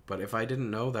can, but if I didn't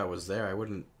know that was there, I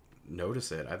wouldn't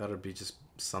notice it. I thought it'd be just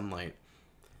sunlight.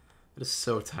 It is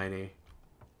so tiny.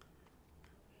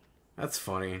 That's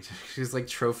funny. She's like,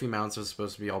 trophy mounts are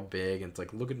supposed to be all big, and it's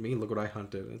like, look at me, look what I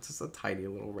hunted. It's just a tiny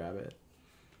little rabbit.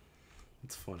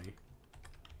 It's funny.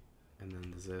 And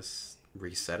then does this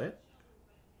reset it?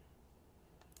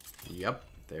 Yep,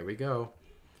 there we go.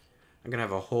 I'm gonna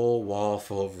have a whole wall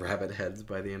full of rabbit heads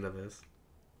by the end of this.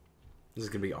 This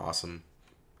is gonna be awesome.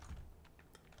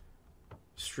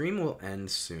 Stream will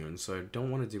end soon, so I don't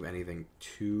want to do anything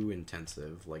too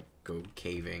intensive, like go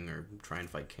caving or try and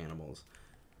fight cannibals.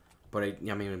 But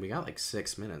I mean, we got like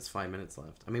 6 minutes, 5 minutes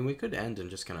left. I mean, we could end and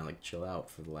just kind of like chill out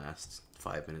for the last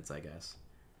 5 minutes, I guess.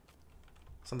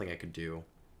 Something I could do.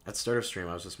 At start of stream,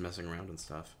 I was just messing around and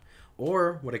stuff.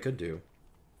 Or what I could do,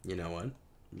 you know what?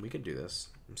 We could do this.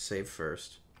 Save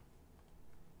first.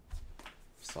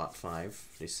 Slot 5,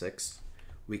 day 6.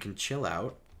 We can chill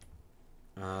out.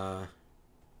 And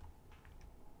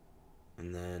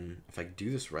then if I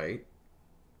do this right,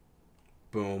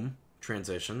 boom,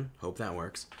 transition. Hope that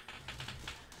works.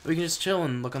 We can just chill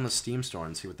and look on the Steam store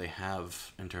and see what they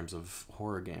have in terms of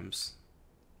horror games.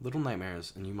 Little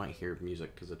Nightmares, and you might hear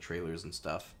music because of trailers and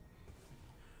stuff.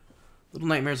 Little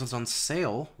Nightmares is on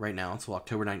sale right now until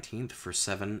October 19th for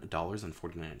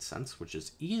 $7.49, which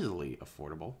is easily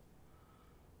affordable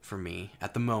for me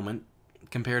at the moment.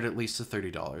 compared at least to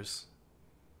 $30.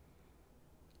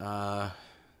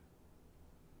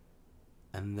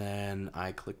 And then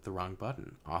I clicked the wrong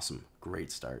button. Awesome.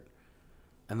 Great start.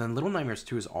 And then Little Nightmares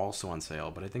 2 is also on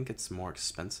sale, but I think it's more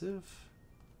expensive.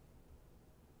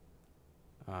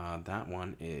 That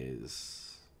one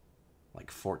is like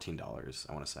 $14,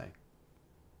 I want to say.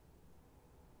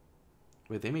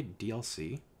 Wait, they made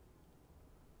DLC?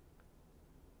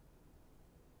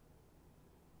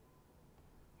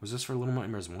 Was this for Little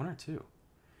Nightmares 1 or 2?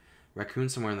 Raccoon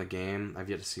somewhere in the game. I've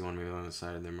yet to see one. Maybe on the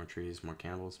side. There are more trees, more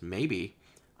cannibals. Maybe.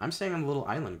 I'm staying on the little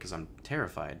island because I'm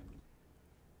terrified.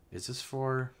 Is this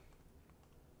for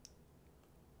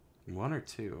 1 or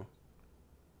 2?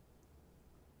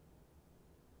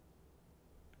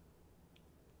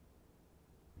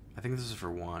 I think this is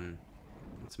for 1.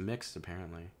 It's mixed,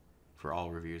 apparently, for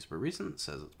all reviews. But Recent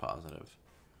says it's positive.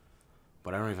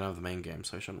 But I don't even have the main game,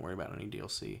 so I shouldn't worry about any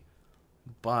DLC.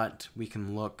 But we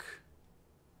can look...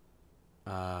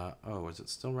 oh, is it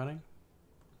still running?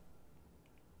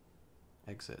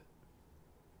 Exit.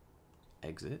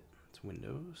 Exit. It's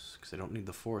Windows. Because I don't need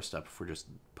the 4 step if we're just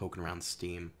poking around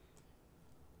Steam.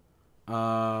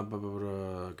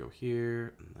 Go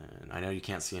here. And then I know you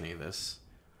can't see any of this.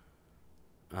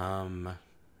 Horror.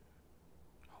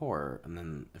 And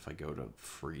then if I go to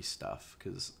free stuff.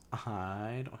 Because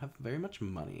I don't have very much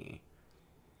money.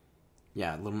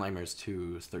 Yeah, Little Nightmares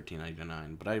 2 is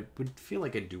 $13.99. But I would feel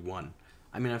like I'd do 1.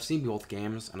 I mean, I've seen both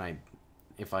games, and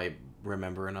if I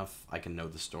remember enough, I can know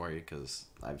the story, because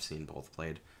I've seen both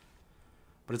played.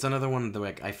 But it's another one that,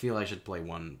 like, I feel I should play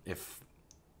 1 if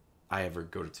I ever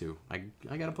go to 2. I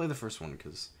gotta play the first one,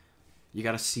 because you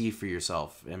gotta see for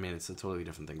yourself. I mean, it's a totally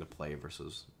different thing to play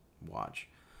versus watch.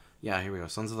 Yeah, here we go.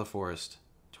 Sons of the Forest,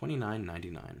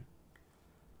 $29.99.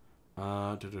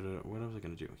 What was I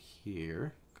gonna do?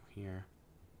 Here. Go here.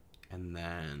 And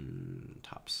then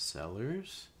top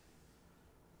sellers.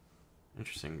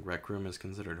 Interesting. Rec Room is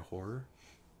considered horror.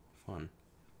 Fun.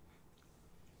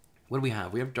 What do we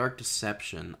have? We have Dark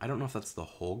Deception. I don't know if that's the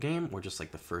whole game or just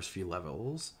like the first few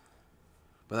levels.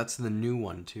 But that's the new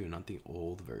one too, not the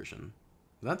old version.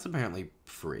 That's apparently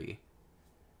free.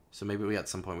 So maybe at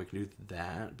some point we can do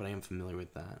that, but I am familiar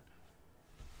with that.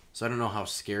 So I don't know how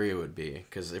scary it would be.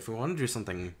 Because if we want to do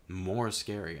something more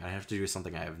scary, I have to do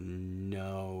something I have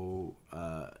no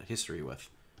history with.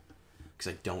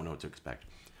 Because I don't know what to expect.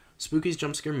 Spooky's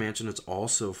Jump Scare Mansion is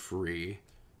also free.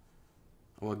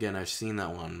 Well, again, I've seen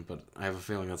that one, but I have a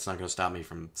feeling that's not going to stop me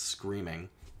from screaming.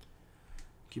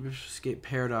 Cube Escape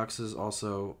Paradox is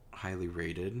also highly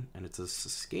rated, and it's a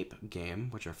escape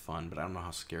game, which are fun, but I don't know how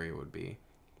scary it would be.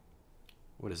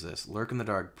 What is this? Lurk in the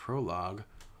Dark Prologue.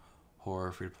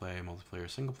 Horror, free-to-play, multiplayer,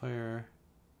 single-player.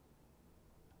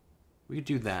 We could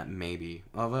do that, maybe.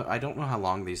 Although, I don't know how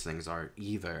long these things are,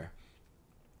 either.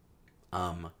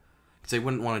 Because I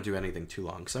wouldn't want to do anything too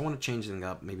long. Because I want to change things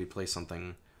up. Maybe play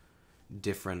something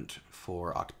different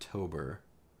for October.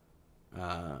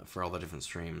 For all the different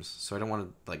streams. So I don't want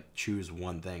to like choose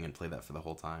one thing and play that for the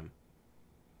whole time.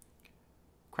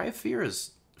 Cry of Fear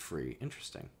is free.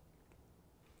 Interesting.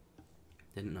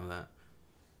 Didn't know that.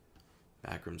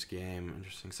 Backrooms Game.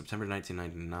 Interesting. September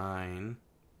 1999.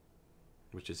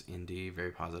 Which is indie.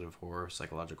 Very positive horror.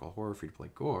 Psychological horror. Free-to-play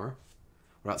gore.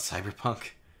 What about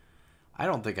Cyberpunk? I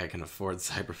don't think I can afford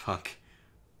Cyberpunk.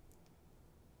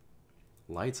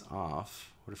 Lights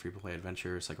Off. What a free-to-play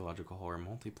adventure, psychological horror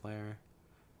multiplayer.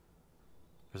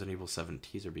 Resident Evil 7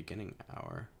 teaser beginning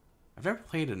hour. I've never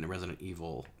played a Resident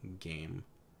Evil game.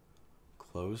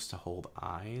 Closed to Hold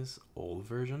Eyes, old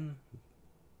version.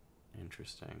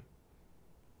 Interesting.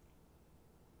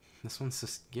 This one's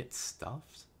just Get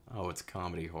Stuffed? Oh, it's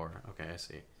comedy horror. Okay, I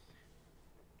see. Is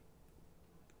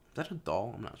that a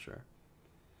doll? I'm not sure.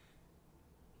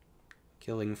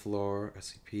 Killing Floor,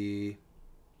 SCP,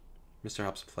 Mr.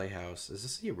 Hop's Playhouse. Is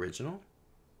this the original?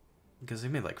 Because they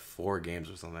made like 4 games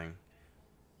or something.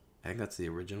 I think that's the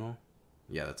original.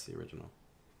 Yeah, that's the original.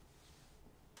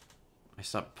 I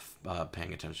stopped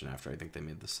paying attention after I think they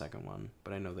made the second one.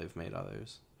 But I know they've made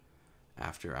others.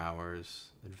 After Hours,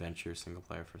 Adventure, Single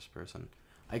Player, First Person.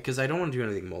 Because I don't want to do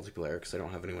anything multiplayer because I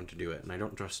don't have anyone to do it. And I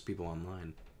don't trust people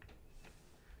online.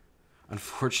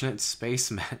 Unfortunate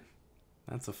Spaceman.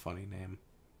 That's a funny name.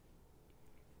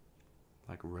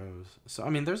 Like Rose. So, I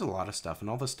mean, there's a lot of stuff, and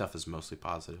all this stuff is mostly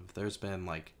positive. There's been,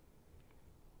 like,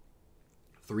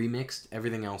 3 mixed.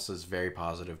 Everything else is very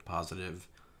positive.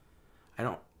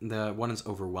 The one is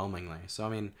overwhelmingly. So, I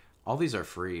mean, all these are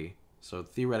free. So,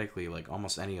 theoretically, like,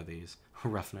 almost any of these.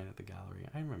 Rough Night at the Gallery.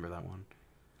 I remember that one.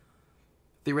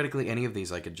 Theoretically, any of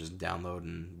these I could just download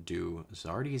and do.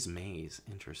 Zardy's Maze.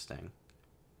 Interesting.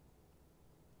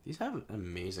 These have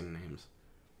amazing names.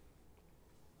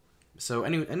 So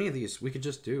any of these we could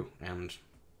just do and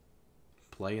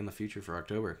play in the future for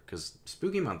October, because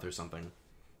spooky month or something.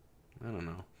 I don't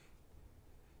know.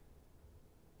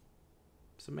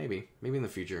 So maybe in the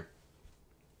future.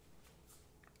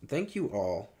 Thank you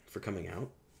all for coming out.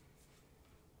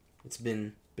 It's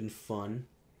been fun.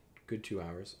 Good 2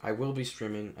 hours. I will be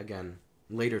streaming again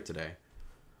later today.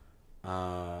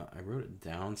 I wrote it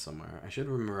down somewhere. I should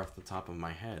remember off the top of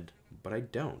my head, but I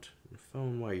don't.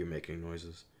 Phone, why are you making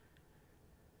noises?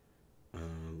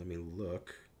 Let me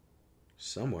look.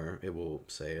 Somewhere it will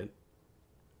say it.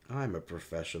 I'm a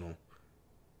professional.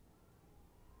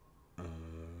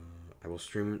 I will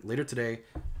stream later today,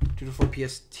 2 to 4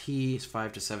 PST,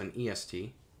 5 to 7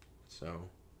 EST. So,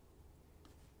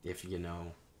 if you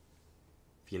know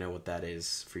what that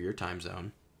is for your time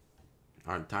zone.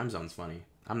 Our time zone's funny.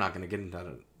 I'm not gonna get into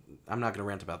that. I'm not gonna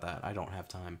rant about that. I don't have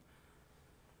time.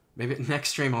 Maybe next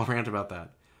stream I'll rant about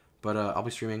that. But I'll be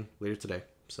streaming later today.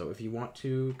 So if you want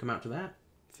to come out to that,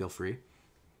 feel free.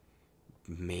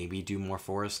 Maybe do more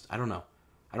Forest. I don't know.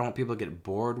 I don't want people to get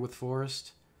bored with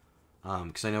Forest.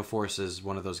 Because I know Forest is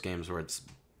one of those games where it's,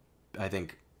 I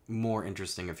think, more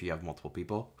interesting if you have multiple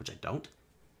people, which I don't.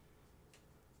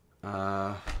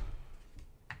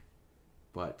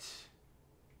 But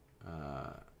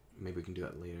maybe we can do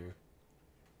that later.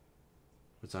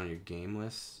 What's on your game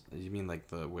list? You mean like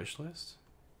the wish list?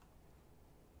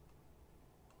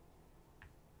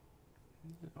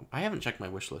 I haven't checked my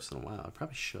wish list in a while. I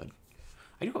probably should.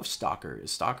 I do have Stalker.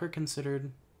 Is Stalker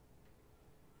considered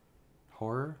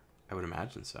horror? I would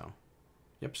imagine so.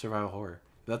 Yep, survival horror.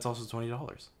 But that's also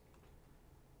 $20.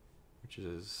 Which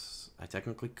is... I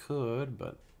technically could,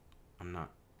 but I'm not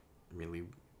really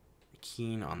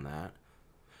keen on that.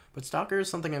 But Stalker is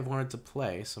something I've wanted to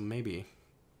play, so maybe.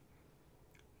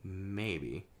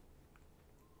 Maybe.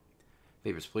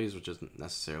 Papers, Please, which isn't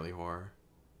necessarily horror.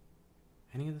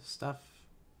 Any of this stuff?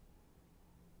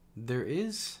 There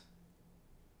is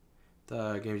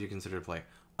the games you consider to play.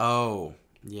 Oh,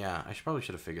 yeah. I probably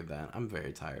should have figured that. I'm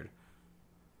very tired.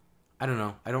 I don't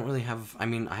know. I don't really have... I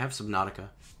mean, I have Subnautica,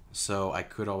 so I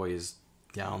could always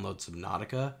download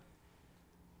Subnautica,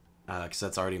 because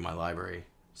that's already in my library.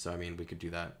 So, I mean, we could do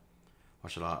that.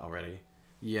 Watch it already.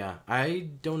 Yeah, I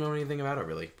don't know anything about it,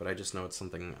 really, but I just know it's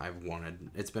something I've wanted.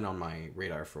 It's been on my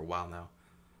radar for a while now.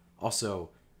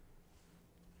 Also...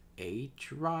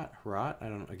 H-Rot? I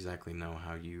don't exactly know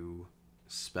how you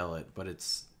spell it, but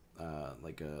it's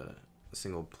like a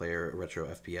single player retro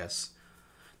FPS.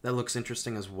 That looks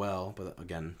interesting as well, but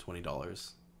again,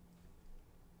 $20.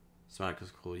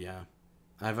 Subnautica's cool, yeah.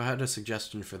 I've had a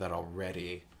suggestion for that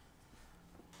already.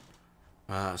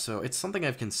 So it's something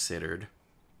I've considered.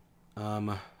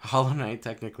 Hollow Knight,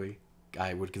 technically,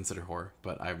 I would consider horror,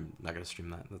 but I'm not going to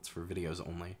stream that. That's for videos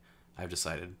only, I've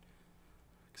decided.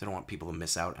 Because I don't want people to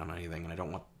miss out on anything, and I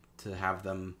don't want to have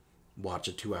them watch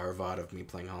a 2-hour VOD of me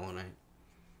playing Hollow Knight.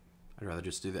 I'd rather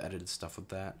just do the edited stuff with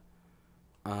that.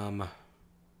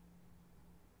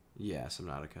 Yeah,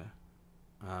 Subnautica.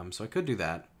 So I could do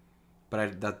that,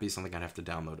 but that'd be something I'd have to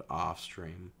download off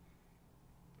stream.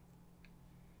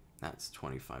 That's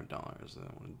 $25. I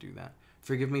don't want to do that.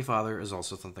 Forgive Me Father is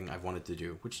also something I've wanted to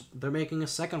do, which they're making a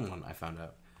second one, I found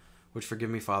out. Which Forgive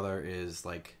Me Father is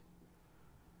like...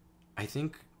 I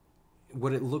think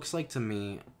what it looks like to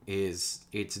me is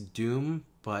it's Doom,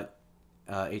 but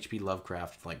H.P.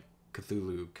 Lovecraft, like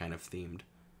Cthulhu kind of themed,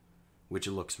 which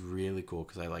it looks really cool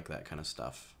because I like that kind of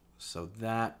stuff. So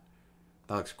that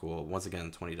looks cool. Once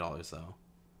again, $20 though.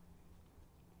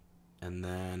 And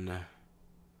then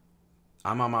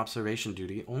I'm on observation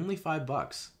duty, only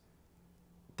 $5.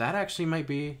 That actually might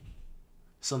be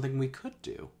something we could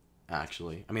do.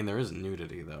 Actually, I mean there is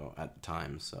nudity though at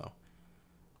times, so.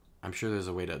 I'm sure there's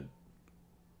a way to,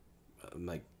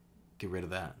 like, get rid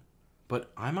of that.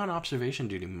 But I'm on observation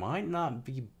duty might not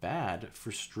be bad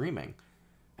for streaming.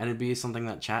 And it'd be something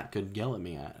that chat could yell at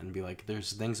me at and be like,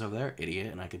 there's things over there,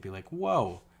 idiot. And I could be like,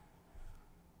 whoa.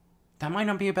 That might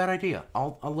not be a bad idea.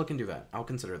 I'll look into that. I'll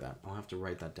consider that. I'll have to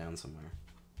write that down somewhere.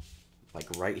 Like,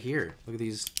 right here. Look at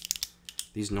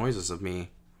these noises of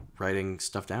me writing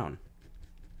stuff down.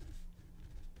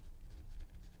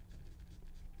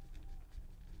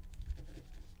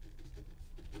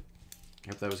 I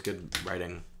hope that was good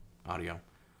writing audio.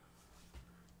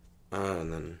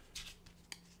 And then...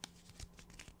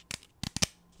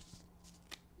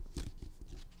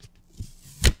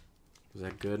 Was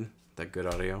that good? That good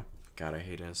audio? God, I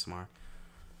hate ASMR.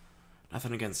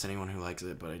 Nothing against anyone who likes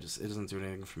it, but it doesn't do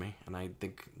anything for me. And I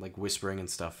think, like, whispering and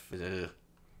stuff, ugh.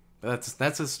 But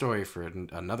that's a story for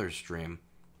another stream.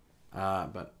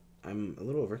 But I'm a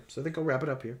little over, so I think I'll wrap it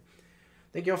up here.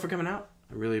 Thank you all for coming out.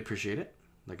 I really appreciate it.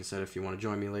 Like I said, if you want to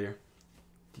join me later,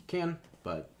 you can,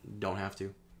 but don't have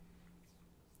to.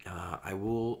 I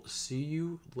will see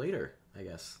you later, I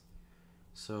guess.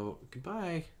 So,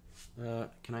 goodbye.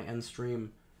 Can I end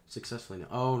stream successfully now?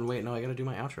 Oh, wait, no, I gotta do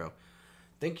my outro.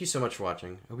 Thank you so much for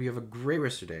watching. I hope you have a great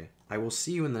rest of your day. I will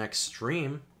see you in the next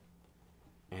stream.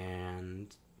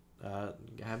 And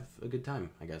have a good time,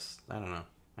 I guess. I don't know.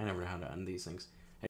 I never know how to end these things.